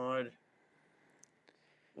God!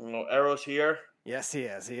 Errol's here. Yes, he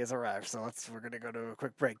is. He has arrived. So we're going to go to a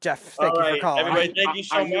quick break. Jeff, thank you for calling. Everybody, thank you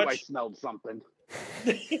so I knew much. I smelled something.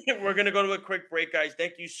 We're going to go to a quick break, guys.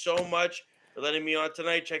 Thank you so much for letting me on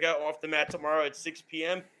tonight. Check out Off the Mat tomorrow at 6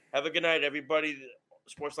 p.m. Have a good night, everybody.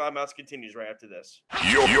 Sports Loudmouths continues right after this.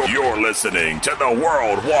 You're listening to the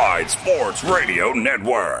Worldwide Sports Radio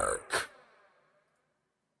Network.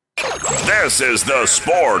 This is the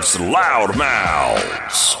Sports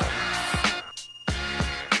Loudmouths.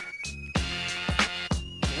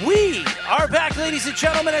 We are back, ladies and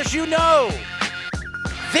gentlemen, as you know.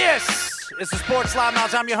 This is the Sports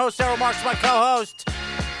Loudmouths. I'm your host, Errol Marks, my co-host,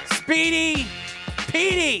 Speedy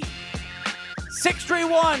Petey.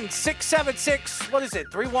 631-676, what is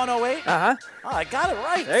it, 3108? Uh-huh. Oh, I got it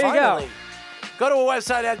right, there finally. You go to our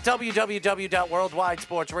website at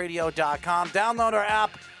www.worldwidesportsradio.com. Download our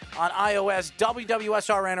app on iOS,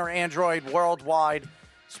 WWSRN, or Android, Worldwide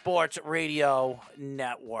Sports Radio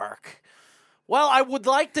Network. Well, I would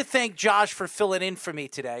like to thank Josh for filling in for me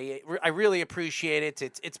today. I really appreciate it.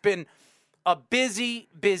 It's been a busy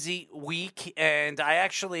week, and I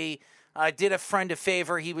actually did a friend a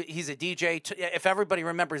favor. He's a DJ. If everybody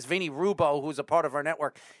remembers Vinny Rubo, who's a part of our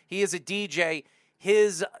network, he is a DJ.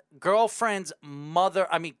 His girlfriend's father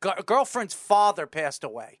passed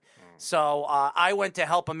away. So I went to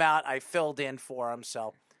help him out. I filled in for him.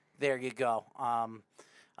 So there you go.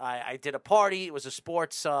 I did a party. It was a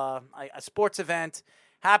sports event.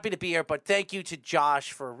 Happy to be here, but thank you to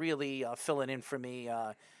Josh for really filling in for me.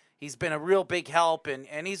 He's been a real big help,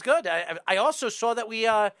 and he's good. I also saw that we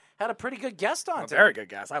had a pretty good guest on today. Very good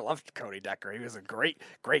guest. I loved Cody Decker. He was a great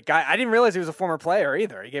guy. I didn't realize he was a former player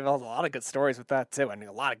either. He gave us a lot of good stories with that, too, and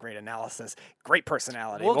a lot of great analysis. Great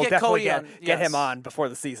personality. We'll definitely Cody get him on before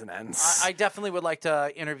the season ends. I definitely would like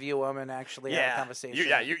to interview him and actually have a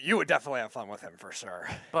conversation. You would definitely have fun with him for sure.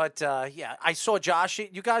 But, I saw Josh.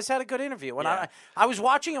 You guys had a good interview. And I was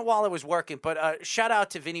watching it while I was working, but shout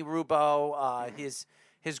out to Vinny Rubo.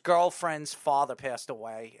 his girlfriend's father passed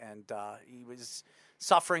away, and he was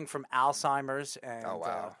suffering from Alzheimer's. And, oh,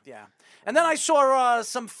 wow. Yeah. And then I saw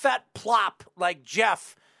some fat plop like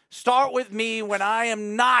Jeff start with me when I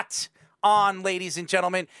am not on, ladies and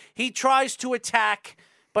gentlemen. He tries to attack,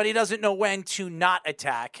 but he doesn't know when to not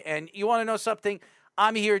attack. And you want to know something?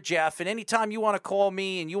 I'm here, Jeff, and anytime you want to call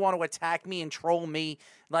me and you want to attack me and troll me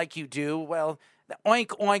like you do, well, oink,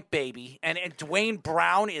 oink, baby. And Dwayne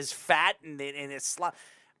Brown is fat and it's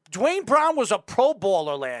Dwayne Brown was a Pro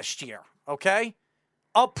Bowler last year, okay?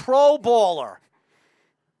 A Pro Bowler.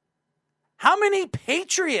 How many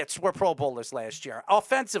Patriots were Pro Bowlers last year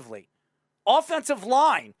offensively? Offensive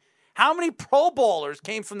line. How many Pro Bowlers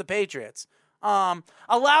came from the Patriots? A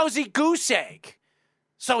lousy goose egg.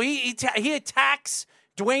 So he attacks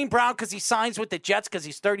Dwayne Brown because he signs with the Jets because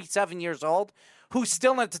he's 37 years old, who's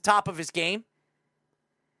still at the top of his game.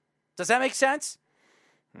 Does that make sense?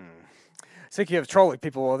 Speaking of trolling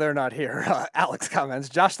people, well, they're not here. Alex comments,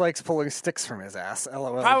 Josh likes pulling sticks from his ass.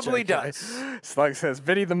 LOL. Probably JK. does. Slug says,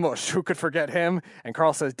 Vinny the Mush. Who could forget him? And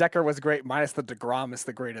Carl says, Decker was great, minus the DeGrom is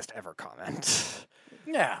the greatest ever comment.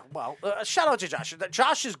 Yeah, well, shout out to Josh.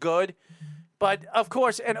 Josh is good. But of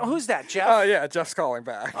course, and who's that, Jeff? Oh yeah, Jeff's calling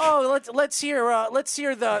back. Oh, let's hear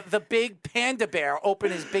the big panda bear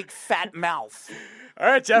open his big fat mouth. All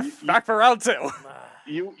right, Jeff, back for round 2.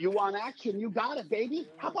 You want action? You got it, baby.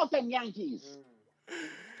 How about them Yankees?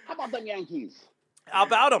 How about them Yankees? How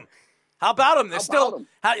about them?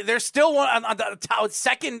 They're still on the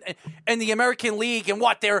second in the American League, and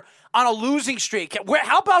what? They're on a losing streak.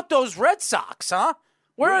 How about those Red Sox, huh?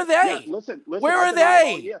 Where are they? Yeah, listen. Where are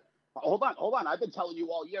they? Hold on. I've been telling you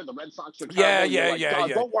all year the Red Sox are terrible. Yeah.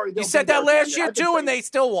 Don't worry. You said that last year too, and they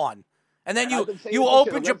still won. And then you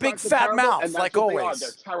opened your big fat mouth like always. They're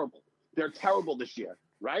terrible. They're terrible this year,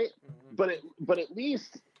 right? But at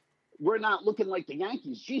least we're not looking like the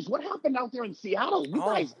Yankees. Jeez, what happened out there in Seattle? You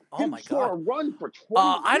guys didn't score a run for 20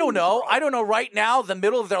 I don't know. Right now, the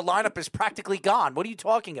middle of their lineup is practically gone. What are you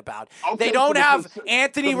talking about? Okay, they don't have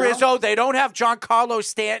Anthony Rizzo. They don't have Giancarlo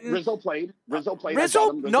Stanton. Rizzo played.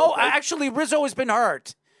 No, actually, Rizzo has been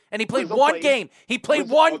hurt. And he played one game. He played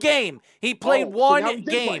one game.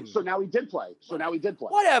 So now he did play.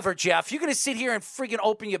 Whatever, Jeff. You're going to sit here and friggin'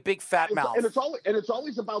 open your big fat mouth. And it's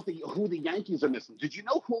always about who the Yankees are missing. Did you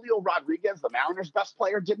know Julio Rodriguez, the Mariners' best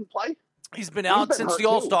player, didn't play? He's been out since the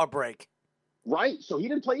All-Star break. Right. So he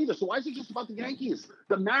didn't play either. So why is it just about the Yankees?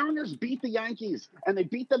 The Mariners beat the Yankees, and they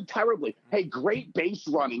beat them terribly. Hey, great base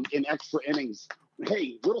running in extra innings.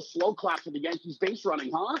 Hey, little slow clap for the Yankees base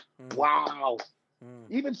running, huh? Wow.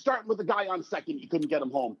 Even starting with a guy on second, you couldn't get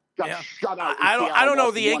him home. Got shut out. I don't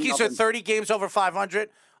know. The Yankees are 30 games over 500.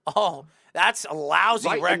 Oh, that's a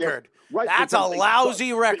lousy record. That's a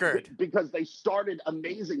lousy record. Because they started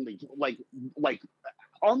amazingly, like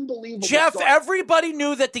unbelievable. Jeff, everybody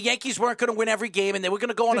knew that the Yankees weren't going to win every game and they were going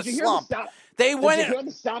to go on a slump. Did you hear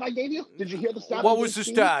the stat I gave you? Did you hear the stat? What was the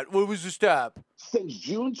stat? Since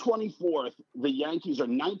June 24th, the Yankees are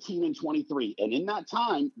 19-23, and in that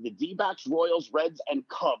time, the D-backs, Royals, Reds, and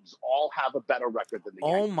Cubs all have a better record than the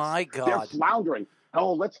Yankees. Oh my God! They're floundering.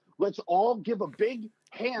 Oh, let's all give a big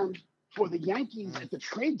hand for the Yankees at the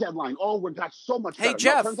trade deadline. Oh, we got so much better.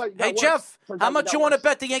 Jeff, how much you want to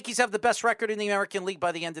bet the Yankees have the best record in the American League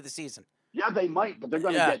by the end of the season? Yeah, they might, but they're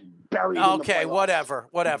going to get buried in the playoffs. Okay,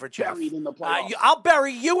 whatever, Jeff. Buried in the playoffs. I'll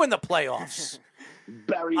bury you in the playoffs.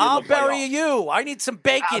 I'll bury you. I need some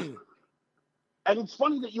bacon. And it's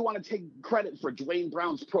funny that you want to take credit for Dwayne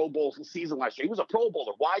Brown's Pro Bowl season last year. He was a Pro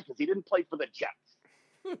Bowler. Why? Because he didn't play for the Jets.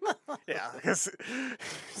 Yeah, because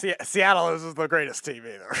Seattle is the greatest team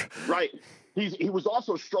either. Right. He was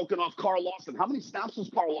also stroking off Carl Lawson. How many snaps has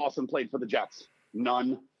Carl Lawson played for the Jets?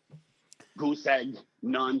 None. Goose egg,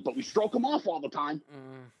 none. But we stroke him off all the time.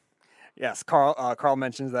 Yes, Carl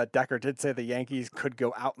mentions that Decker did say the Yankees could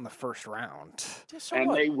go out in the first round.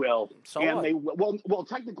 They will. They will. Well,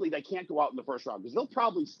 technically, they can't go out in the first round because they'll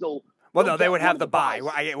probably still. Well, no, they would have the bye.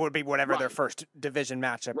 It would be whatever their first division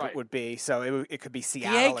matchup would be. So it could be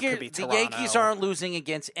Seattle, it could be Toronto. The Yankees aren't losing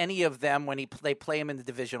against any of them when they play them in the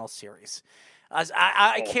divisional series.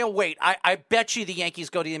 I can't wait. I bet you the Yankees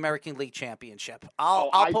go to the American League Championship. I'll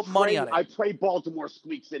put money on it. I pray Baltimore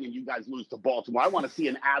squeaks in and you guys lose to Baltimore. I want to see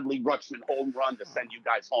an Adley Rutschman home run to send you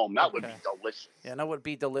guys home. That would be delicious. Yeah, that would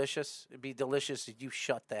be delicious. It'd be delicious if you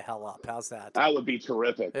shut the hell up. How's that? That would be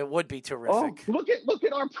terrific. It would be terrific. Oh, look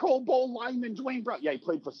at our Pro Bowl lineman, Dwayne Brown. Yeah, he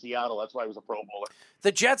played for Seattle. That's why he was a Pro Bowler.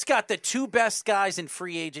 The Jets got the two best guys in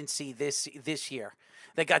free agency this year.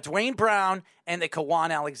 They got Dwayne Brown and they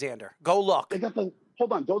Kawhi Alexander. Go look.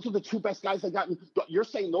 Hold on. Those are the two best guys they got. You're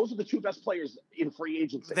saying those are the two best players in free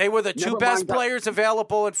agency. They were the two best players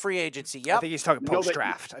available in free agency. Yep. I think he's talking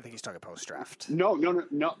post-draft. No,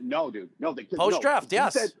 dude. No, post-draft,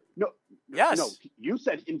 yes. Yes. No, you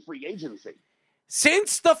said in free agency.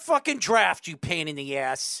 Since the fucking draft, you pain in the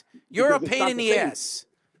ass. You're a pain in the ass.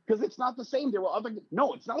 Because it's not the same. There were other.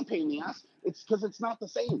 No, it's not a pain in the ass. It's because it's not the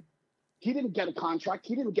same. He didn't get a contract.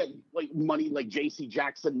 He didn't get like money like J.C.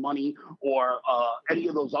 Jackson money or any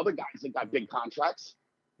of those other guys that got big contracts.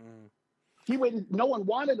 He waited. No one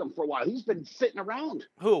wanted him for a while. He's been sitting around.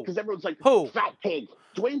 Who? Because everyone's like, who? Fat pig.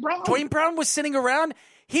 Dwayne Brown. Dwayne Brown was sitting around.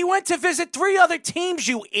 He went to visit 3 other teams,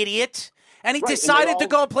 you idiot. And he decided to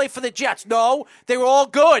go and play for the Jets. No, they were all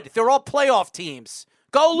good. They're all playoff teams.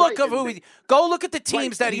 Go look go look at the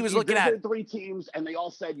teams that he was looking at. 3 teams, and they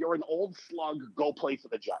all said, "You're an old slug. Go play for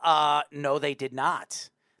the Jets." No, they did not.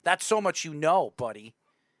 That's so much you know, buddy.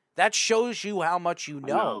 That shows you how much you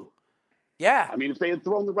know. Yeah. I mean, if they had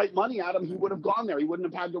thrown the right money at him, he would have gone there. He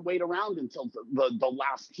wouldn't have had to wait around until the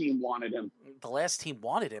last team wanted him. The last team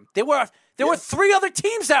wanted him. There were 3 other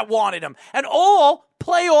teams that wanted him, and all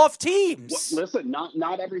playoff teams. Well, listen,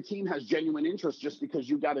 not every team has genuine interest just because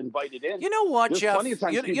you got invited in. You know what, Jeff? Plenty of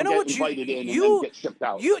times you know what get invited in and then get shipped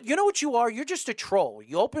out. You know what you are? You're just a troll.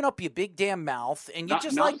 You open up your big damn mouth and you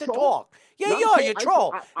just like to talk. Yeah, you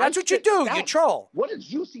troll. That's what you do. You troll. What a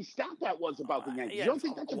juicy stat that was about the Yankees. You don't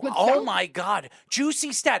think that's a good stat? Oh, my God.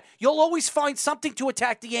 Juicy stat. You'll always find something to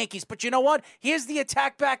attack the Yankees. But you know what? Here's the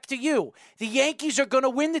attack back to you. The Yankees are going to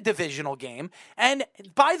win the divisional game. And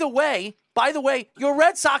by the way, your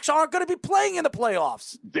Red Sox aren't going to be playing in the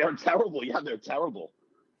playoffs. They're terrible. Yeah, they're terrible.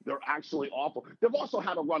 They're actually awful. They've also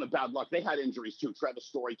had a run of bad luck. They had injuries, too. Trevor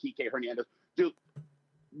Story, Kike Hernandez. Dude,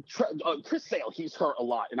 Chris Sale, he's hurt a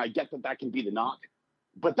lot, and I get that can be the knock.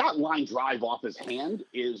 But that line drive off his hand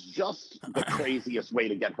is just the craziest way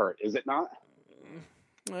to get hurt, is it not?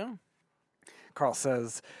 Yeah. Carl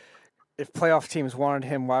says, if playoff teams wanted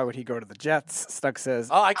him, why would he go to the Jets? Snug says...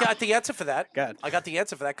 Oh, I got the answer for that. Good. I got the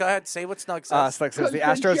answer for that. Go ahead. Say what Snug says. Snug says, the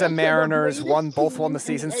Astros and Mariners both won the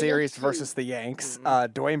season series versus the Yanks.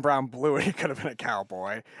 Dwayne Brown blew it. He could have been a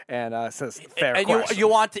Cowboy. And says, fair question. You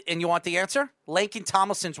want the answer? Lakin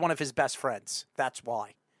Tomlinson's one of his best friends. That's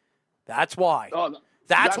why. That's why.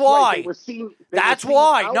 That's why. Right. That's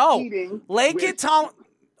why. No. Lakin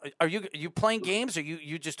Are you playing games or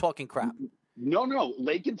you just talking crap? No.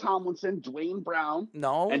 Lakin Tomlinson, Dwayne Brown,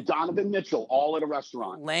 no, and Donovan Mitchell, all at a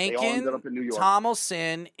restaurant. Lakin they all ended up in New York.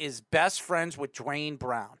 Tomlinson is best friends with Dwayne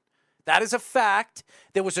Brown. That is a fact.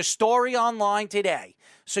 There was a story online today.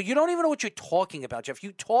 So you don't even know what you're talking about, Jeff.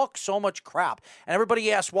 You talk so much crap. And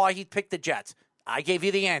everybody asks why he picked the Jets. I gave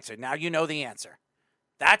you the answer. Now you know the answer.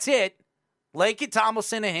 That's it. Lakin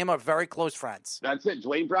Tomlinson and him are very close friends. That's it.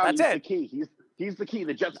 Dwayne Brown is the key. He's the key.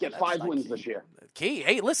 The Jets get 5 wins this year. Key.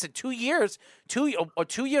 Hey, listen, 2 years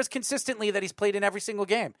consistently that he's played in every single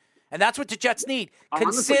game. And that's what the Jets need.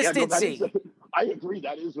 Consistency. Honestly, I agree.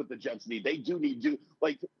 That is what the Jets need. They do need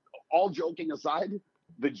like, all joking aside,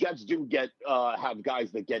 the Jets do have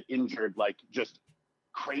guys that get injured, like just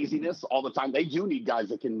craziness all the time. They do need guys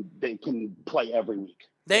that can play every week.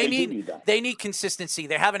 They need consistency.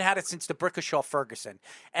 They haven't had it since the Brickashaw Ferguson.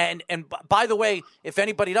 And by the way, if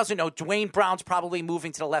anybody doesn't know, Dwayne Brown's probably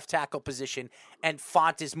moving to the left tackle position, and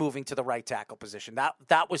Font is moving to the right tackle position.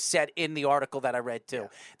 That was said in the article that I read too.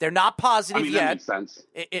 They're not positive yet. That makes sense.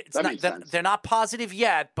 That makes sense. They're not positive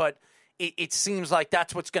yet, but it seems like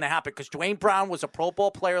that's what's going to happen because Dwayne Brown was a Pro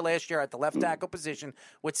Bowl player last year at the left tackle position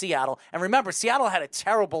with Seattle. And remember, Seattle had a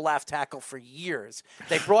terrible left tackle for years.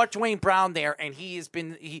 They brought Dwayne Brown there, and he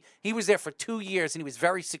was there for 2 years, and he was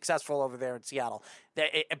very successful over there in Seattle.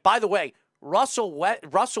 By the way, Russell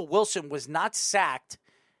Wilson was not sacked.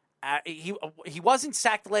 He wasn't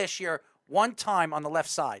sacked last year one time on the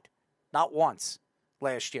left side, not once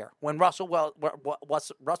last year when Russell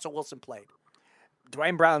Wilson played.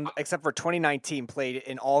 Dwayne Brown, except for 2019, played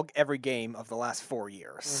in every game of the last 4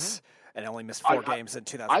 years, and only missed 4 games in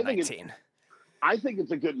 2019. I think it's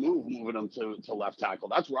a good move moving him to left tackle.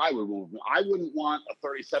 That's where I would move him. I wouldn't want a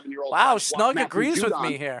 37-year-old. Wow, Snug agrees with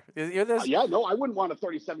me here. Yeah, no, I wouldn't want a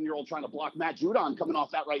 37-year-old trying to block Matt Judon coming off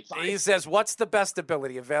that right side. He says, "What's the best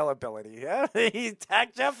ability? Availability." Yeah, he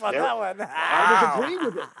tagged Jeff on that one. I was agreeing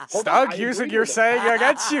with it. Snug using your saying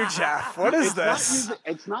against you, Jeff. What is this?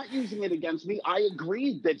 It's not using it against me. I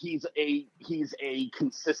agreed that he's a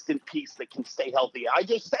consistent piece that can stay healthy. I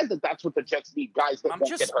just said that's what the Jets need, guys that won't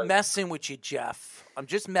get hurt. I'm just messing with you, Jeff. I'm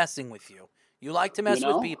just messing with you. You like to mess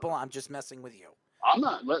with people. I'm just messing with you. I'm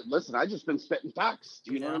not. Listen, I just been spitting facts.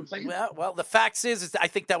 Do you know what I'm saying? Well, the facts is I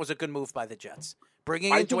think that was a good move by the Jets.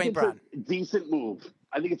 Bringing in Dwayne Brown. Decent move.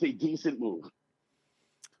 I think it's a decent move.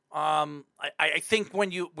 I think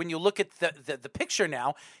when you look at the picture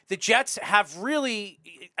now, the Jets have really,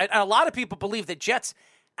 and a lot of people believe the Jets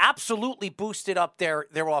absolutely boosted up their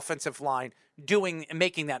offensive line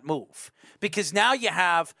making that move, because now you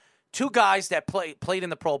have two guys that played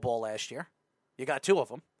in the Pro Bowl last year. You got two of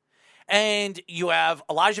them. And you have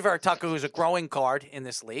Elijah Vera Tucker, who's a growing card in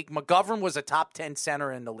this league. McGovern was a top 10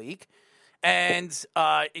 center in the league. And,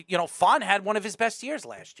 Font had one of his best years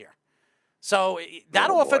last year. So that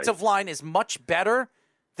offensive line is much better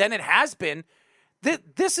than it has been.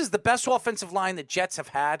 This is the best offensive line the Jets have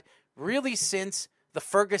had really since the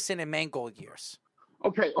Ferguson and Mangold years.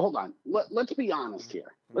 Okay, hold on. Let's be honest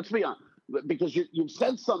here. Let's be honest. Because you've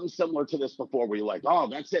said something similar to this before where you're like, oh,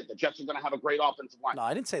 that's it. The Jets are going to have a great offensive line. No,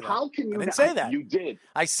 I didn't say that. How can you I didn't say that. You did.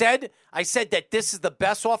 I said that this is the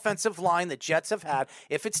best offensive line the Jets have had.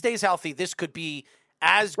 If it stays healthy, this could be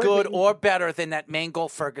as good or better than that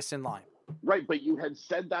Mangold-Ferguson line. Right, but you had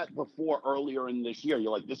said that before earlier in this year.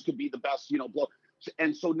 You're like, this could be the best, blow.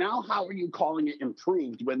 And so now how are you calling it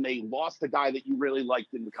improved when they lost a guy that you really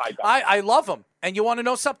liked in Mekhi Becton? I love him. And you want to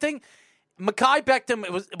know something? Mekhi Becton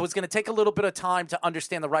was going to take a little bit of time to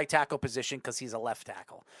understand the right tackle position because he's a left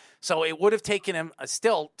tackle. So it would have taken him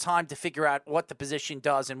still time to figure out what the position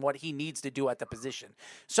does and what he needs to do at the position.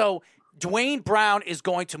 So Dwayne Brown is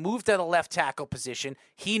going to move to the left tackle position.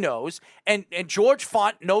 He knows. And George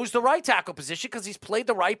Font knows the right tackle position because he's played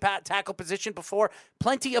the right tackle position before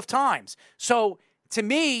plenty of times. So to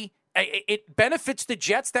me, it benefits the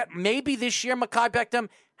Jets that maybe this year Mekhi Becton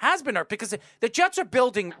has been hurt because the Jets are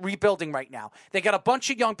rebuilding right now. They got a bunch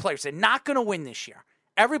of young players. They're not going to win this year.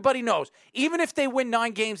 Everybody knows. Even if they win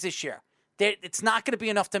 9 games this year, it's not going to be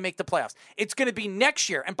enough to make the playoffs. It's going to be next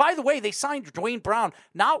year. And by the way, they signed Dwayne Brown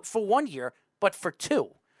not for 1 year, but for 2.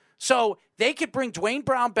 So they could bring Dwayne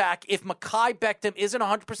Brown back if Mekhi Becton isn't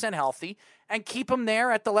 100% healthy and keep him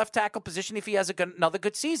there at the left tackle position if he has another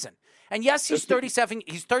good season. And yes, he's 37.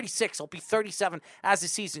 He's 36. He'll be 37 as the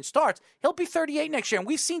season starts. He'll be 38 next year. And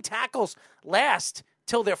we've seen tackles last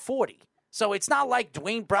till they're 40. So it's not like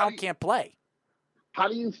Dwayne Brown can't play. How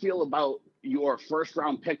do you feel about your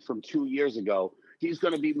first-round pick from 2 years ago? He's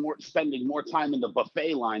going to be spending more time in the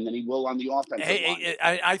buffet line than he will on the offensive line.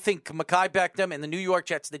 I think Mekhi Becton and the New York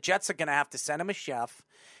Jets, the Jets are going to have to send him a chef.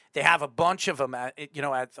 They have a bunch of them at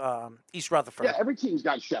East Rutherford. Yeah, every team's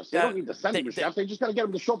got chefs. They don't need to send him a chef. They just got to get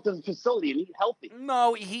him to show up to the facility and eat healthy.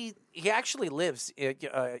 No, he actually lives.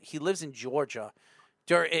 He lives in Georgia.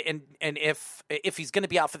 And if he's going to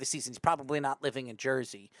be out for the season, he's probably not living in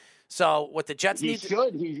Jersey. So what the Jets need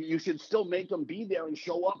you should still make him be there and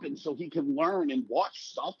show up, and so he can learn and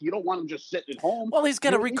watch stuff. You don't want him just sitting at home. Well, he's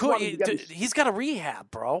got to he's got to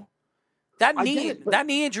rehab, bro. That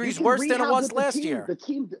knee injury is worse than it was last year. The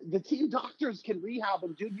team doctors can rehab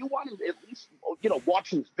him, dude. You want him at least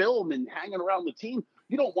watching film and hanging around the team.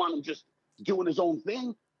 You don't want him just doing his own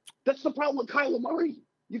thing. That's the problem with Kyler Murray.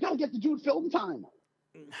 You got to get the dude film time.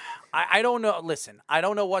 I don't know. Listen, I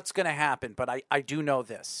don't know what's going to happen, but I do know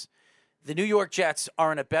this. The New York Jets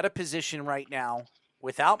are in a better position right now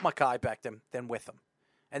without Mekhi Becton than with him.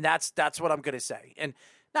 And that's what I'm going to say. And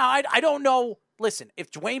now I don't know. Listen, if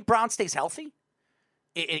Dwayne Brown stays healthy,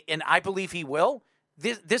 and I believe he will,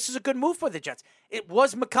 this is a good move for the Jets.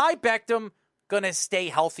 Was Mekhi Becton going to stay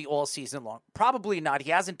healthy all season long? Probably not.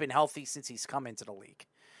 He hasn't been healthy since he's come into the league.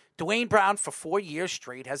 Dwayne Brown for 4 years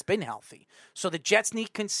straight has been healthy. So the Jets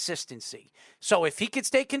need consistency. So if he could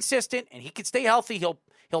stay consistent and he could stay healthy,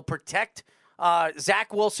 he'll protect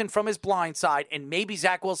Zach Wilson from his blind side, and maybe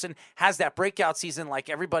Zach Wilson has that breakout season like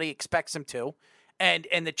everybody expects him to.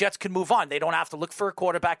 And the Jets can move on. They don't have to look for a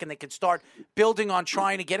quarterback, and they can start building on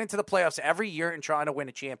trying to get into the playoffs every year and trying to win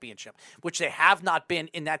a championship, which they have not been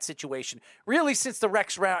in that situation really since the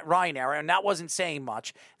Rex Ryan era, and that wasn't saying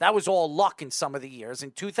much. That was all luck in some of the years.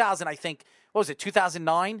 In 2000, I think,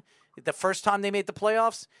 2009, the first time they made the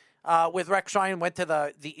playoffs with Rex Ryan, went to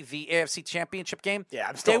the AFC Championship game. Yeah,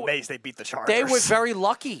 I'm still amazed they beat the Chargers. They were very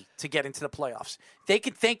lucky to get into the playoffs. They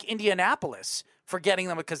could thank Indianapolis for getting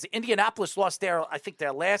them because Indianapolis lost their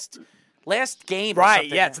last game. Right,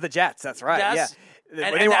 yeah, to the Jets. That's right. Yes.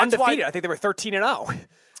 Yeah, when they were undefeated. I think they were 13-0.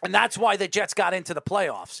 And that's why the Jets got into the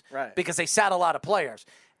playoffs. Right. Because they sat a lot of players.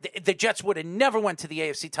 The Jets would have never went to the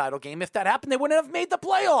AFC title game. If that happened, they wouldn't have made the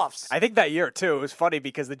playoffs. I think that year, too, it was funny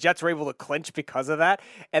because the Jets were able to clinch because of that,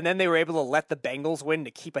 and then they were able to let the Bengals win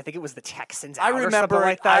to keep, I think it was the Texans out or something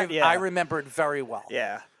like that. I remember it very well.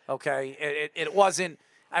 Yeah. Okay? It wasn't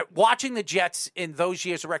Watching the Jets in those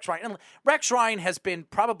years of Rex Ryan. And Rex Ryan has been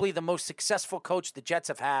probably the most successful coach the Jets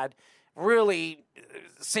have had really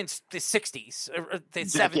since the 60s, or the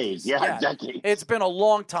 70s. Yeah, decades. It's been a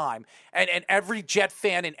long time. And every Jet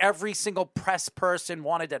fan and every single press person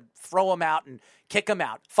wanted to throw him out and kick him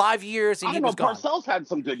out. 5 years and he was gone. Parcells had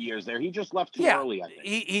some good years there. He just left too early, I think.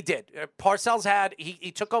 He did. Parcells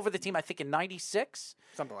he took over the team, I think, in 96.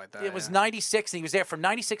 Something like that. It was 96, and he was there from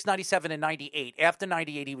 96, 97, and 98. After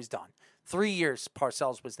 98, he was done. 3 years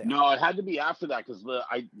Parcells was there. No, it had to be after that because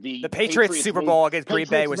the Patriots Super Bowl against Green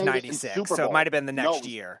Bay was 96, so it might have been the next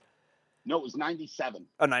year. No, it was 97.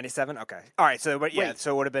 Oh, 97? Okay. All right, so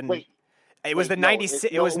so it would have been it was the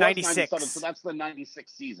 96 it was 96. So that's the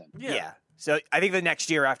 96 season. Yeah. So I think the next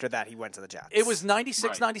year after that he went to the Jets. It was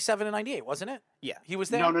 96, 97, and 98, wasn't it? Yeah. He was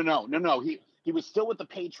there? No. He was still with the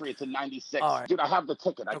Patriots in 96. Right. Dude, I have the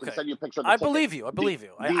ticket. I can send you a picture of the ticket. I believe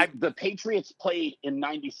you. The Patriots played in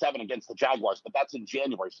 97 against the Jaguars, but that's in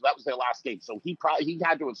January, so that was their last game. So he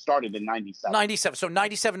had to have started in 97. 97. So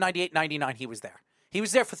 97, 98, 99, he was there. He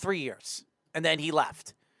was there for 3 years, and then he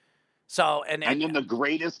left. So and then the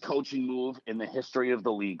greatest coaching move in the history of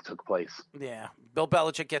the league took place. Yeah. Bill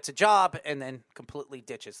Belichick gets a job and then completely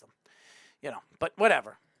ditches them. But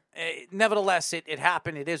whatever. Nevertheless, it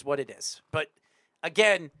happened. It is what it is. But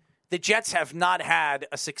again, the Jets have not had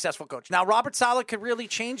a successful coach. Now, Robert Saleh could really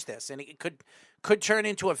change this, and it could turn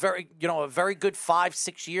into a very good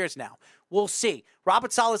 5-6 years now. We'll see.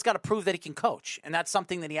 Robert Saleh's got to prove that he can coach, and that's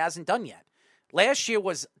something that he hasn't done yet. Last year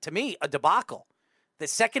was, to me, a debacle. The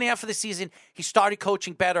second half of the season, he started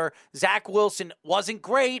coaching better. Zach Wilson wasn't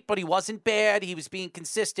great, but he wasn't bad. He was being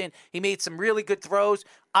consistent. He made some really good throws.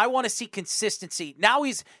 I want to see consistency. Now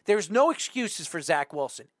there's no excuses for Zach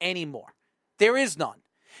Wilson anymore. There is none.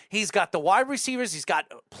 He's got the wide receivers. He's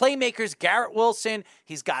got playmakers, Garrett Wilson.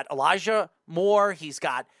 He's got Elijah Moore. He's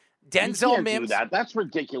got Denzel Mims. Do that. That's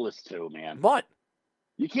ridiculous too, man. What?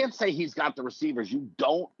 You can't say he's got the receivers. You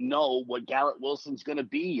don't know what Garrett Wilson's going to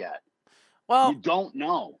be yet. Well, you don't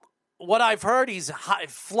know. What I've heard, he's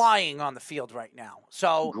flying on the field right now.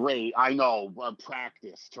 So great, I know.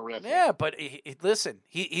 Practice, terrific. Yeah, but listen,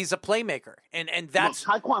 he's a playmaker, and that's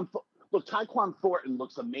Tyquan Thornton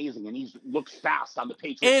looks amazing, and he looks fast on the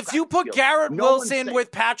Patriots. If you put Garrett Wilson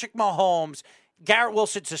with Patrick Mahomes, Garrett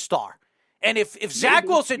Wilson's a star. And if Zach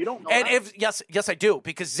Wilson, yes I do,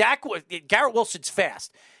 because Garrett Wilson's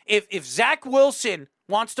fast. If Zach Wilson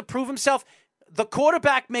wants to prove himself, the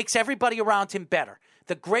quarterback makes everybody around him better.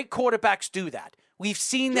 The great quarterbacks do that. We've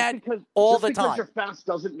seen that all the time. Just because you're fast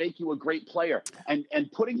doesn't make you a great player. And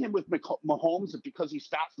putting him with Mahomes because he's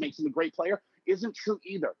fast makes him a great player isn't true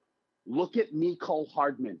either. Look at Mecole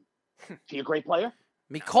Hardman. Is he a great player?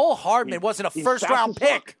 Mecole Hardman wasn't a first-round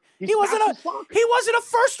pick. He wasn't a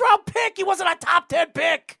first-round pick. He wasn't a top 10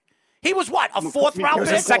 pick. He was what, a fourth-round pick? He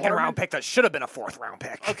was a second-round pick that should have been a fourth-round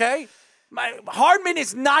pick. Okay? Hardman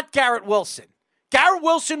is not Garrett Wilson. Garrett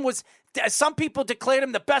Wilson was, some people declared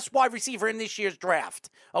him the best wide receiver in this year's draft,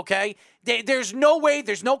 okay? There's no way,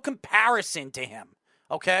 there's no comparison to him,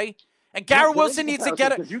 okay? And Garrett Wilson needs to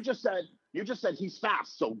get it. You just said he's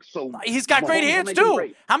fast, so he's got great hands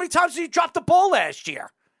too. How many times did he drop the ball last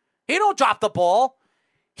year? He don't drop the ball.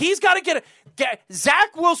 He's got to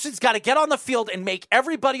Zach Wilson's got to get on the field and make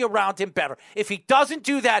everybody around him better. If he doesn't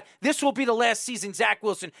do that, this will be the last season Zach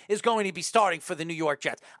Wilson is going to be starting for the New York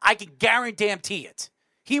Jets. I can guarantee it.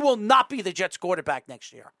 He will not be the Jets quarterback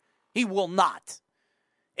next year. He will not.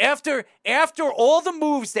 After all the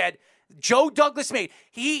moves that Joe Douglas made,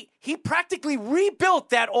 he practically rebuilt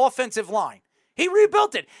that offensive line. He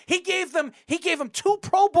rebuilt it. He gave them 2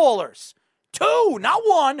 Pro Bowlers. 2, not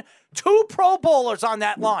 1, 2 Pro Bowlers on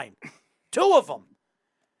that line. 2 of them.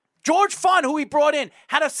 George Fant, who he brought in,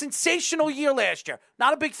 had a sensational year last year.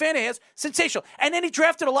 Not a big fan of his. Sensational. And then he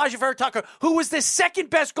drafted Elijah Vera Tucker, who was the second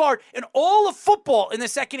best guard in all of football in the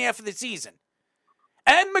second half of the season.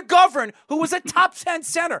 And McGovern, who was a top 10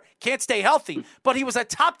 center. Can't stay healthy, but he was a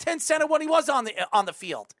top 10 center when he was on the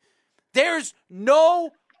field. There's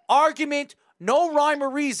no argument, no rhyme or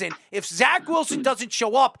reason. If Zach Wilson doesn't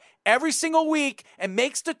show up every single week and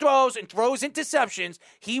makes the throws and throws interceptions,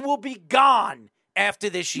 he will be gone after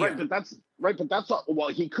this year. But that's well,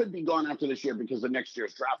 he could be gone after this year because of next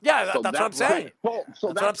year's draft. Yeah, that's what I'm saying.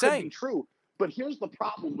 That could be true. But here's the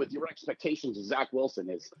problem with your expectations of Zach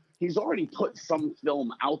Wilson is he's already put some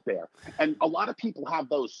film out there. And a lot of people have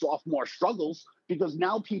those sophomore struggles because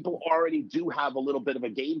now people already do have a little bit of a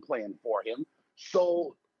game plan for him.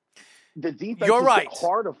 So the defense is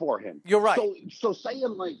harder for him. You're right. So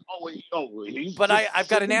saying like, he's. But I've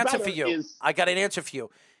got an answer for you. I got an answer for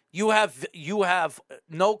you. You have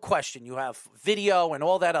no question. You have video and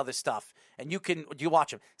all that other stuff, and you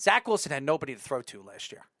watch him. Zach Wilson had nobody to throw to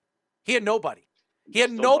last year. He had nobody. He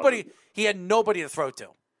had nobody to throw to.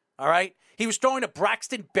 All right? He was throwing to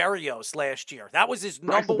Braxton Berrios last year. That was his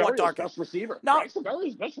number one target. Best receiver. No. Braxton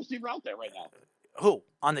Berrios, best receiver out there right now. Who?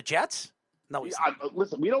 On the Jets? No, he's not.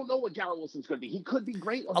 Listen, we don't know what Garrett Wilson's going to be. He could be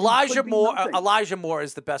great. Elijah Moore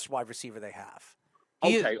is the best wide receiver they have.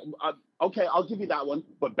 Okay, I'll give you that one.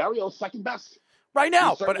 But Berrios second best right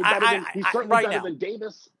now. He's certainly better than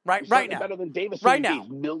Davis. Right now, better than Davis. Right now,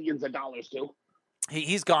 millions of dollars too.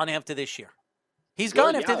 He's gone after this year. He's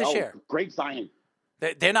gone after this year. Great signing.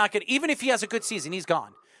 They're not going to, even if he has a good season, he's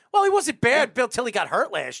gone. Well, he wasn't bad until he got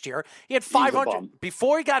hurt last year. He had 500.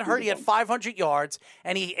 Before he got hurt, he had 500 yards,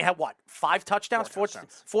 and he had what? 5 touchdowns?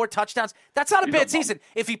 Four touchdowns? That's not a bad season.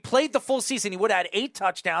 If he played the full season, he would have had 8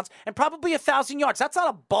 touchdowns and probably 1,000 yards. That's not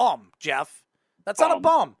a bum, Jeff. That's not a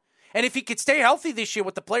bum. And if he could stay healthy this year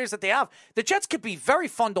with the players that they have, the Jets could be very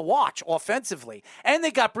fun to watch offensively. And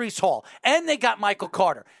they got Breece Hall. And they got Michael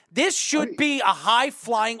Carter. This should be a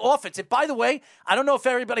high-flying offense. And by the way, I don't know if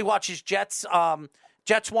everybody watches Jets One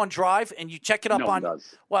Drive, and you check it up on.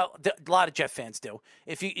 Well, a lot of Jet fans do.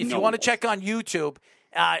 If you want to check on YouTube,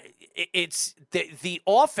 it's the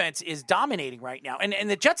offense is dominating right now, and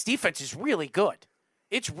the Jets defense is really good.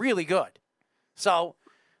 It's really good. So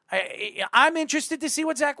I'm interested to see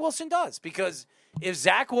what Zach Wilson does, because if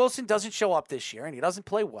Zach Wilson doesn't show up this year and he doesn't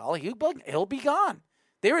play well, he'll be gone.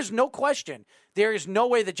 There is no question. There is no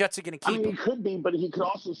way the Jets are going to keep him. He could be, but he could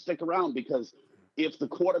also stick around, because if the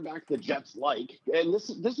quarterback the Jets like, and this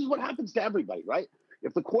is what happens to everybody, right?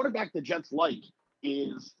 If the quarterback the Jets like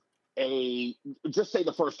is just say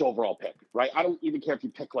the first overall pick, right? I don't even care if you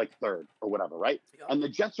pick like 3rd or whatever, right? Yeah. And the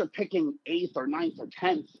Jets are picking 8th or 9th or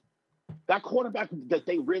 10th. That quarterback that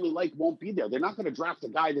they really like won't be there. They're not going to draft a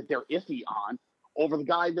guy that they're iffy on over the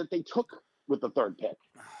guy that they took with the 3rd pick.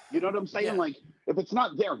 You know what I'm saying? Yeah. Like, if it's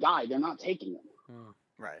not their guy, they're not taking him.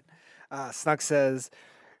 Right. Snug says,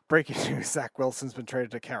 breaking news, Zach Wilson's been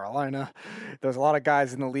traded to Carolina. There's a lot of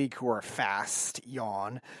guys in the league who are fast.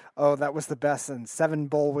 Yawn. Oh, that was the best. And 7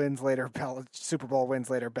 bowl wins later, Super Bowl wins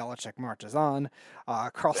later, Belichick marches on.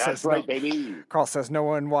 Carl says, baby. Carl says no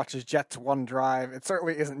one watches Jets One Drive. It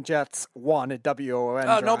certainly isn't Jets One at WON.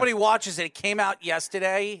 Oh, nobody watches it. It came out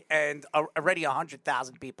yesterday, and already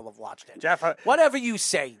 100,000 people have watched it. Jeff, whatever you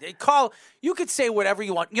say, Carl, you could say whatever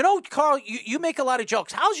you want. You know, Carl, you make a lot of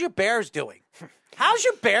jokes. How's your Bears doing? How's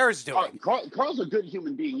your Bears doing? Carl's a good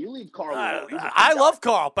human being. You leave Carl alone. I love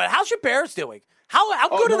Carl, but how's your Bears doing? How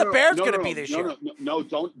good are the Bears going to be this year? No,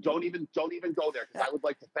 don't even go there, because I would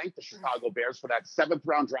like to thank the Chicago Bears for that 7th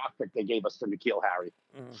round draft pick they gave us for N'Keal Harry.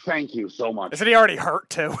 Thank you so much. Isn't he already hurt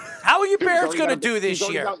too? How are your Bears going to do this year?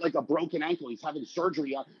 He's got like a broken ankle. He's having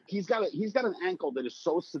surgery on. He's got an ankle that is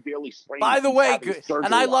so severely sprained. By the way,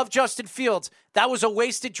 and I love Justin Fields. That was a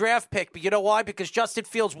wasted draft pick, but you know why? Because Justin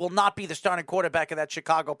Fields will not be the starting quarterback of that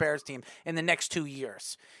Chicago Bears team in the next 2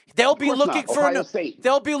 years. They'll be looking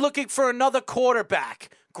for another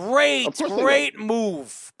quarterback. Great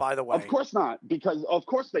move, by the way. Of course not, because of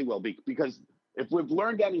course they will be, because if we've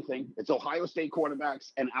learned anything, it's Ohio State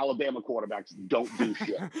quarterbacks and Alabama quarterbacks don't do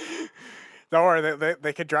shit. Don't worry,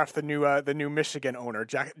 they could draft the new Michigan owner,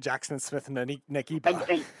 Jackson Smith and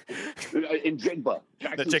Nagiba. And Jigba.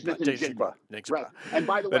 Jigba. Right. And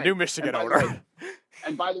by the way, the new Michigan owner.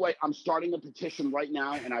 And by the way, I'm starting a petition right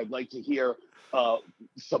now, and I'd like to hear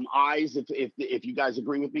some ayes if you guys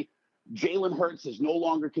agree with me. Jalen Hurts is no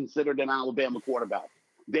longer considered an Alabama quarterback.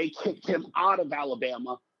 They kicked him out of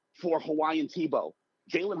Alabama for Hawaiian Tebow.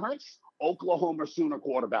 Jalen Hurts, Oklahoma Sooner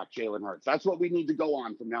quarterback, Jalen Hurts. That's what we need to go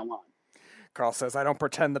on from now on. Carl says, I don't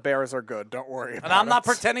pretend the Bears are good. Don't worry about it. And I'm not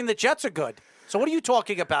pretending the Jets are good. So what are you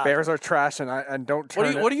talking about? Bears are trash, and don't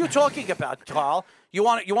turn What are you talking about, Carl? You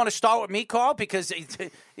want to start with me, Carl? Because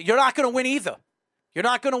you're not going to win either. You're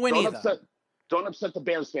not going to win either. Don't upset the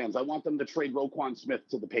Bears fans. I want them to trade Roquan Smith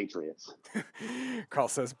to the Patriots. Carl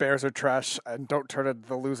says, Bears are trash, and don't turn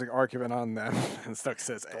the losing argument on them. And Stuck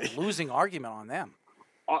says, losing argument on them.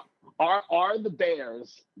 Are the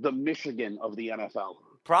Bears the Michigan of the NFL?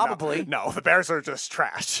 Probably. No, the Bears are just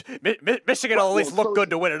trash. Michigan will at least look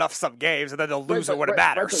good to win enough some games, and then they'll lose it when it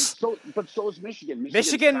matters. But so is Michigan.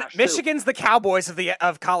 Michigan's the Cowboys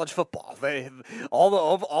of college football.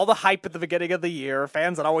 All the hype at the beginning of the year,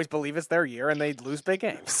 fans that always believe it's their year, and they lose big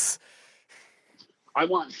games. I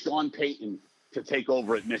want Sean Payton to take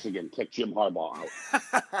over at Michigan, kick Jim Harbaugh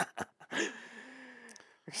out.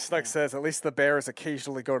 Snug says at least the Bears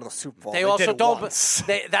occasionally go to the Super Bowl. They also did don't. once.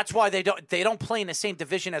 That's why they don't play in the same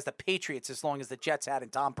division as the Patriots as long as the Jets had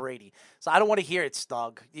and Tom Brady. So I don't want to hear it,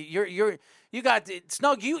 Snug. You got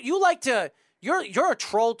Snug. You like to. You're a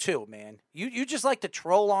troll too, man. You just like to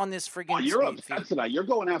troll on this friggin'. Oh, you're upset tonight. You're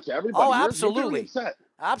going after everybody. Oh, You're absolutely. upset.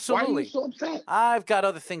 Absolutely. Why are you so upset? I've got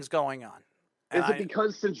other things going on. Is it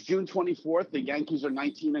because since June 24th, the Yankees are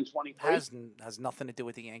 19-23? Has nothing to do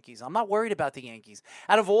with the Yankees. I'm not worried about the Yankees.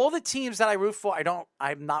 Out of all the teams that I root for,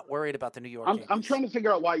 I'm not worried about the New York Yankees. I'm trying to figure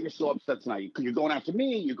out why you're so upset tonight. You're going after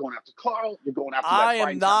me. You're going after Carl. You're going after. I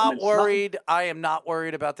am not worried. I am not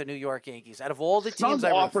worried about the New York Yankees. Out of all the teams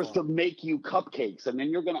I root offers for, to make you cupcakes, and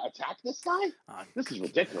then you're going to attack this guy. This is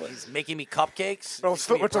ridiculous. He's making me cupcakes.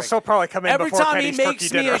 Which will still probably come in every before time Kenny's he makes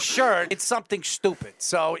turkey me dinner. a shirt. It's something stupid.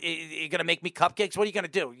 So you're gonna make me cupcakes. What are you gonna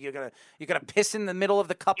do? You're gonna piss in the middle of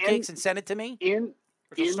the cupcakes and send it to me?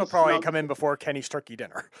 Which will still probably come in before Kenny's turkey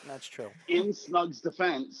dinner. That's true. In Snug's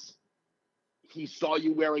defense, he saw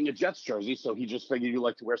you wearing a Jets jersey, so he just figured you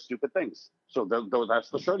like to wear stupid things. So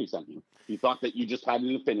that's the shirt he sent you. He thought that you just had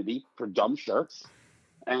an affinity for dumb shirts,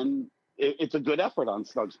 and it's a good effort on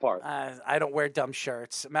Snug's part. I don't wear dumb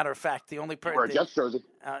shirts. Matter of fact, the only person or a Jets jersey.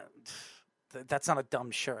 That's not a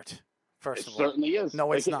dumb shirt. First of all, it certainly is.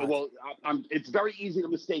 No, it's not. Well, it's very easy to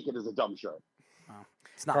mistake it as a dumb shirt.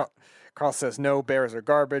 It's not. Carl says no. Bears are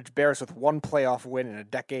garbage. Bears with one playoff win in a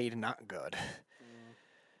decade, not good.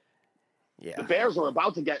 Yeah. The Bears are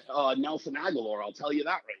about to get Nelson Aguilar. I'll tell you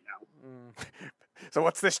that right now. So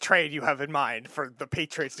what's this trade you have in mind for the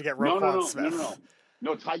Patriots to get Roquan Smith?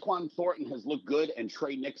 No, Tyquan Thornton has looked good, and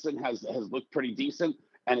Trey Nixon has looked pretty decent.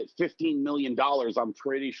 And at $15 million, I'm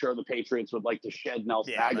pretty sure the Patriots would like to shed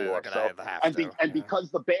Nelson Aguilar.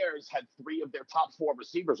 Because the Bears had 3 of their top 4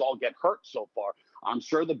 receivers all get hurt so far, I'm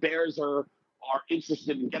sure the Bears are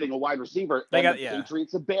interested in getting a wide receiver.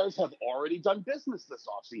 Patriots and Bears have already done business this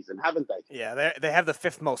offseason, haven't they? Yeah, they have the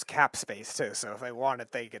 5th most cap space too. So if they want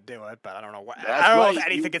it, they could do it. But I don't know what. I don't know if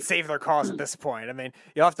anything could save their cause at this point. I mean,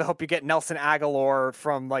 you'll have to hope you get Nelson Aguilar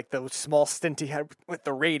from like the small stint he had with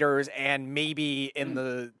the Raiders, and maybe in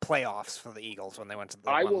the playoffs for the Eagles when they went to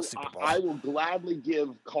the Super Bowl. I will gladly give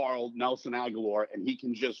Carl Nelson Aguilar, and he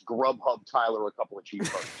can just Grubhub Tyler a couple of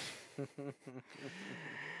cheeseburgers.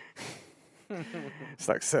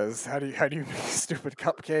 Stuck says, how do you make stupid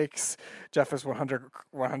cupcakes? Jeff is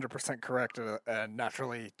 100% correct, and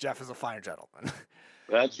naturally, Jeff is a fine gentleman.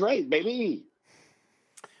 That's right, baby.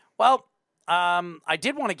 Well, I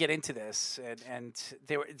did want to get into this, and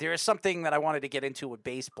there is something that I wanted to get into with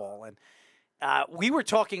baseball, and we were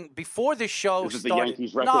talking before the show started.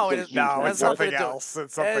 It's something else.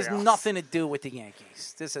 It has nothing to do with the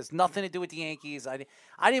Yankees. This has nothing to do with the Yankees. I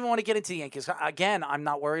didn't even want to get into the Yankees. Again, I'm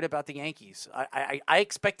not worried about the Yankees. I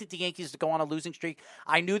expected the Yankees to go on a losing streak.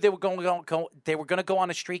 I knew they were going to go. They were going to go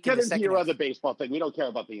on a streak. Get in the into second your half. other baseball thing. We don't care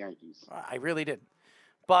about the Yankees. I really did.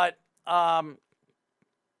 But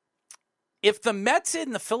if the Mets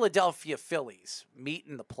and the Philadelphia Phillies meet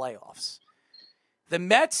in the playoffs, the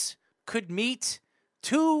Mets could meet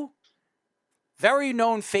 2 very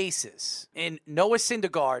known faces in Noah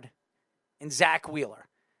Syndergaard and Zach Wheeler.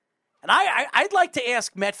 And I'd like to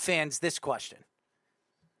ask Met fans this question.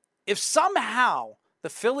 If somehow the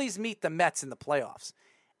Phillies meet the Mets in the playoffs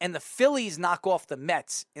and the Phillies knock off the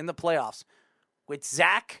Mets in the playoffs with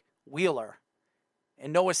Zach Wheeler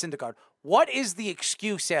and Noah Syndergaard, what is the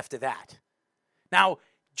excuse after that? Now,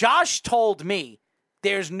 Josh told me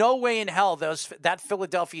there's no way in hell that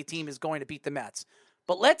Philadelphia team is going to beat the Mets.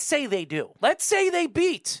 But let's say they do. Let's say they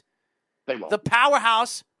beat the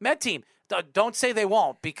powerhouse Met team. Don't say they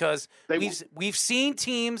won't, because we've seen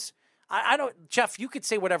teams. I don't, Jeff. You could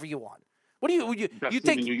say whatever you want. What do you best you team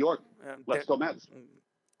think? In New York. Let's go Mets.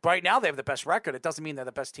 Right now, they have the best record. It doesn't mean they're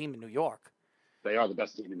the best team in New York. They are the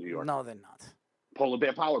best team in New York. No, they're not. Polar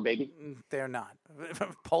Bear Power, baby. They're not.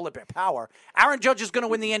 Polar Bear Power. Aaron Judge is going to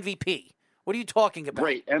win the MVP. What are you talking about?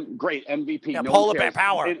 Great MVP. Yeah, no Polar Bear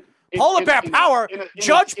Power. Polar Bear Power.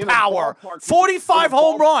 Judge Power. 45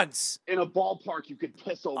 home runs. In a ballpark, you could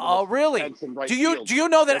piss over. Oh, really? Right do you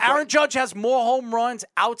know that Aaron Judge has more home runs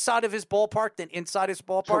outside of his ballpark than inside his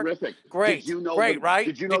ballpark? Terrific. Great. Right?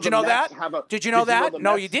 Did you know that? Did you know that?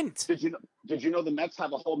 No, you didn't. Did you know the Mets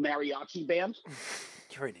have a whole mariachi band?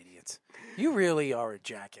 You're an idiot. You really are a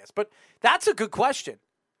jackass. But that's a good question.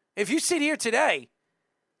 If you sit here today,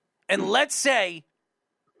 and let's say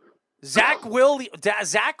Zach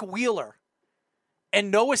Wheeler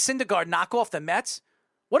and Noah Syndergaard knock off the Mets,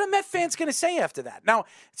 what are Met fans going to say after that? Now,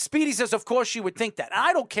 Speedy says, of course you would think that. And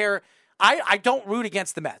I don't care. I don't root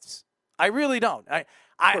against the Mets. I really don't.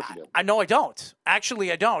 I know I don't.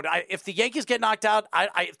 Actually, I don't. If the Yankees get knocked out,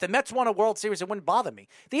 if the Mets won a World Series, it wouldn't bother me.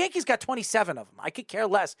 The Yankees got 27 of them. I could care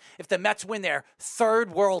less if the Mets win their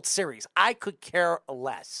third World Series. I could care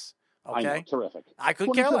less. Okay, I know, terrific. I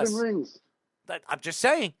could care less. Rings. I'm just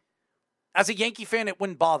saying. As a Yankee fan, it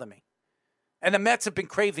wouldn't bother me. And the Mets have been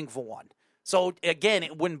craving for one. So, again,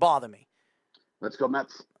 it wouldn't bother me. Let's go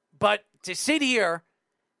Mets. But to sit here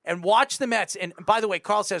and watch the Mets, and by the way,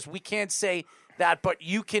 Carl says we can't say that, but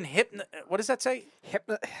you can what does that say?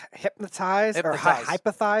 Hypnotize or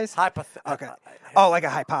hypothesize? Okay. Like a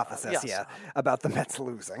hypothesis, yes. about the Mets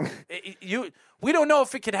losing. We don't know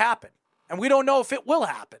if it can happen, and we don't know if it will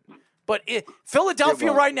happen. But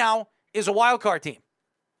Philadelphia right now is a wild card team.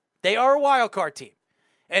 They are a wild card team.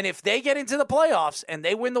 And if they get into the playoffs and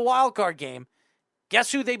they win the wild card game,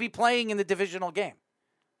 guess who they be playing in the divisional game?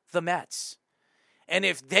 The Mets. And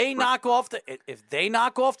if they knock off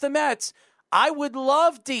the Mets, I would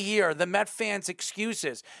love to hear the Met fans'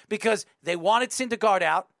 excuses because they wanted Syndergaard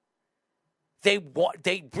out. They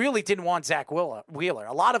really didn't want Zach Wheeler.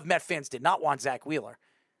 A lot of Met fans did not want Zach Wheeler.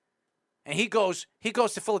 And he goes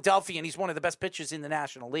to Philadelphia, and he's one of the best pitchers in the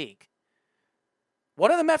National League. What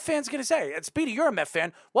are the Met fans going to say? And Speedy, you're a Met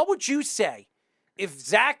fan. What would you say if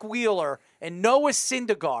Zach Wheeler and Noah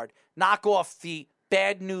Syndergaard knock off the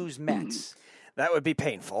bad news Mets? That would be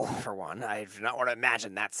painful, for one. I do not want to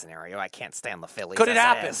imagine that scenario. I can't stand the Phillies. Could it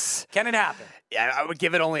happen? Can it happen? Yeah, I would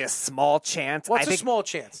give it only a small chance. What's a small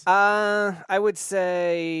chance? I would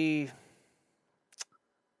say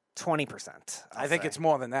 20%. I think it's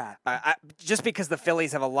more than that. Just because the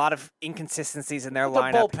Phillies have a lot of inconsistencies in their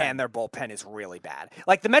lineup, and their bullpen is really bad.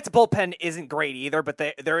 Like, the Mets' bullpen isn't great either, but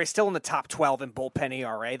they're still in the top 12 in bullpen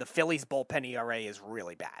ERA. The Phillies' bullpen ERA is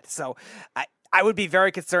really bad. So I would be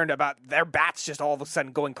very concerned about their bats just all of a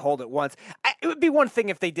sudden going cold at once. It would be one thing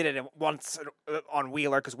if they did it once on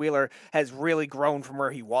Wheeler, because Wheeler has really grown from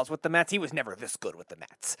where he was with the Mets. He was never this good with the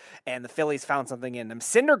Mets, and the Phillies found something in him.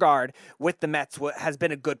 Syndergaard with the Mets has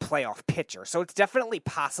been a good playoff pitcher, so it's definitely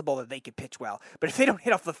possible that they could pitch well. But if they don't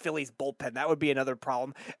hit off the Phillies' bullpen, that would be another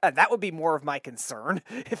problem. That would be more of my concern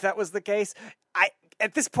if that was the case.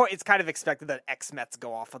 At this point, it's kind of expected that ex-Mets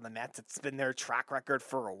go off on the Mets. It's been their track record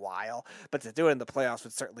for a while, but to do it in the playoffs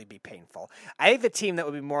would certainly be painful. I think the team that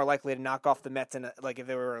would be more likely to knock off the Mets, if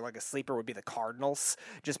they were like a sleeper, would be the Cardinals,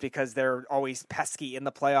 just because they're always pesky in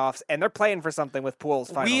the playoffs, and they're playing for something with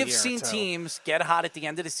Pujols' final year. We have seen teams get hot at the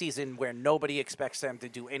end of the season where nobody expects them to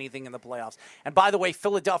do anything in the playoffs. And by the way,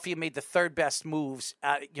 Philadelphia made the third best moves,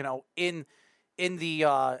 in the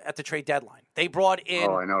at the trade deadline. They brought in.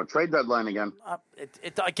 Oh, I know. Trade deadline again.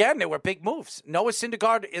 Again, they were big moves. Noah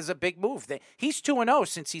Syndergaard is a big move. He's 2-0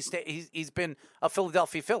 since he's been a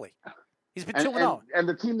Philadelphia Philly. He's been 2-0. And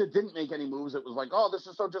the team that didn't make any moves, it was like, oh, this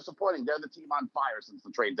is so disappointing. They're the team on fire since the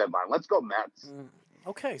trade deadline. Let's go Mets.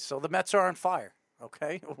 Okay, so the Mets are on fire.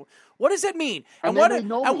 Okay, what does that mean? And what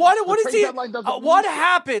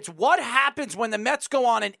happens? What happens when the Mets go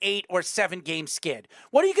on an 8 or 7 game skid?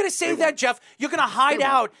 What are you going to say then, Jeff? You're going to hide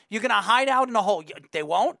out. You're going to hide out in a hole. They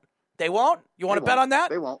won't. They won't. You want to bet on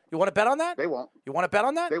that? They won't. You want to bet on that? They won't. You want to bet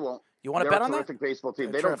on that? They won't. You want to bet on that? They're a terrific baseball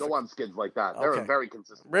team. They don't go on skids like that. They're a very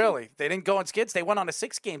consistent team. Really? They didn't go on skids? They went on a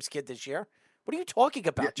 6-game skid this year. What are you talking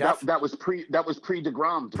about, Jeff? That was pre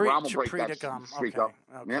DeGrom. DeGrom will break that streak up.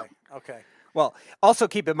 Okay. Well, also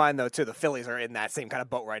keep in mind, though, too, the Phillies are in that same kind of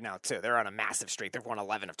boat right now, too. They're on a massive streak. They've won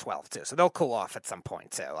 11 of 12, too. So they'll cool off at some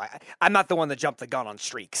point, too. I'm not the one that jumped the gun on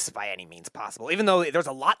streaks by any means possible, even though there's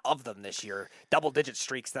a lot of them this year, double-digit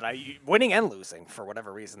streaks that winning and losing for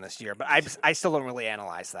whatever reason this year. But I still don't really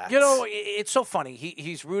analyze that. You know, it's so funny.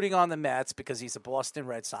 He's rooting on the Mets because he's a Boston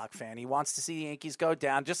Red Sox fan. He wants to see the Yankees go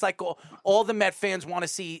down, just like all the Met fans want to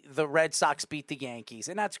see the Red Sox beat the Yankees.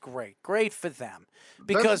 And that's great. Great for them.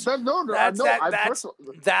 Because that's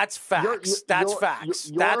facts. That's facts.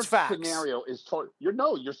 Your scenario is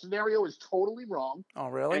your scenario is totally wrong. Oh,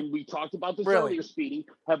 really? And we talked about this earlier, Speedy.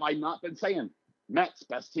 Have I not been saying Mets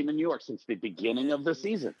best team in New York since the beginning of the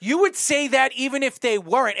season? You would say that even if they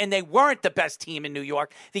weren't, and they weren't the best team in New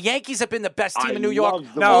York. The Yankees have been the best team in New York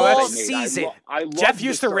all season. Jeff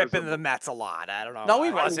used to rip into the Mets a lot. I don't know. No,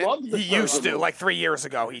 he wasn't. He used to. Like 3 years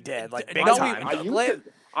ago, he did. Like big time.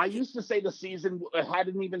 I used to say the season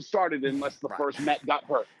hadn't even started unless the first Met got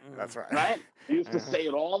hurt. That's right. Right? I used to say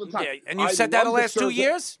it all the time. Yeah, and you said that the last 2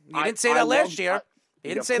 years? You didn't say that last year.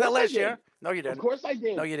 You didn't say that last year. No, you didn't. Of course I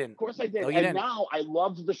did. No, you didn't. Of course I did. No, you didn't. Now I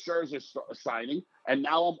loved the Scherzer signing, and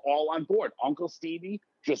now I'm all on board. Uncle Stevie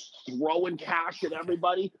just throwing cash at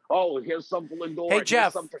everybody. Oh, here's some for Lindor. Hey,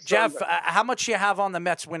 Jeff, how much you have on the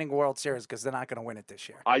Mets winning World Series? Because they're not going to win it this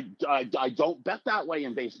year. I don't bet that way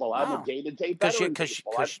in baseball. I'm a day-to-day bettor in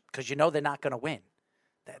baseball. Because you know they're not going to win.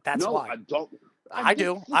 That's why. I don't. I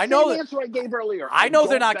do. I know the answer I gave earlier. I know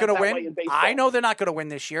they're not going to win. I know they're not going to win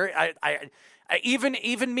this year.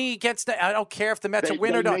 Even me against I don't care if the Mets are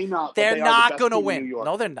win or don't. They're not going to win.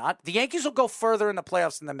 No, they're not. The Yankees will go further in the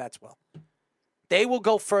playoffs than the Mets will. They will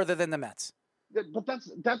go further than the Mets. But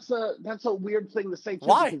that's a weird thing to say too.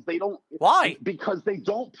 Why? Because they don't. Why? Because they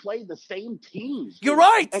don't play the same teams. You're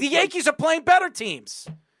right. The Yankees are playing better teams.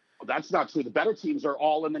 Well, that's not true. The better teams are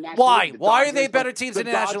all in the National League. Why are they better teams in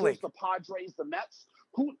the National League? The Padres, the Mets.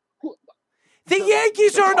 The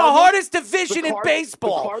Yankees are in the hardest division in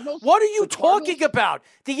baseball. What are you talking about?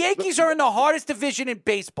 The Yankees are in the hardest division in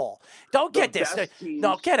baseball. Don't get this.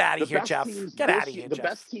 No, get out of here, Jeff. Get out of here, Jeff. The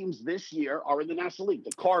best teams this year are in the National League.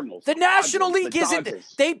 The Cardinals. The National League isn't.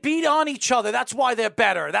 They beat on each other. That's why they're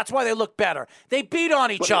better. That's why they look better. They beat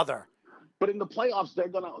on each other. But in the playoffs, they're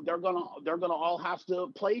gonna all have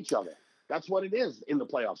to play each other. That's what it is in the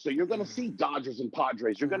playoffs. So you're going to see Dodgers and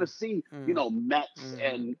Padres. You're going to see, Mets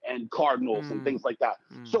and Cardinals and things like that.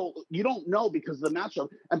 So you don't know because of the matchup.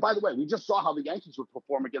 And by the way, we just saw how the Yankees would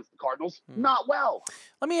perform against the Cardinals. Not well.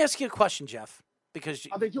 Let me ask you a question, Jeff. Because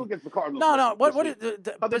how they do against the Cardinals? No.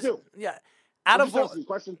 How they do? Yeah. What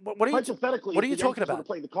are you hypothetically? What are you talking about?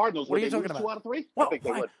 Play the Cardinals. What are you talking about? 2 out of 3? Well, I think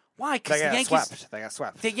they would. Why? Because the Yankees They got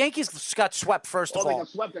swept. The Yankees got swept first of all. They got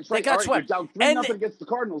swept. That's right. They got swept. You're down 3-0 against the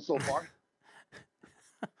Cardinals so far.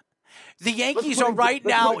 The Yankees are right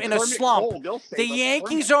now in a slump. The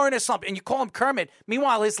Yankees are in a slump, and you call him Kermit.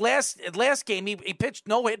 Meanwhile, his last game, he pitched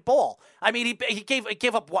no-hit ball. I mean, he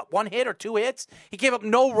gave up, what, 1 hit or 2 hits? He gave up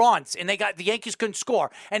no runs, and the Yankees couldn't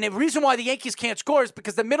score. And the reason why the Yankees can't score is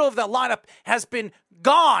because the middle of the lineup has been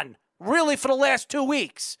gone, really, for the last 2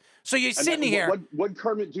 weeks. So you're sitting here. Would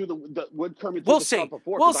Kermit do the? Would Kermit do we'll the see. stuff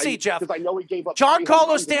before? We'll see, Jeff. Because I know he gave up.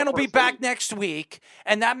 Giancarlo Stanton will be back next week,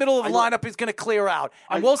 and that middle of the lineup is going to clear out,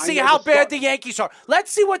 and we'll see how bad the Yankees are.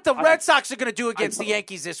 Let's see what the Red Sox are going to do against the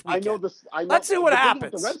Yankees this weekend. Let's see what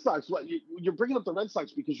happens. The Red Sox. You're bringing up the Red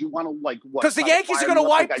Sox because you want to because the Yankees are going to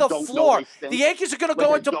wipe the floor. The Yankees are going to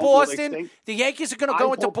go into Boston. The Yankees are going to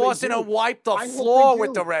go into Boston and wipe the floor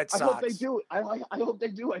with the Red Sox. I hope they do. I hope they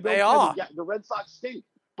do. They are. The Red Sox stink.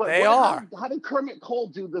 But they are. How did Kermit Cole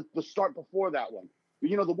do the start before that one?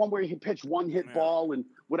 You know, the one where he pitched 1-hit ball and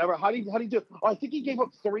whatever. How did he do? Oh, I think he gave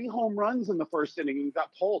up 3 home runs in the first inning and he got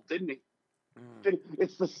pulled, didn't he?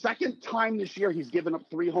 It's the second time this year he's given up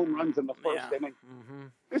 3 home runs in the first inning.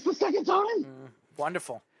 It's the second time.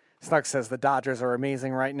 Wonderful. Snug says the Dodgers are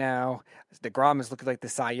amazing right now. DeGrom is looking like the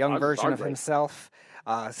Cy Young version of himself.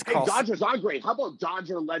 Dodgers are great. How about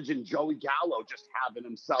Dodger legend Joey Gallo just having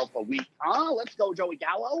himself a week? Huh? Let's go, Joey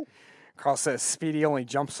Gallo. Carl says Speedy only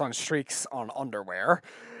jumps on streaks on underwear.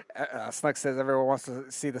 Snug says everyone wants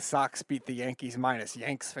to see the Sox beat the Yankees minus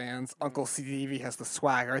Yanks fans. Uncle Stevie has the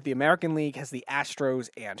swagger. The American League has the Astros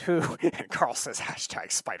and who? And Carl says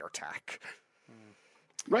hashtag Spider Tack.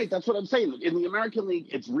 Right, that's what I'm saying. In the American League,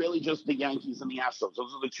 it's really just the Yankees and the Astros.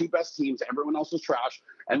 Those are the 2 best teams. Everyone else is trash.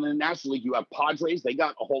 And in the National League, you have Padres. They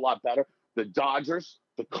got a whole lot better. The Dodgers,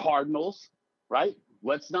 the Cardinals, right?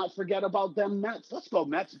 Let's not forget about them Mets. Let's go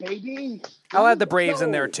Mets, baby. I'll add the Braves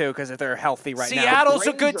in there, too, because they're healthy right now. Seattle's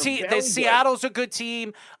a good team. Seattle's a good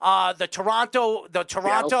team. The Toronto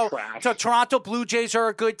Blue Jays are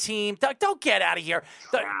a good team. Don't get out of here.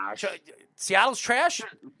 Seattle's trash?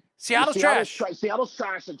 Seattle's trash. Seattle's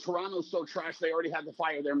trash, and Toronto's so trash they already had to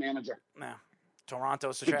fire their manager. No,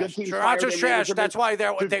 Toronto's trash. Toronto's trash. That's why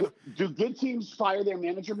they're. Do good teams fire their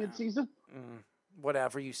manager midseason?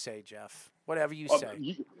 Whatever you say, Jeff. Whatever you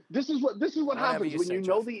say. This is what happens when you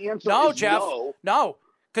know the answer. No, Jeff. No.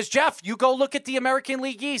 Because, Jeff, you go look at the American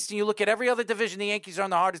League East and you look at every other division. The Yankees are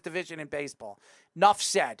in the hardest division in baseball. Enough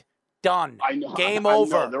said. Done. Game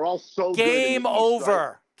over. They're all so good. Game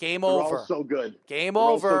over. Game over. They're all so good. Game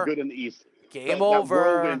over. They're all so good in the East. Game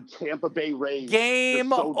over. That Tampa Bay Rays.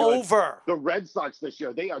 Game over. The Red Sox this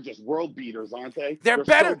year, they are just world beaters, aren't they? They're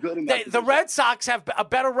better. So good in that the Red Sox have a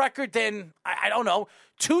better record than, I don't know,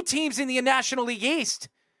 2 teams in the National League East.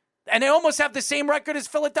 And they almost have the same record as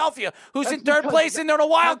Philadelphia, who's in third place and they're in a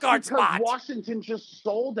wild card spot. Washington just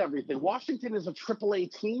sold everything. Washington is a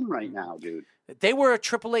AAA team right now, dude. They were a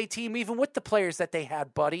AAA team even with the players that they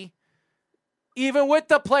had, buddy. Even with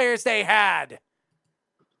the players they had.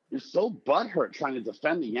 You're so butthurt trying to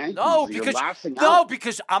defend the Yankees. No, You're because lashing out.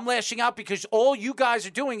 because I'm lashing out because all you guys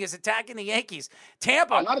are doing is attacking the Yankees.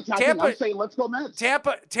 Tampa, I'm not attacking. I'm saying let's go Mets.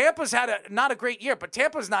 Tampa's had not a great year, but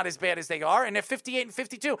Tampa's not as bad as they are, and they're 58 and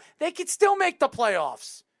 52. They could still make the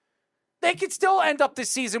playoffs. They could still end up this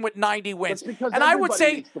season with 90 wins. And I will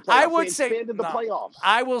say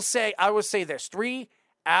this: 3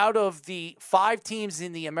 out of the 5 teams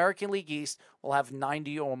in the American League East will have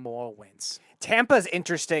 90 or more wins. Tampa's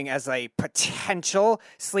interesting as a potential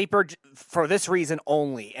sleeper for this reason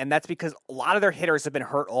only, and that's because a lot of their hitters have been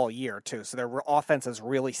hurt all year, too, so their offense has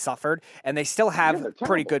really suffered, and they still have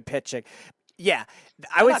pretty good pitching. Yeah,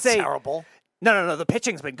 I would say terrible. No. The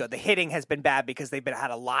pitching's been good. The hitting has been bad because they've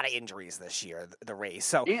had a lot of injuries this year, the Rays.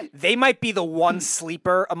 So they might be the one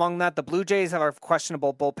sleeper among that. The Blue Jays have a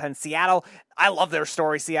questionable bullpen. Seattle, I love their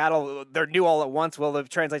story. Seattle, they're new all at once. Will it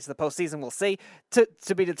translate to the postseason? We'll see.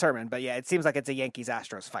 To be determined. But yeah, it seems like it's a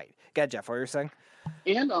Yankees-Astros fight. Go ahead, Jeff, what were you saying?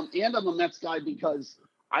 And I'm a Mets guy because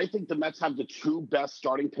I think the Mets have the 2 best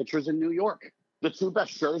starting pitchers in New York. The 2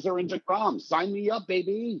 best, Scherzer and DeGrom. Sign me up,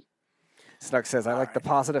 baby. Snuck says, I like the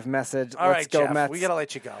positive message. Let's go, Jeff, Mets. we got to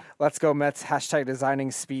let you go. Let's go, Mets. # designing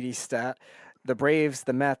Speedy stat. The Braves,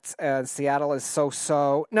 the Mets, and Seattle is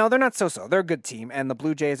so-so. No, they're not so-so. They're a good team, and the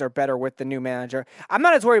Blue Jays are better with the new manager. I'm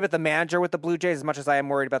not as worried about the manager with the Blue Jays as much as I am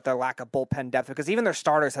worried about their lack of bullpen depth, because even their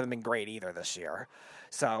starters haven't been great either this year.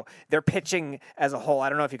 So their pitching as a whole, I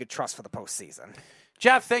don't know if you could trust for the postseason.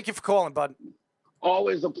 Jeff, thank you for calling, bud.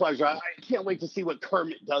 Always a pleasure. I can't wait to see what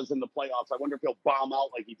Kermit does in the playoffs. I wonder if he'll bomb out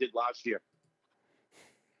like he did last year.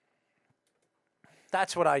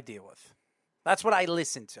 That's what I deal with. That's what I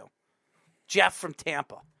listen to. Jeff from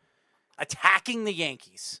Tampa attacking the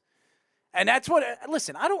Yankees. And that's what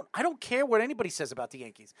listen, I don't care what anybody says about the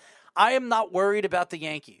Yankees. I am not worried about the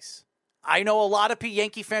Yankees. I know a lot of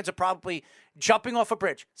Yankee fans are probably jumping off a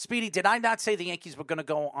bridge. Speedy, did I not say the Yankees were going to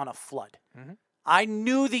go on a flood? Mm-hmm. I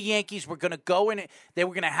knew the Yankees were going to go in. They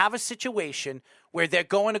were going to have a situation where they're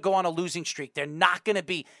going to go on a losing streak. They're not going to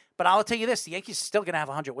be. But I'll tell you this, the Yankees are still going to have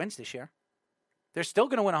 100 wins this year. They're still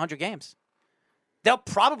going to win 100 games. They'll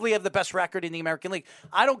probably have the best record in the American League.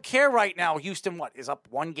 I don't care right now. Houston, is up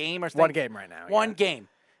 1 game or something? 1 game right now. One game.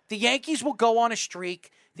 The Yankees will go on a streak.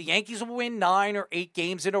 The Yankees will win 9 or 8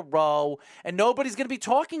 games in a row, and nobody's going to be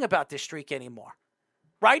talking about this streak anymore.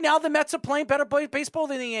 Right now, the Mets are playing better baseball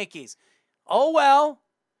than the Yankees. Oh, well.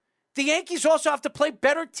 The Yankees also have to play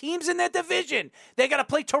better teams in their division. They got to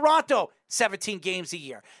play Toronto 17 games a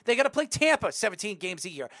year. They got to play Tampa 17 games a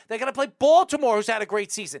year. They got to play Baltimore, who's had a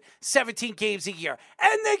great season, 17 games a year.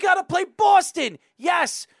 And they got to play Boston,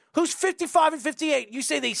 yes, who's 55 and 58. You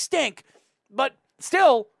say they stink, but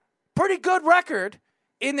still pretty good record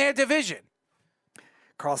in their division.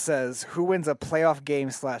 Carl says, who wins a playoff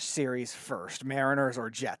game / series first, Mariners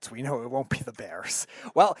or Jets? We know it won't be the Bears.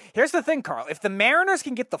 Well, here's the thing, Carl. If the Mariners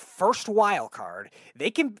can get the first wild card,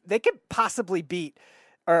 they could possibly beat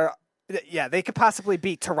Toronto.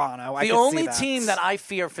 The only team that I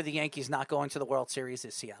fear for the Yankees not going to the World Series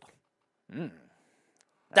is Seattle.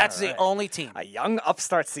 That's the only team. A young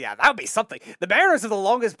upstart Seattle. That would be something. The Mariners have the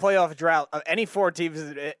longest playoff drought of any 4 teams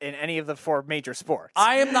in any of the 4 major sports.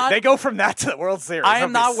 They go from that to the World Series. I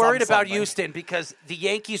am not worried about Houston because the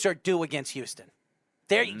Yankees are due against Houston.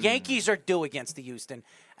 Their Yankees are due against the Houston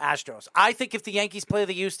Astros. I think if the Yankees play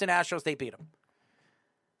the Houston Astros, they beat them.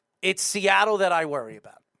 It's Seattle that I worry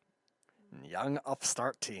about. Young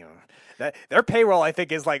upstart team. Their payroll, I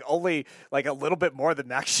think, is only a little bit more than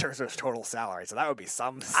Max Scherzer's total salary. So that would be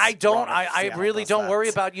some. I really don't worry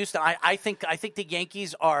about Houston. I think the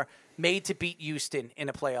Yankees are made to beat Houston in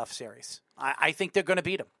a playoff series. I think they're going to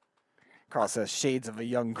beat them. Carl says shades of a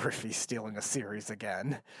young Griffey stealing a series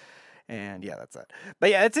again. And yeah, that's it.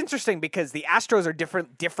 But yeah, it's interesting because the Astros are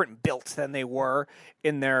different built than they were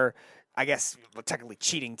in their, I guess, technically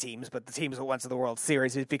cheating teams, but the teams that went to the World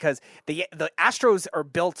Series is because the Astros are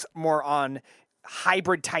built more on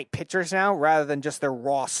hybrid type pitchers now rather than just their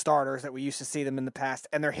raw starters that we used to see them in the past.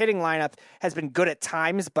 And their hitting lineup has been good at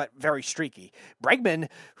times, but very streaky. Bregman,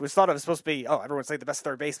 who was thought of as supposed to be, everyone's like the best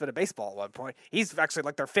third baseman in baseball at one point. He's actually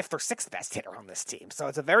like their 5th or 6th best hitter on this team. So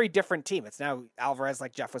it's a very different team. It's now Alvarez,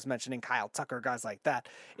 like Jeff was mentioning, Kyle Tucker, guys like that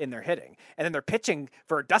in their hitting. And then their pitching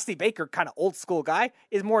for Dusty Baker, kind of old school guy,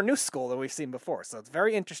 is more new school than we've seen before. So it's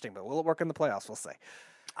very interesting, but will it work in the playoffs? We'll see.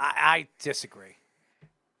 I disagree.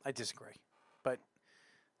 But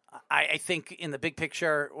I think in the big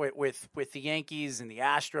picture with the Yankees and the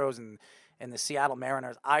Astros and the Seattle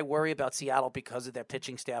Mariners, I worry about Seattle because of their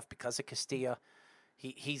pitching staff, because of Castillo.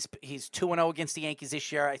 He's 2-0 against the Yankees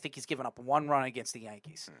this year. I think he's given up 1 run against the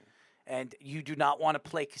Yankees. And you do not want to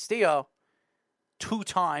play Castillo 2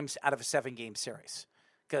 times out of a 7-game series.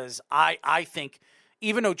 Because I think,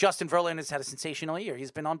 even though Justin Verlander has had a sensational year,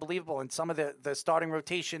 he's been unbelievable, and some of the starting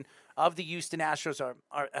rotation of the Houston Astros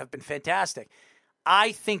have been fantastic.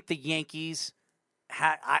 I think the Yankees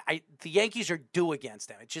the Yankees are due against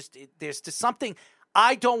them. There's just something.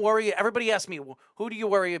 I don't worry. Everybody asks me, who do you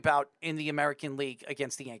worry about in the American League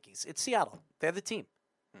against the Yankees? It's Seattle. They're the team.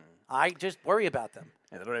 I just worry about them.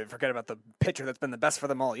 And don't even forget about the pitcher that's been the best for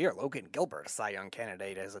them all year, Logan Gilbert, Cy Young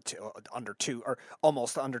candidate, as under 2 or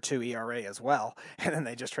almost under 2 ERA as well. And then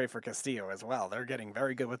they just trade for Castillo as well. They're getting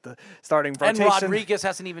very good with the starting rotation. And Rodriguez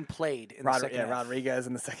hasn't even played in the second half. Rodriguez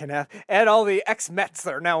in the second half. And all the ex-Mets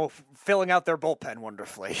are now filling out their bullpen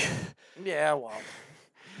wonderfully. Yeah, well,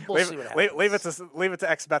 we'll see what happens. Leave it to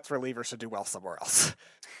ex-Mets relievers to do well somewhere else.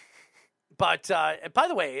 But, by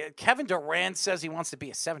the way, Kevin Durant says he wants to be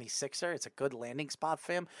a 76er. It's a good landing spot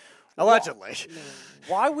for him. Allegedly.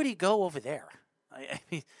 Why would he go over there? I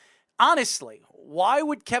mean, honestly, why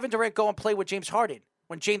would Kevin Durant go and play with James Harden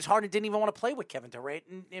when James Harden didn't even want to play with Kevin Durant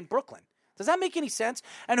in Brooklyn? Does that make any sense?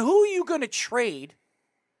 And who are you going to trade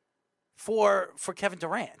for Kevin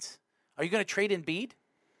Durant? Are you going to trade Embiid?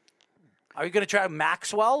 Are you going to trade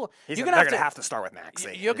Maxwell? They're going to have to start with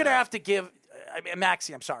Maxey. You're going to have to give...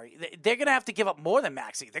 Maxey, I'm sorry. They're going to have to give up more than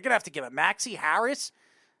Maxey. They're going to have to give up Maxey, Harris,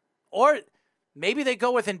 or maybe they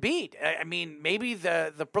go with Embiid. I mean, maybe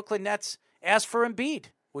the Brooklyn Nets ask for Embiid.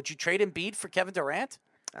 Would you trade Embiid for Kevin Durant?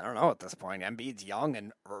 I don't know at this point. Embiid's young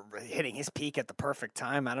and hitting his peak at the perfect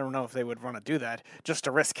time. I don't know if they would want to do that just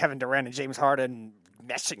to risk Kevin Durant and James Harden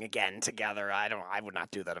meshing again together. I would not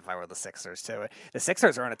do that if I were the Sixers too. The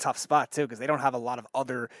Sixers are in a tough spot too because they don't have a lot of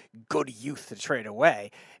other good youth to trade away.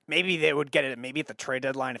 Maybe they would get it maybe at the trade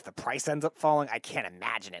deadline if the price ends up falling. I can't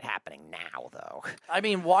imagine it happening now though. I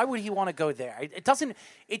mean, why would he want to go there? It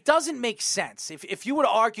doesn't make sense. If you were to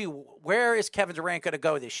argue where is Kevin Durant going to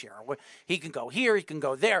go this year? He can go here, he can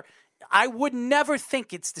go there. I would never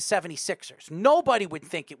think it's the 76ers. Nobody would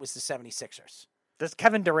think it was the 76ers. Does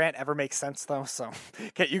Kevin Durant ever make sense, though? So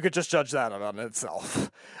you could just judge that on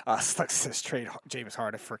itself. Stuck says trade James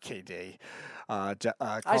Harden for KD.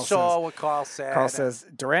 I saw what Carl said. Carl says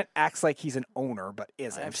Durant acts like he's an owner, but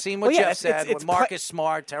isn't. I've seen what Jeff said. It's Marcus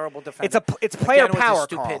Smart, terrible defender. It's player Again, power,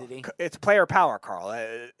 Carl. It's player power,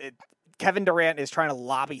 Carl. Kevin Durant is trying to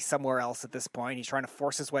lobby somewhere else at this point. He's trying to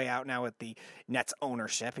force his way out now with the Nets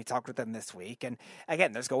ownership. He talked with them this week. And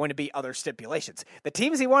again, there's going to be other stipulations. The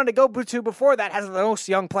teams he wanted to go to before that has the most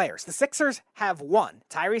young players. The Sixers have one.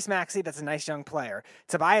 Tyrese Maxey, that's a nice young player.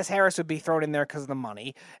 Tobias Harris would be thrown in there because of the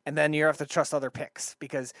money. And then you have to trust other picks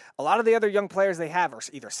because a lot of the other young players they have are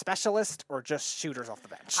either specialists or just shooters off the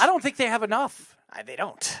bench. I don't think they have enough. They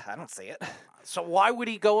don't. I don't see it. So why would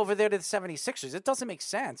he go over there to the 76ers? It doesn't make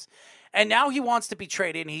sense. And now he wants to be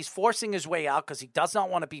traded, and he's forcing his way out because he does not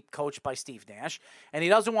want to be coached by Steve Nash, and he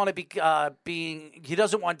doesn't want to be he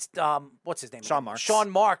doesn't want what's his name? Sean Marks. Sean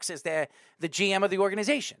Marks as the GM of the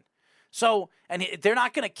organization. So, and they're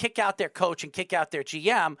not going to kick out their coach and kick out their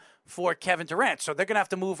GM for Kevin Durant. So they're going to have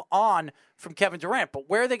to move on from Kevin Durant. But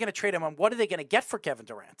where are they going to trade him, and what are they going to get for Kevon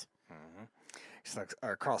Durant?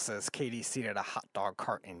 Carl says KD seated at a hot dog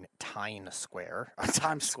cart in Times Square.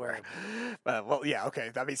 Times Square. Well, yeah, okay.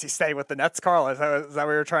 That means he's staying with the Nets, Carl. Is that what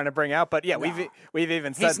we were trying to bring out? But yeah, no. we've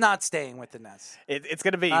even said he's not staying with the Nets. It's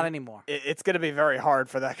going to be not anymore. It's going to be very hard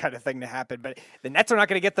for that kind of thing to happen. But the Nets are not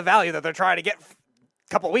going to get the value that they're trying to get a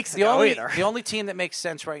couple weeks ago either. The only team that makes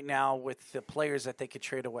sense right now with the players that they could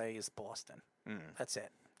trade away is Boston. That's it.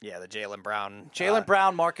 Yeah, the Jaylen Brown.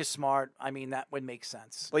 Brown, Marcus Smart. I mean, that would make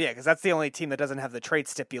sense. Well, yeah, because that's the only team that doesn't have the trade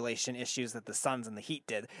stipulation issues that the Suns and the Heat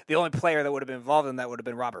did. The only player that would have been involved in that would have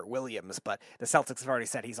been Robert Williams, but the Celtics have already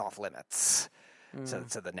said he's off limits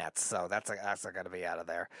to the Nets, so that's going to be out of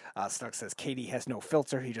there. Stuck says KD has no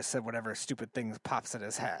filter. He just said whatever stupid things pops in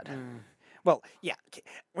his head. Well, yeah,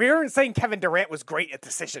 we weren't saying Kevin Durant was great at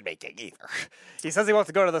decision-making either. He says he wants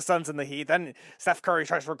to go to the Suns and the Heat. Then Steph Curry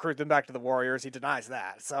tries to recruit them back to the Warriors. He denies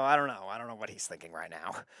that. So I don't know. I don't know what he's thinking right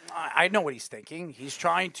now. I know what he's thinking. He's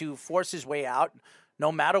trying to force his way out.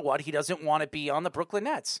 No matter what, he doesn't want to be on the Brooklyn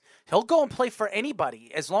Nets. He'll go and play for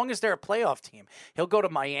anybody as long as they're a playoff team. He'll go to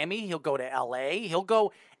Miami. He'll go to L.A. He'll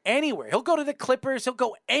go anywhere. He'll go to the Clippers. He'll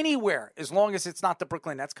go anywhere as long as it's not the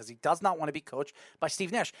Brooklyn Nets because he does not want to be coached by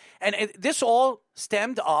Steve Nash. And this all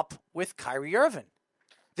stemmed up with Kyrie Irving.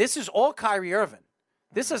 This is all Kyrie Irving.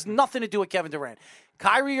 This has nothing to do with Kevin Durant.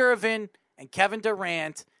 Kyrie Irving and Kevin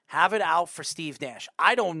Durant have it out for Steve Nash.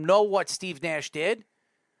 I don't know what Steve Nash did.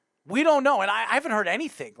 We don't know, and I haven't heard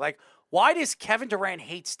anything. Like, why does Kevin Durant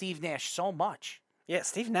hate Steve Nash so much? Yeah,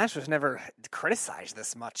 Steve Nash was never criticized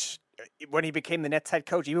this much when he became the Nets head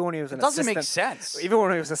coach, even when he was an doesn't assistant. make sense. Even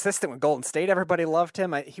when he was assistant with Golden State, everybody loved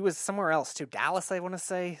him. He was somewhere else too. Dallas, I want to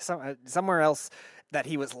say. Somewhere else that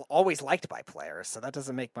he was always liked by players, so that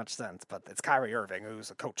doesn't make much sense. But it's Kyrie Irving, who's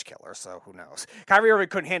a coach killer, so who knows? Kyrie Irving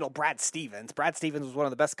couldn't handle Brad Stevens. Brad Stevens was one of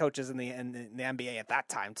the best coaches in the NBA at that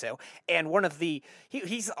time too, and one of the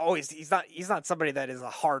he's not somebody that is a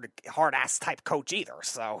hard ass type coach either.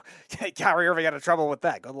 So Kyrie Irving had trouble with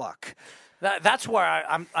that. Good luck. That's where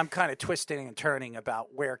I'm kind of twisting and turning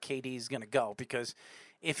about where KD is going to go, because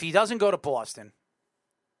if he doesn't go to Boston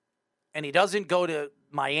and he doesn't go to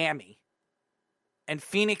Miami, and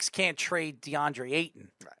Phoenix can't trade DeAndre Ayton,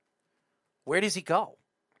 right, where does he go?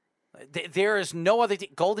 There is no other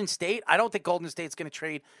Golden State. I don't think Golden State's going to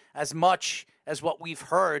trade as much as what we've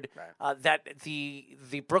heard that the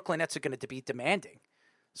Brooklyn Nets are going to be demanding.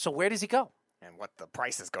 So where does he go? And what the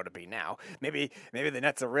price is going to be now? Maybe the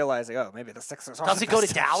Nets are realizing, maybe the Sixers are. Does he go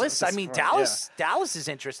to Dallas? I mean, Dallas is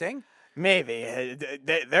interesting. Maybe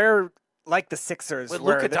they're like the Sixers with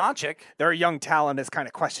Luka Doncic. Their young talent is kind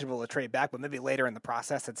of questionable to trade back, but maybe later in the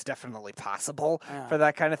process it's definitely possible for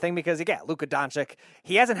that kind of thing. Because again, Luka Doncic,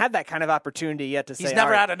 he hasn't had that kind of opportunity yet to say. He's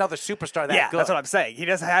never had another superstar that good. That's what I'm saying. He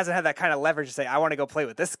hasn't had that kind of leverage to say, I want to go play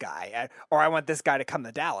with this guy, or I want this guy to come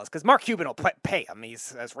to Dallas. Because Mark Cuban will pay him.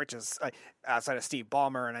 He's as rich as, outside of Steve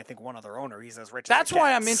Ballmer and I think one other owner, he's as rich That's as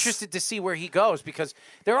why I'm interested to see where he goes, because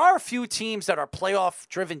there are a few teams that are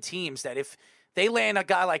playoff-driven teams that if they land a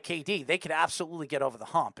guy like KD, they could absolutely get over the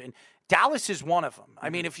hump. And Dallas is one of them. I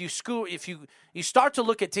mean, if you start to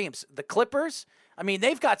look at teams, the Clippers, I mean,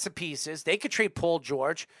 they've got some pieces. They could trade Paul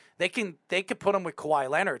George. They could put him with Kawhi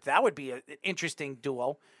Leonard. That would be an interesting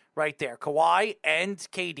duo right there. Kawhi and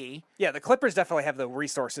KD. Yeah, the Clippers definitely have the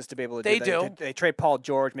resources to be able to do that. They do. They trade Paul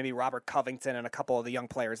George, maybe Robert Covington, and a couple of the young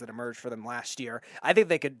players that emerged for them last year. I think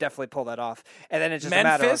they could definitely pull that off. And then it's just a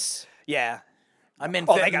matter of... Yeah.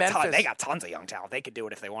 They got tons of young talent. They could do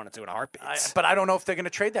it if they wanted to in a heartbeat. But I don't know if they're going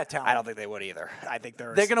to trade that talent. I don't think they would either. I think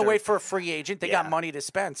they're going to wait for a free agent. They got money to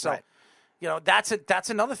spend. So, that's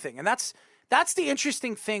another thing. And that's the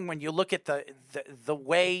interesting thing when you look at the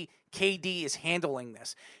way KD is handling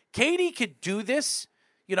this. KD could do this,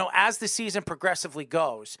 as the season progressively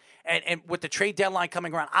goes, and with the trade deadline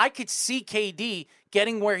coming around, I could see KD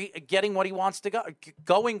getting what he wants to go,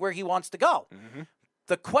 going where he wants to go. Mm-hmm.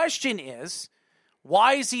 The question is,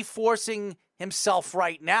 why is he forcing himself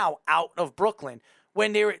right now out of Brooklyn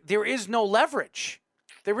when there is no leverage?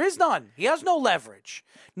 There is none. He has no leverage.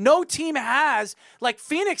 No team has, like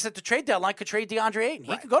Phoenix at the trade deadline could trade DeAndre Ayton.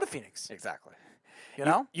 He could go to Phoenix. Exactly.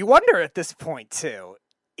 You wonder at this point, too,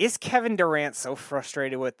 is Kevin Durant so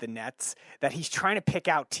frustrated with the Nets that he's trying to pick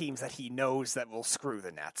out teams that he knows that will screw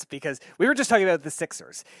the Nets? Because we were just talking about the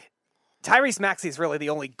Sixers. Tyrese Maxey is really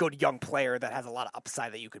the only good young player that has a lot of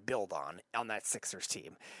upside that you could build on that Sixers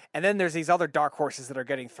team. And then there's these other dark horses that are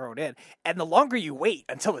getting thrown in. And the longer you wait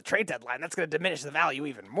until the trade deadline, that's going to diminish the value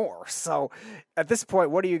even more. So at this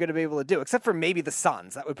point, what are you going to be able to do? Except for maybe the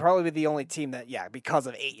Suns. That would probably be the only team that, because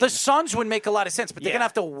of Ayton. The Suns would make a lot of sense, but they're going to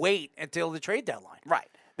have to wait until the trade deadline. Right.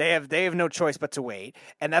 They have no choice but to wait,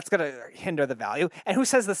 and that's going to hinder the value. And who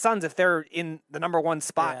says the Suns, if they're in the number one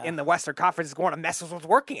spot in the Western Conference, is going to mess with what's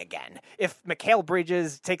working again? If Mikal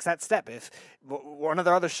Bridges takes that step, if one of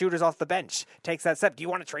their other shooters off the bench takes that step, do you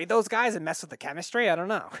want to trade those guys and mess with the chemistry? I don't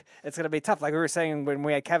know. It's going to be tough. Like we were saying when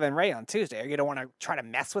we had Kevin Ray on Tuesday, are you going to want to try to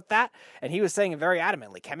mess with that? And he was saying it very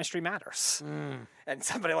adamantly, chemistry matters. And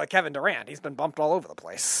somebody like Kevin Durant, he's been bumped all over the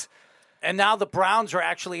place. And now the Browns are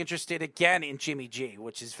actually interested again in Jimmy G,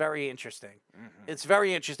 which is very interesting. Mm-hmm. It's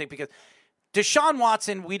very interesting because Deshaun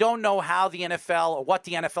Watson, we don't know how the NFL or what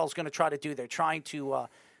the NFL is going to try to do. They're trying to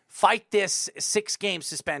fight this 6-game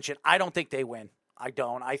suspension. I don't think they win. I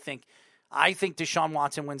think Deshaun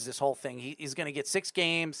Watson wins this whole thing. He's going to get 6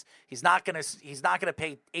 games. He's not going to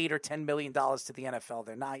pay $8 or $10 million to the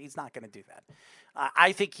NFL. He's not going to do that.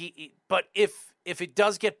 I think but if it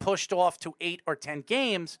does get pushed off to 8 or 10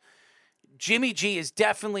 games, Jimmy G is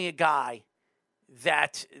definitely a guy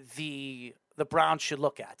that the Browns should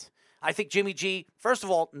look at. I think Jimmy G, first of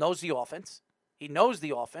all, knows the offense. He knows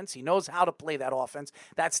the offense. He knows how to play that offense,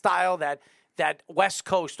 that style, that West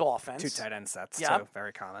Coast offense. 2 tight end sets, too.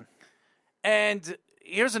 Very common. And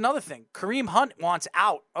here's another thing. Kareem Hunt wants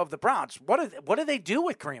out of the Browns. What do they do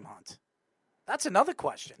with Kareem Hunt? That's another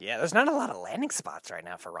question. Yeah, there's not a lot of landing spots right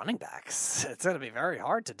now for running backs. It's going to be very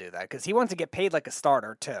hard to do that because he wants to get paid like a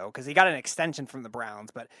starter, too, because he got an extension from the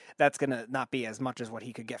Browns, but that's going to not be as much as what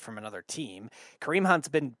he could get from another team. Kareem Hunt's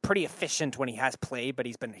been pretty efficient when he has played, but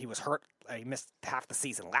he was hurt he missed half the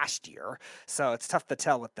season last year. So it's tough to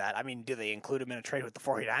tell with that. I mean, do they include him in a trade with the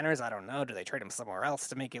 49ers? I don't know. Do they trade him somewhere else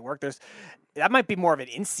to make it work? That might be more of an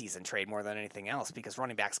in-season trade more than anything else because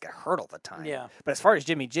running backs get hurt all the time. Yeah. But as far as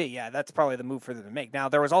Jimmy G, yeah, that's probably the move for them to make. Now,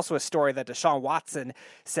 there was also a story that Deshaun Watson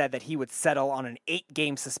said that he would settle on an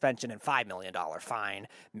 8-game suspension and $5 million fine.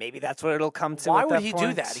 Maybe that's what it'll come to. Why at would that he point.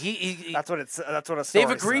 do that? That's what a story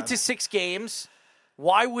They've agreed said. to 6 games.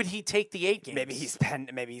 Why would he take the 8 games?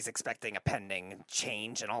 Maybe he's expecting a pending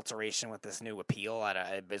change and alteration with this new appeal.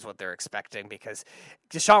 Is what they're expecting because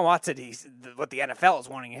Deshaun Watson, what the NFL is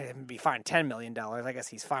wanting him to be fined $10 million. I guess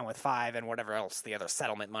he's fine with 5 and whatever else the other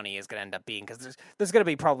settlement money is going to end up being because there's going to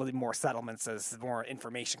be probably more settlements as more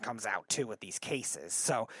information comes out too with these cases.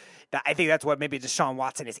 So I think that's what maybe Deshaun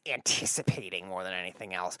Watson is anticipating more than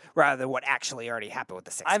anything else, rather than what actually already happened with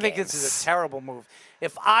the 6 games. I think this is a terrible move.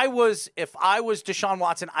 If I was Deshaun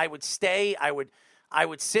Watson, I would stay. I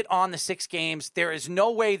would sit on the 6 games. There is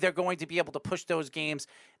no way they're going to be able to push those games.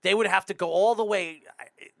 They would have to go all the way.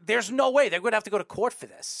 There's no way they're going to have to go to court for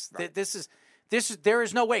this. Right. There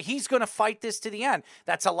is no way he's going to fight this to the end.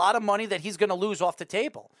 That's a lot of money that he's going to lose off the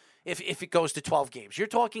table if it goes to 12 games. You're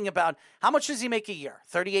talking about how much does he make a year?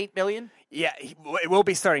 $38 million? Yeah, it will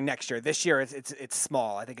be starting next year. This year it's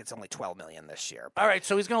small. I think it's only $12 million this year. All right,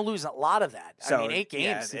 so he's going to lose a lot of that. So, 8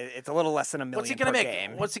 games. Yeah, it's a little less than $1 million. What's he going to make?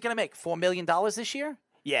 Game. What's he going to make? $4 million this year?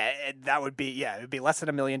 Yeah, it would be less than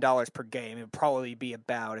 $1 million per game. It would probably be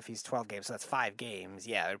about, if he's 12 games, so that's 5 games.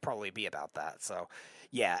 Yeah, it would probably be about that. So,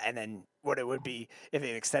 yeah, and then what it would be if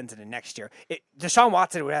it extends into next year. Deshaun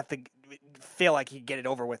Watson would have to feel like he'd get it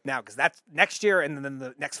over with now because that's next year, and then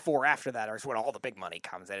the next 4 after that is when all the big money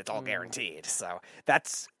comes in. It's all guaranteed. So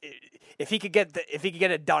that's if he could get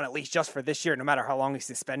it done at least just for this year, no matter how long he's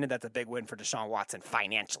suspended, that's a big win for Deshaun Watson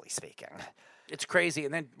financially speaking. It's crazy.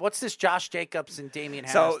 And then what's this Josh Jacobs and Damian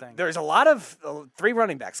Harris thing? There's a lot of 3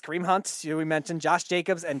 running backs. Kareem Hunt, we mentioned, Josh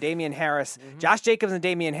Jacobs and Damian Harris. Mm-hmm. Josh Jacobs and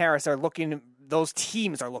Damian Harris are looking – those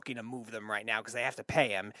teams are looking to move them right now because they have to pay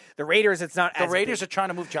him. The Raiders, it's not. The Raiders are trying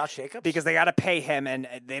to move Josh Jacobs because they got to pay him, and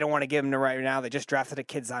they don't want to give him to right now. They just drafted a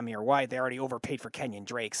kid, Zamir White. They already overpaid for Kenyon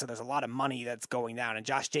Drake, so there's a lot of money that's going down. And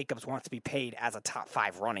Josh Jacobs wants to be paid as a top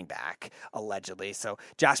 5 running back, allegedly. So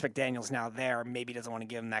Josh McDaniels now there maybe doesn't want to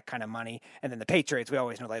give him that kind of money. And then the Patriots, we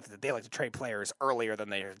always know that they like to trade players earlier than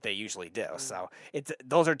they usually do. So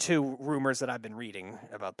those are 2 rumors that I've been reading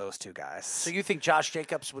about those 2 guys. So you think Josh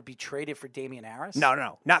Jacobs would be traded for Damian Harris?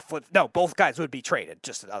 No. Not flip. No, both guys would be traded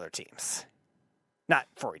just to other teams, not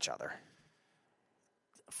for each other.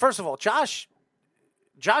 First of all, Josh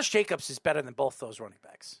Jacobs is better than both those running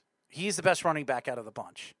backs. He's the best running back out of the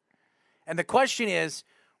bunch. And the question is,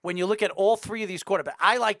 when you look at all 3 of these quarterbacks,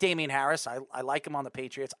 I like Damian Harris. I like him on the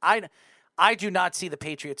Patriots. I do not see the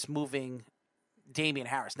Patriots moving Damian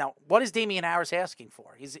Harris. Now, what is Damian Harris asking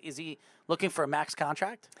for? Is he looking for a max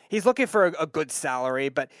contract? He's looking for a good salary,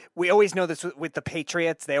 but we always know this with the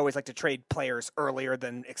Patriots. They always like to trade players earlier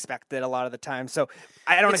than expected a lot of the time. So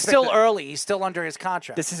I don't. It's still early. He's still under his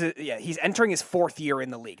contract. He's entering his 4th year in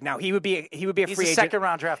the league. Now he would be a free agent. He's a 2nd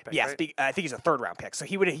round draft pick. Yes, right? I think he's a 3rd round pick. So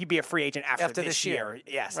he'd be a free agent after this year.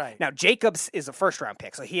 Yes. Right. Now Jacobs is a 1st round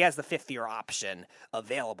pick, so he has the 5th year option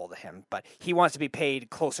available to him, but he wants to be paid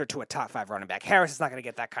closer to a top 5 running back. Harris is not going to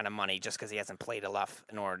get that kind of money just because he hasn't played enough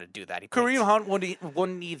in order to do that. Kareem Hunt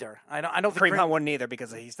wouldn't either. I don't think Kareem Hunt wouldn't either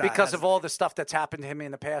because of all the stuff that's happened to him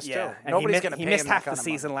in the past too. And Nobody's going to pay him. He missed half that the kind of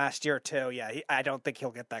season money. last year too. Yeah, I don't think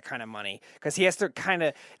he'll get that kind of money because he has to kind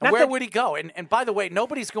of. Where would he go? And by the way,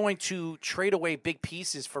 nobody's going to trade away big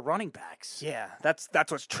pieces for running backs. Yeah, that's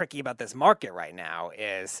what's tricky about this market right now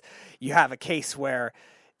is you have a case where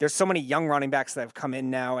there's so many young running backs that have come in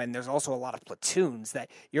now, and there's also a lot of platoons that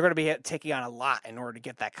you're going to be taking on a lot in order to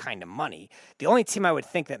get that kind of money. The only team I would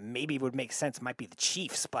think that maybe would make sense might be the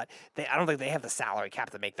Chiefs, but I don't think they have the salary cap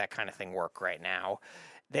to make that kind of thing work right now.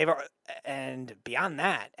 And beyond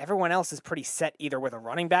that, everyone else is pretty set either with a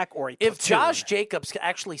running back or a platoon. If Josh Jacobs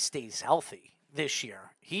actually stays healthy this year,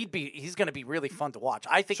 he's going to be really fun to watch.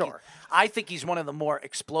 I think he's one of the more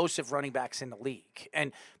explosive running backs in the league.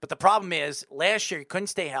 But the problem is last year he couldn't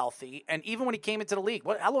stay healthy, and even when he came into the league,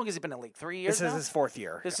 how long has he been in the league? 3 years. This is his 4th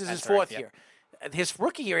year. This is his 4th year. His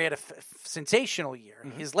rookie year, he had a sensational year.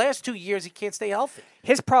 Mm-hmm. His last 2 years, he can't stay healthy.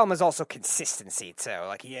 His problem is also consistency, too.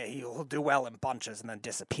 Like, he'll do well in bunches and then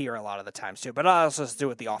disappear a lot of the times, too. But it also has to do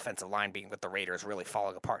with the offensive line being with the Raiders really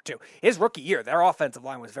falling apart, too. His rookie year, their offensive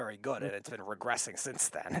line was very good, and it's been regressing since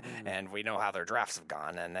then. Mm-hmm. And we know how their drafts have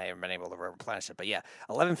gone, and they haven't been able to replenish it. But,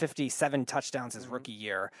 1157 touchdowns his rookie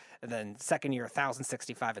year, and then second year,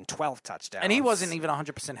 1,065 and 12 touchdowns. And he wasn't even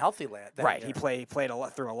 100% healthy that right. year. He played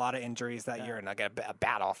through a lot of injuries that year, and again, a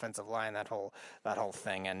bad offensive line, that whole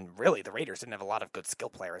thing. And really, the Raiders didn't have a lot of good skill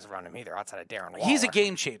players around him either, outside of Darren Waller. He's a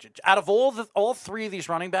game changer. Out of all three of these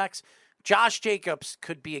running backs, Josh Jacobs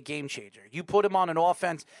could be a game changer. You put him on an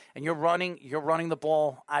offense, and you're running the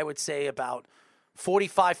ball, I would say about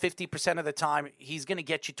 45-50% of the time. He's going to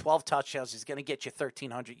get you 12 touchdowns. He's going to get you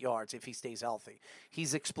 1,300 yards if he stays healthy.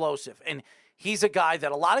 He's explosive, and he's a guy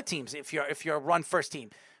that a lot of teams, if you're a run-first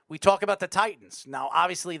team, we talk about the Titans. Now,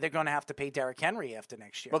 obviously, they're going to have to pay Derrick Henry after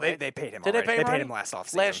next year. Well, right? they paid him. Did already. they paid him last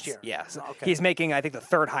offseason. Last year. Yeah. So okay. He's making, I think, the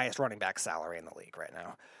third highest running back salary in the league right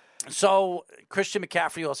now. So Christian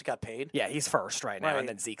McCaffrey also got paid. Yeah, he's first right now, and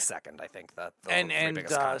then Zeke's second. I think and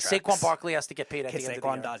Saquon Barkley has to get paid at the end of the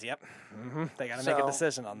year. Saquon does. Yep. Mm-hmm. They got to make a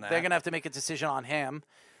decision on that. They're going to have to make a decision on him.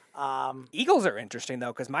 Eagles are interesting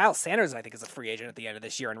though, because Miles Sanders, I think, is a free agent at the end of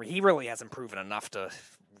this year, and he really hasn't proven enough to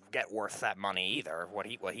get worth that money either. What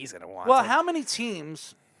he's going to want. Well, how many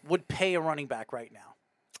teams would pay a running back right now?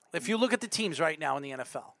 If you look at the teams right now in the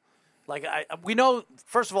NFL. Like we know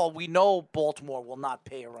Baltimore will not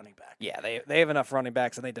pay a running back. Yeah, they have enough running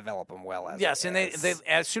backs and they develop them well. And they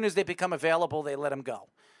as soon as they become available, they let them go.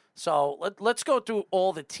 So let's go through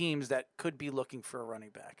all the teams that could be looking for a running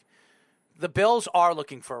back. The Bills are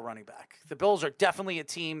looking for a running back. The Bills are definitely a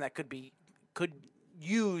team that could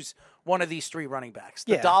use one of these three running backs.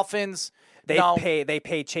 The Dolphins, they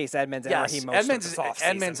pay Chase Edmonds and Raheem Mostert.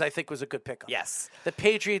 Edmonds, I think, was a good pickup. Yes. The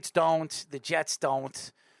Patriots don't. The Jets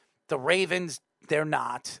don't. The Ravens, they're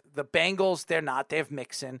not. The Bengals, they're not. They have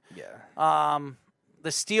Mixon. Yeah. The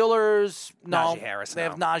Steelers, no. Najee Harris, they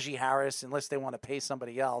have Najee Harris unless they want to pay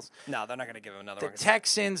somebody else. No, they're not going to give him another one. The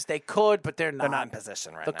Texans, they could, but they're not. They're not in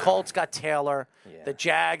position right now. The Colts got Taylor. Yeah. The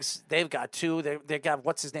Jags, they've got two. They got,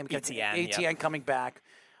 what's his name? ETN coming back.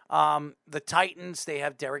 The Titans, they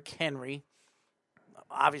have Derrick Henry.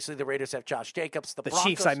 Obviously, the Raiders have Josh Jacobs. The Broncos,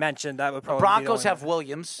 Chiefs, I mentioned, that would probably the Broncos be the have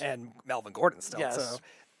Williams. And Melvin Gordon still. Yes. So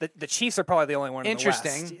the Chiefs are probably the only one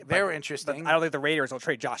interesting. in the West. Very interesting. But I don't think the Raiders will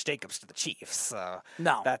trade Josh Jacobs to the Chiefs. So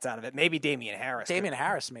no. That's out of it. Maybe Damian Harris.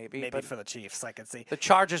 Maybe. But for the Chiefs, I could see. The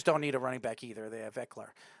Chargers don't need a running back either. They have Eckler.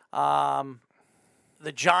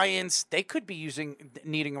 The Giants, they could be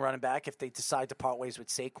needing a running back if they decide to part ways with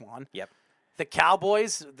Saquon. Yep. The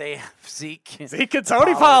Cowboys, they have Zeke and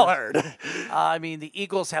Tony Pollard. I mean, the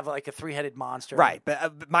Eagles have like a three-headed monster. Right,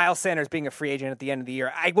 but Miles Sanders being a free agent at the end of the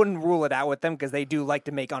year, I wouldn't rule it out with them because they do like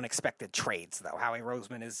to make unexpected trades, though. Howie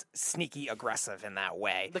Roseman is sneaky aggressive in that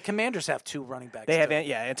way. The Commanders have two running backs. They have,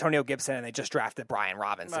 Antonio Gibson, and they just drafted Brian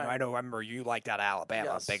Robinson. Right. I remember you liked out of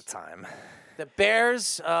Alabama big time. The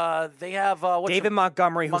Bears, they have David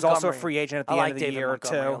Montgomery, who's also a free agent at the end of the David year,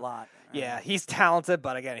 Montgomery too. A lot. Yeah, he's talented,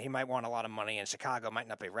 but again, he might want a lot of money, and Chicago might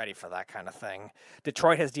not be ready for that kind of thing.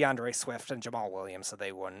 Detroit has DeAndre Swift and Jamal Williams, so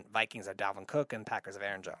they wouldn't. Vikings have Dalvin Cook, and Packers have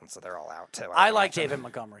Aaron Jones, so they're all out, too. I like David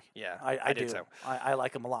Montgomery. Yeah, I do, too. I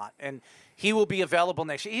like him a lot. And he will be available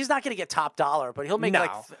next year. He's not going to get top dollar, but he'll make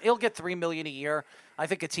he'll get $3 million a year. I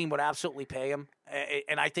think a team would absolutely pay him,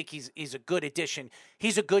 and I think he's a good addition.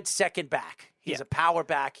 He's a good second back. He's a power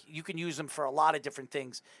back. You can use him for a lot of different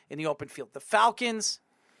things in the open field. The Falcons,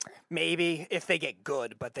 maybe if they get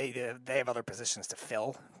good, but they have other positions to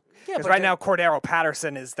fill. Yeah, because right now Cordero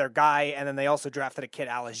Patterson is their guy, and then they also drafted a kid,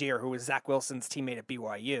 Algier, who was Zach Wilson's teammate at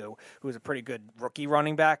BYU, who was a pretty good rookie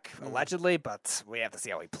running back, allegedly, but we have to see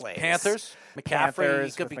how he plays. Panthers, McCaffrey,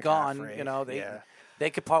 he could be gone. McCaffrey, they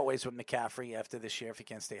could part ways with McCaffrey after this year if he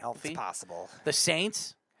can't stay healthy. It's possible. The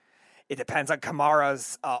Saints. It depends on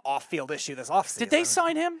Kamara's off-field issue this offseason. Did they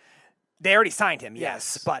sign him? They already signed him,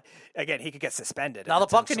 yes. But again, he could get suspended. Now the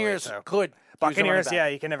Buccaneers could. Buccaneers,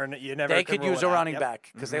 you never. They could use a running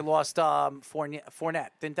back because they lost Fournette,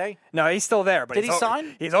 didn't they? No, he's still there. But did he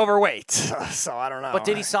sign? He's overweight, so I don't know. But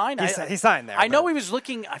did he sign? He signed there. I know he was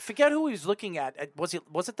looking. I forget who he was looking at. Was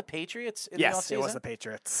it the Patriots? Yes, it was the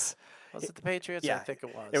Patriots. Was it the Patriots? Yeah, I think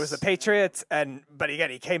it was. It was the Patriots, but again,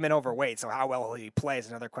 he came in overweight, so how well he plays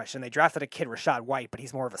is another question. They drafted a kid, Rashad White, but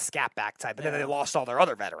he's more of a scat back type. But then they lost all their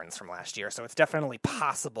other veterans from last year, so it's definitely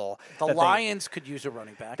possible. The Lions could use a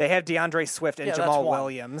running back. They have DeAndre Swift and Jamal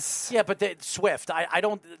Williams. Yeah, but Swift, I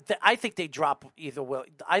don't. I think they drop either.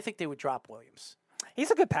 I think they would drop Williams.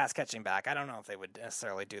 He's a good pass catching back. I don't know if they would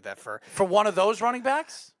necessarily do that for one of those running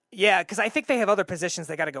backs. Yeah, because I think they have other positions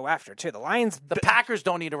they got to go after too. The Packers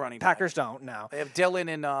don't need a running back. Packers don't. No, they have Dillon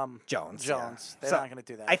and Jones. Yeah. They're not going to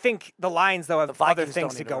do that. I think the Lions though have other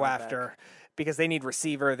things to go after back. Because they need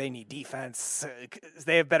receiver, they need defense.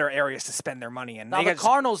 They have better areas to spend their money in. Now the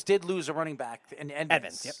Cardinals did lose a running back in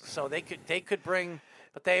Edmonds. Yep. So they could bring,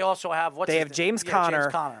 but they also have James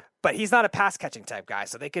Conner. But he's not a pass catching type guy,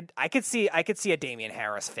 so I could see a Damian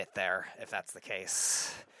Harris fit there if that's the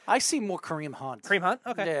case. I see more Kareem Hunt. Kareem Hunt?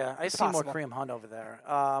 Okay. Yeah, I see more Kareem Hunt over there.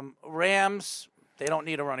 Rams, they don't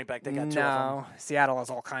need a running back. They got two of them. No, Seattle has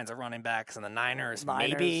all kinds of running backs, and the Niners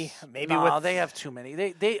maybe No, with they have too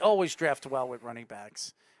many. They always draft well with running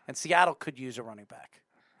backs, and Seattle could use a running back.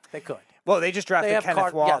 They could. Well, they just drafted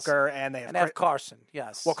Kenneth Walker, and they have Carson.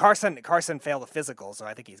 Yes. Well, Carson failed the physical, so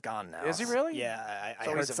I think he's gone now. Is he really? Yeah, I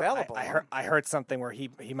so heard he's available. I heard something where he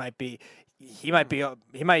might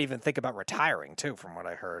even think about retiring too, from what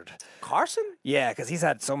I heard. Carson? Yeah, because he's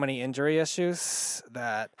had so many injury issues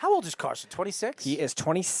that. How old is Carson? 26. He is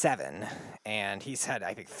 27, and he's had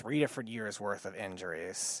I think 3 different years worth of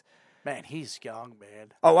injuries. Man, he's young,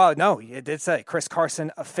 man. Oh, wow. No, it did say Chris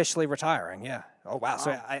Carson officially retiring. Yeah. Oh, wow.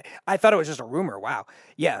 So I thought it was just a rumor. Wow.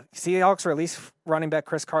 Yeah. Seahawks released running back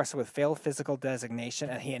Chris Carson with failed physical designation,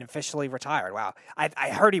 and he had officially retired. Wow. I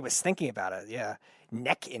heard he was thinking about it. Yeah.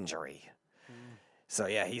 Neck injury. So,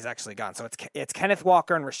 yeah, he's actually gone. So it's Kenneth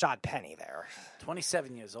Walker and Rashad Penny there.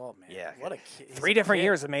 27 years old, man. Yeah. What a kid. 3 different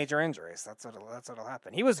years of major injuries. That's what'll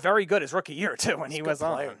happen. He was very good his rookie year, too, when he was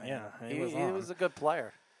on. Man. Yeah. He was a good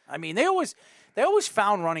player. I mean, they always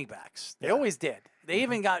found running backs. They always did. They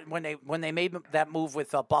even got when they made that move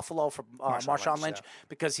with Buffalo for Marshawn Lynch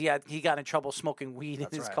because he got in trouble smoking weed in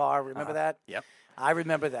his car. Remember that? Yep. I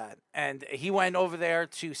remember that. And he went over there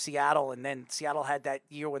to Seattle, and then Seattle had that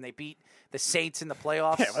year when they beat the Saints in the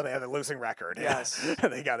playoffs. Yeah, well, they had a losing record. Yes.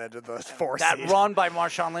 They got into the 4th That seed. run by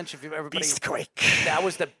Marshawn Lynch, if everybody Beastquake.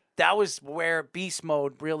 That was where beast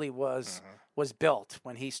mode really was built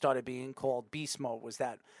when he started being called beast mode. Was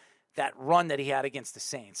that run that he had against the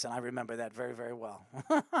Saints, and I remember that very, very well.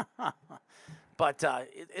 But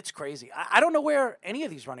it's crazy. I don't know where any of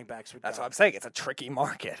these running backs would go. That's what I'm saying. It's a tricky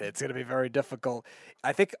market. It's going to be very difficult.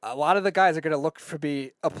 I think a lot of the guys are going to look for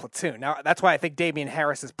be a platoon. Now, that's why I think Damian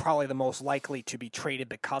Harris is probably the most likely to be traded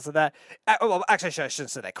because of that. Well, actually, I shouldn't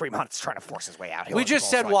say that. Kareem Hunt's trying to force his way out. We just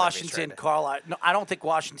said Washington, Carl. No, I don't think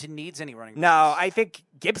Washington needs any running backs. No, I think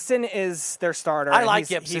Gibson is their starter. I like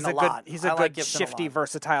Gibson a lot. He's a good, shifty,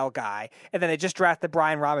 versatile guy. And then they just drafted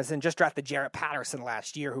Brian Robinson, just drafted Jarrett Patterson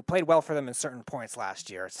last year, who played well for them in certain points last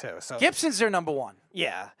year, too. So Gibson's their number one.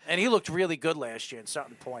 Yeah. And he looked really good last year in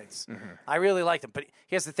certain points. Mm-hmm. I really liked him. But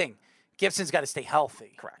here's the thing. Gibson's got to stay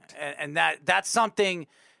healthy. Correct. And that's something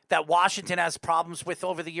that Washington has problems with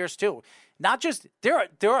over the years, too. Not just – there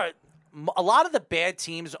are a lot of the bad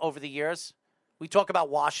teams over the years. We talk about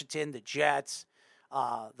Washington, the Jets,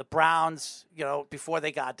 the Browns, before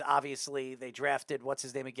they got – obviously, they drafted – what's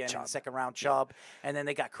his name again in the second round, Chubb. And then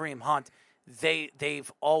they got Kareem Hunt.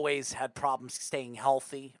 They've always had problems staying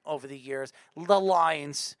healthy over the years. The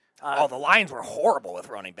Lions. The Lions were horrible with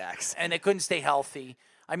running backs. And they couldn't stay healthy.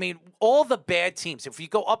 I mean, all the bad teams, if you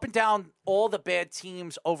go up and down all the bad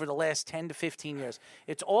teams over the last 10 to 15 years,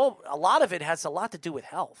 a lot of it has a lot to do with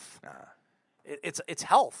health. It's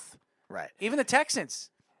health. Right. Even the Texans.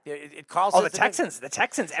 The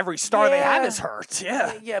Texans, every star they have is hurt.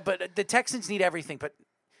 Yeah. Yeah, but the Texans need everything. But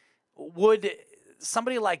would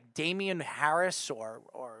somebody like Damian Harris or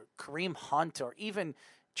Kareem Hunt or even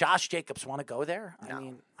Josh Jacobs want to go there? No. I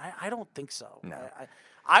mean, I don't think so. No.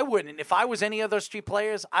 I wouldn't. If I was any of those 3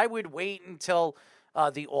 players, I would wait until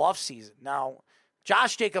the offseason. Now,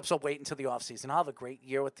 Josh Jacobs will wait until the offseason. I'll have a great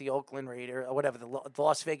year with the Oakland Raiders or whatever, the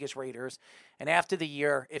Las Vegas Raiders. And after the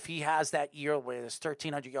year, if he has that year where there's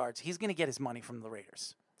 1,300 yards, he's going to get his money from the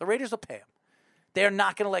Raiders. The Raiders will pay him. They're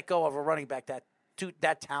not going to let go of a running back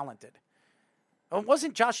that talented.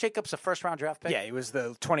 Wasn't Josh Jacobs a first-round draft pick? Yeah, he was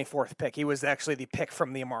the 24th pick. He was actually the pick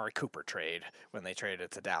from the Amari Cooper trade when they traded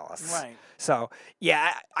it to Dallas. Right. So,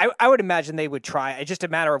 yeah, I would imagine they would try. It's just a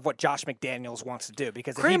matter of what Josh McDaniels wants to do.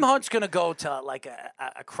 Because Kareem Hunt's going to go to like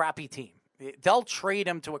a crappy team. They'll trade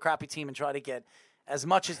him to a crappy team and try to get as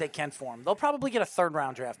much as they can for him. They'll probably get a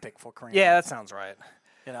third-round draft pick for Kareem Yeah, Hunt. that sounds right.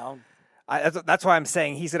 That's why I'm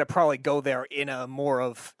saying he's going to probably go there in a more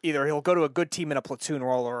of either he'll go to a good team in a platoon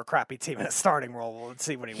role or a crappy team in a starting role. We'll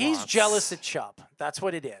see what he wants. He's jealous of Chubb. That's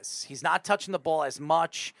what it is. He's not touching the ball as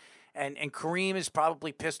much, and Kareem is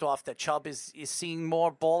probably pissed off that Chubb is seeing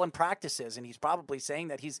more ball in practices, and he's probably saying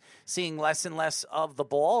that he's seeing less and less of the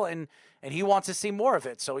ball, and he wants to see more of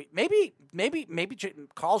it. So maybe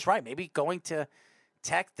Carl's right. Maybe going to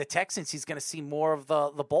the Texans, he's going to see more of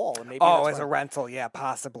the ball. And maybe as a rental, yeah,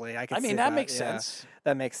 possibly. I mean, that makes sense.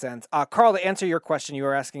 That makes sense. Carl, to answer your question, you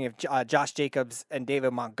were asking if Josh Jacobs and David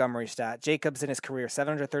Montgomery stat. Jacobs in his career,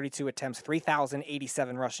 732 attempts,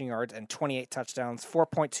 3,087 rushing yards, and 28 touchdowns,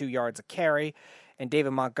 4.2 yards a carry. And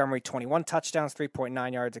David Montgomery, 21 touchdowns,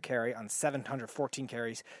 3.9 yards a carry on 714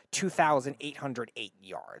 carries, 2,808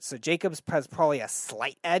 yards. So Jacobs has probably a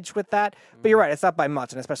slight edge with that, but you're right, it's not by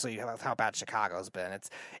much, and especially with how bad Chicago's been.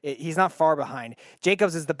 He's not far behind.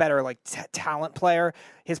 Jacobs is the better talent player.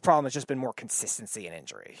 His problem has just been more consistency and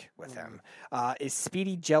injury with him. Is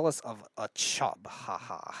Speedy jealous of a Chubb?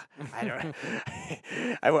 Ha.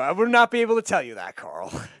 I would not be able to tell you that,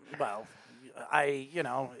 Carl. Well,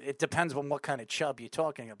 it depends on what kind of Chubb you're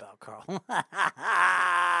talking about, Carl.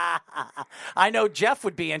 I know Jeff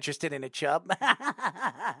would be interested in a Chubb.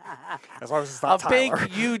 As long as it's not Tyler. A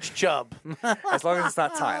big, huge Chubb. As long as it's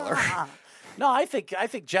not Tyler. No, I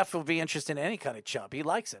think Jeff will be interested in any kind of Chubb. He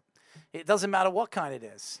likes it. It doesn't matter what kind it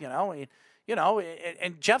is, and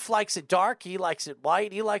Jeff likes it dark. He likes it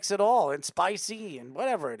white. He likes it all, and spicy, and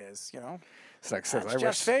whatever it is, Snuck says, That's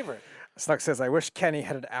Jeff's favorite. Snuck says, I wish Kenny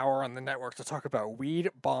had an hour on the network to talk about weed,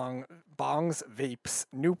 bongs, vapes,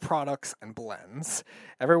 new products, and blends.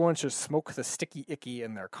 Everyone should smoke the sticky icky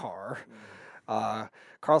in their car.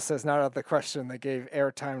 Carl says, not out of the question, they gave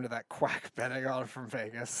airtime to that quack betting on from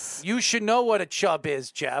Vegas. You should know what a Chubb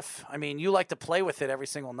is, Jeff. I mean, you like to play with it every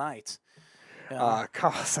single night.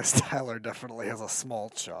 Carl says Tyler definitely has a small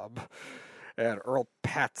Chubb. And Earl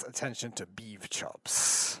pats attention to beef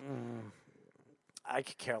Chubbs. I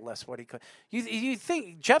could care less what he could. You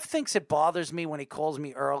think Jeff thinks it bothers me when he calls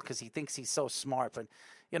me Earl because he thinks he's so smart, but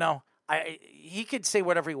he could say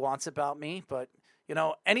whatever he wants about me, but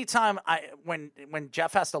anytime when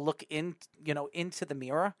Jeff has to look into the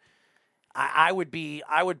mirror, I would be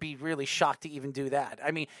really shocked to even do that.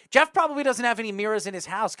 I mean, Jeff probably doesn't have any mirrors in his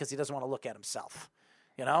house because he doesn't want to look at himself,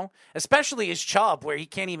 especially his Chubb where he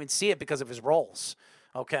can't even see it because of his rolls.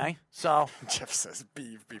 Okay, so Jeff says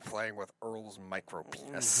be playing with Earl's micro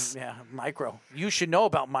penis. Yeah, micro. You should know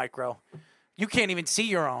about micro. You can't even see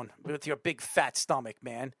your own with your big fat stomach,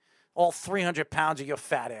 man. All 300 pounds of your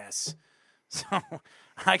fat ass. So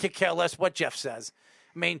I could care less what Jeff says.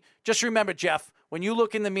 I mean, just remember, Jeff, when you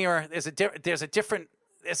look in the mirror, there's a different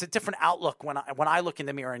outlook when I look in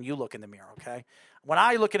the mirror and you look in the mirror. Okay, when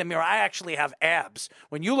I look in the mirror, I actually have abs.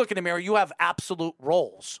 When you look in the mirror, you have absolute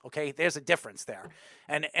rolls. Okay, there's a difference there.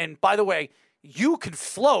 And by the way, you can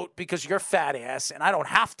float because you're fat ass, and I don't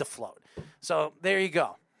have to float. So there you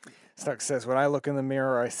go. Stark says, when I look in the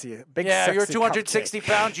mirror, I see a big. Yeah, sexy you're 260 cupcake.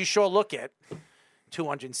 pounds. You sure look it.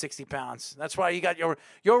 260 pounds. That's why you got your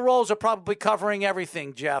rolls are probably covering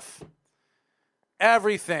everything, Jeff.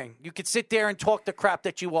 Everything. You could sit there and talk the crap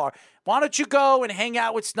that you are. Why don't you go and hang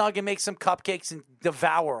out with Snug and make some cupcakes and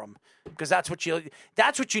devour them? Because that's what you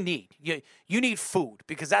need. You need food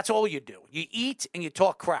because that's all you do. You eat and you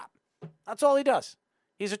talk crap. That's all he does.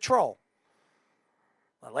 He's a troll.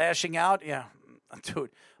 Lashing out, yeah. Dude,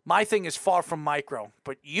 my thing is far from micro.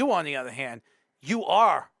 But you, on the other hand, you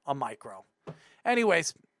are a micro.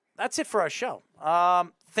 Anyways, that's it for our show.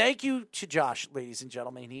 Thank you to Josh, ladies and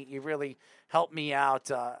gentlemen. He really helped me out.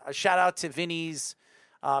 A shout out to Vinny's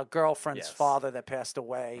girlfriend's father that passed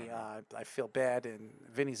away. I feel bad, and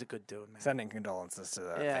Vinny's a good dude, man. Sending condolences to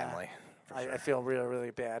the family. I feel really, really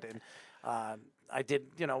bad. And I did,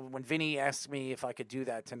 when Vinny asked me if I could do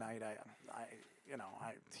that tonight,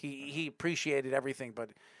 he appreciated everything, but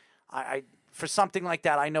I for something like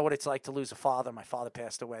that, I know what it's like to lose a father. My father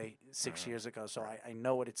passed away 6 years ago, so I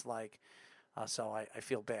know what it's like. So I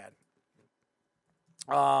feel bad.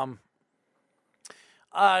 What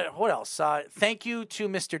else? Thank you to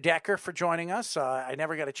Mr. Decker for joining us. I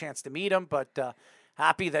never got a chance to meet him, but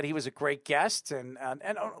happy that he was a great guest. And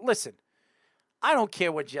listen, I don't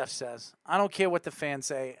care what Jeff says. I don't care what the fans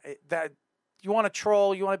say. That you want to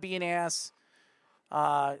troll, you want to be an ass,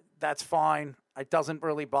 that's fine. It doesn't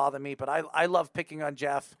really bother me, but I love picking on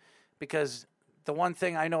Jeff because the one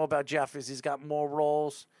thing I know about Jeff is he's got more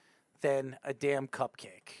rolls than a damn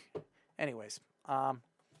cupcake. Anyways,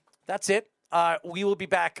 that's it. We will be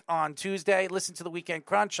back on Tuesday. Listen to the Weekend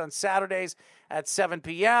Crunch on Saturdays at 7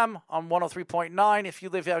 p.m. on 103.9 if you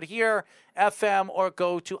live out here, FM, or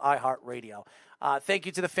go to iHeartRadio. Thank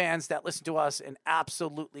you to the fans that listen to us and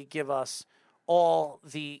absolutely give us all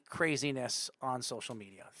the craziness on social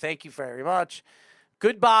media. Thank you very much.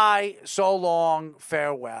 Goodbye. So long.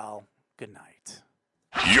 Farewell. Good night.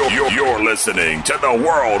 You're listening to the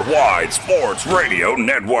Worldwide Sports Radio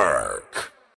Network.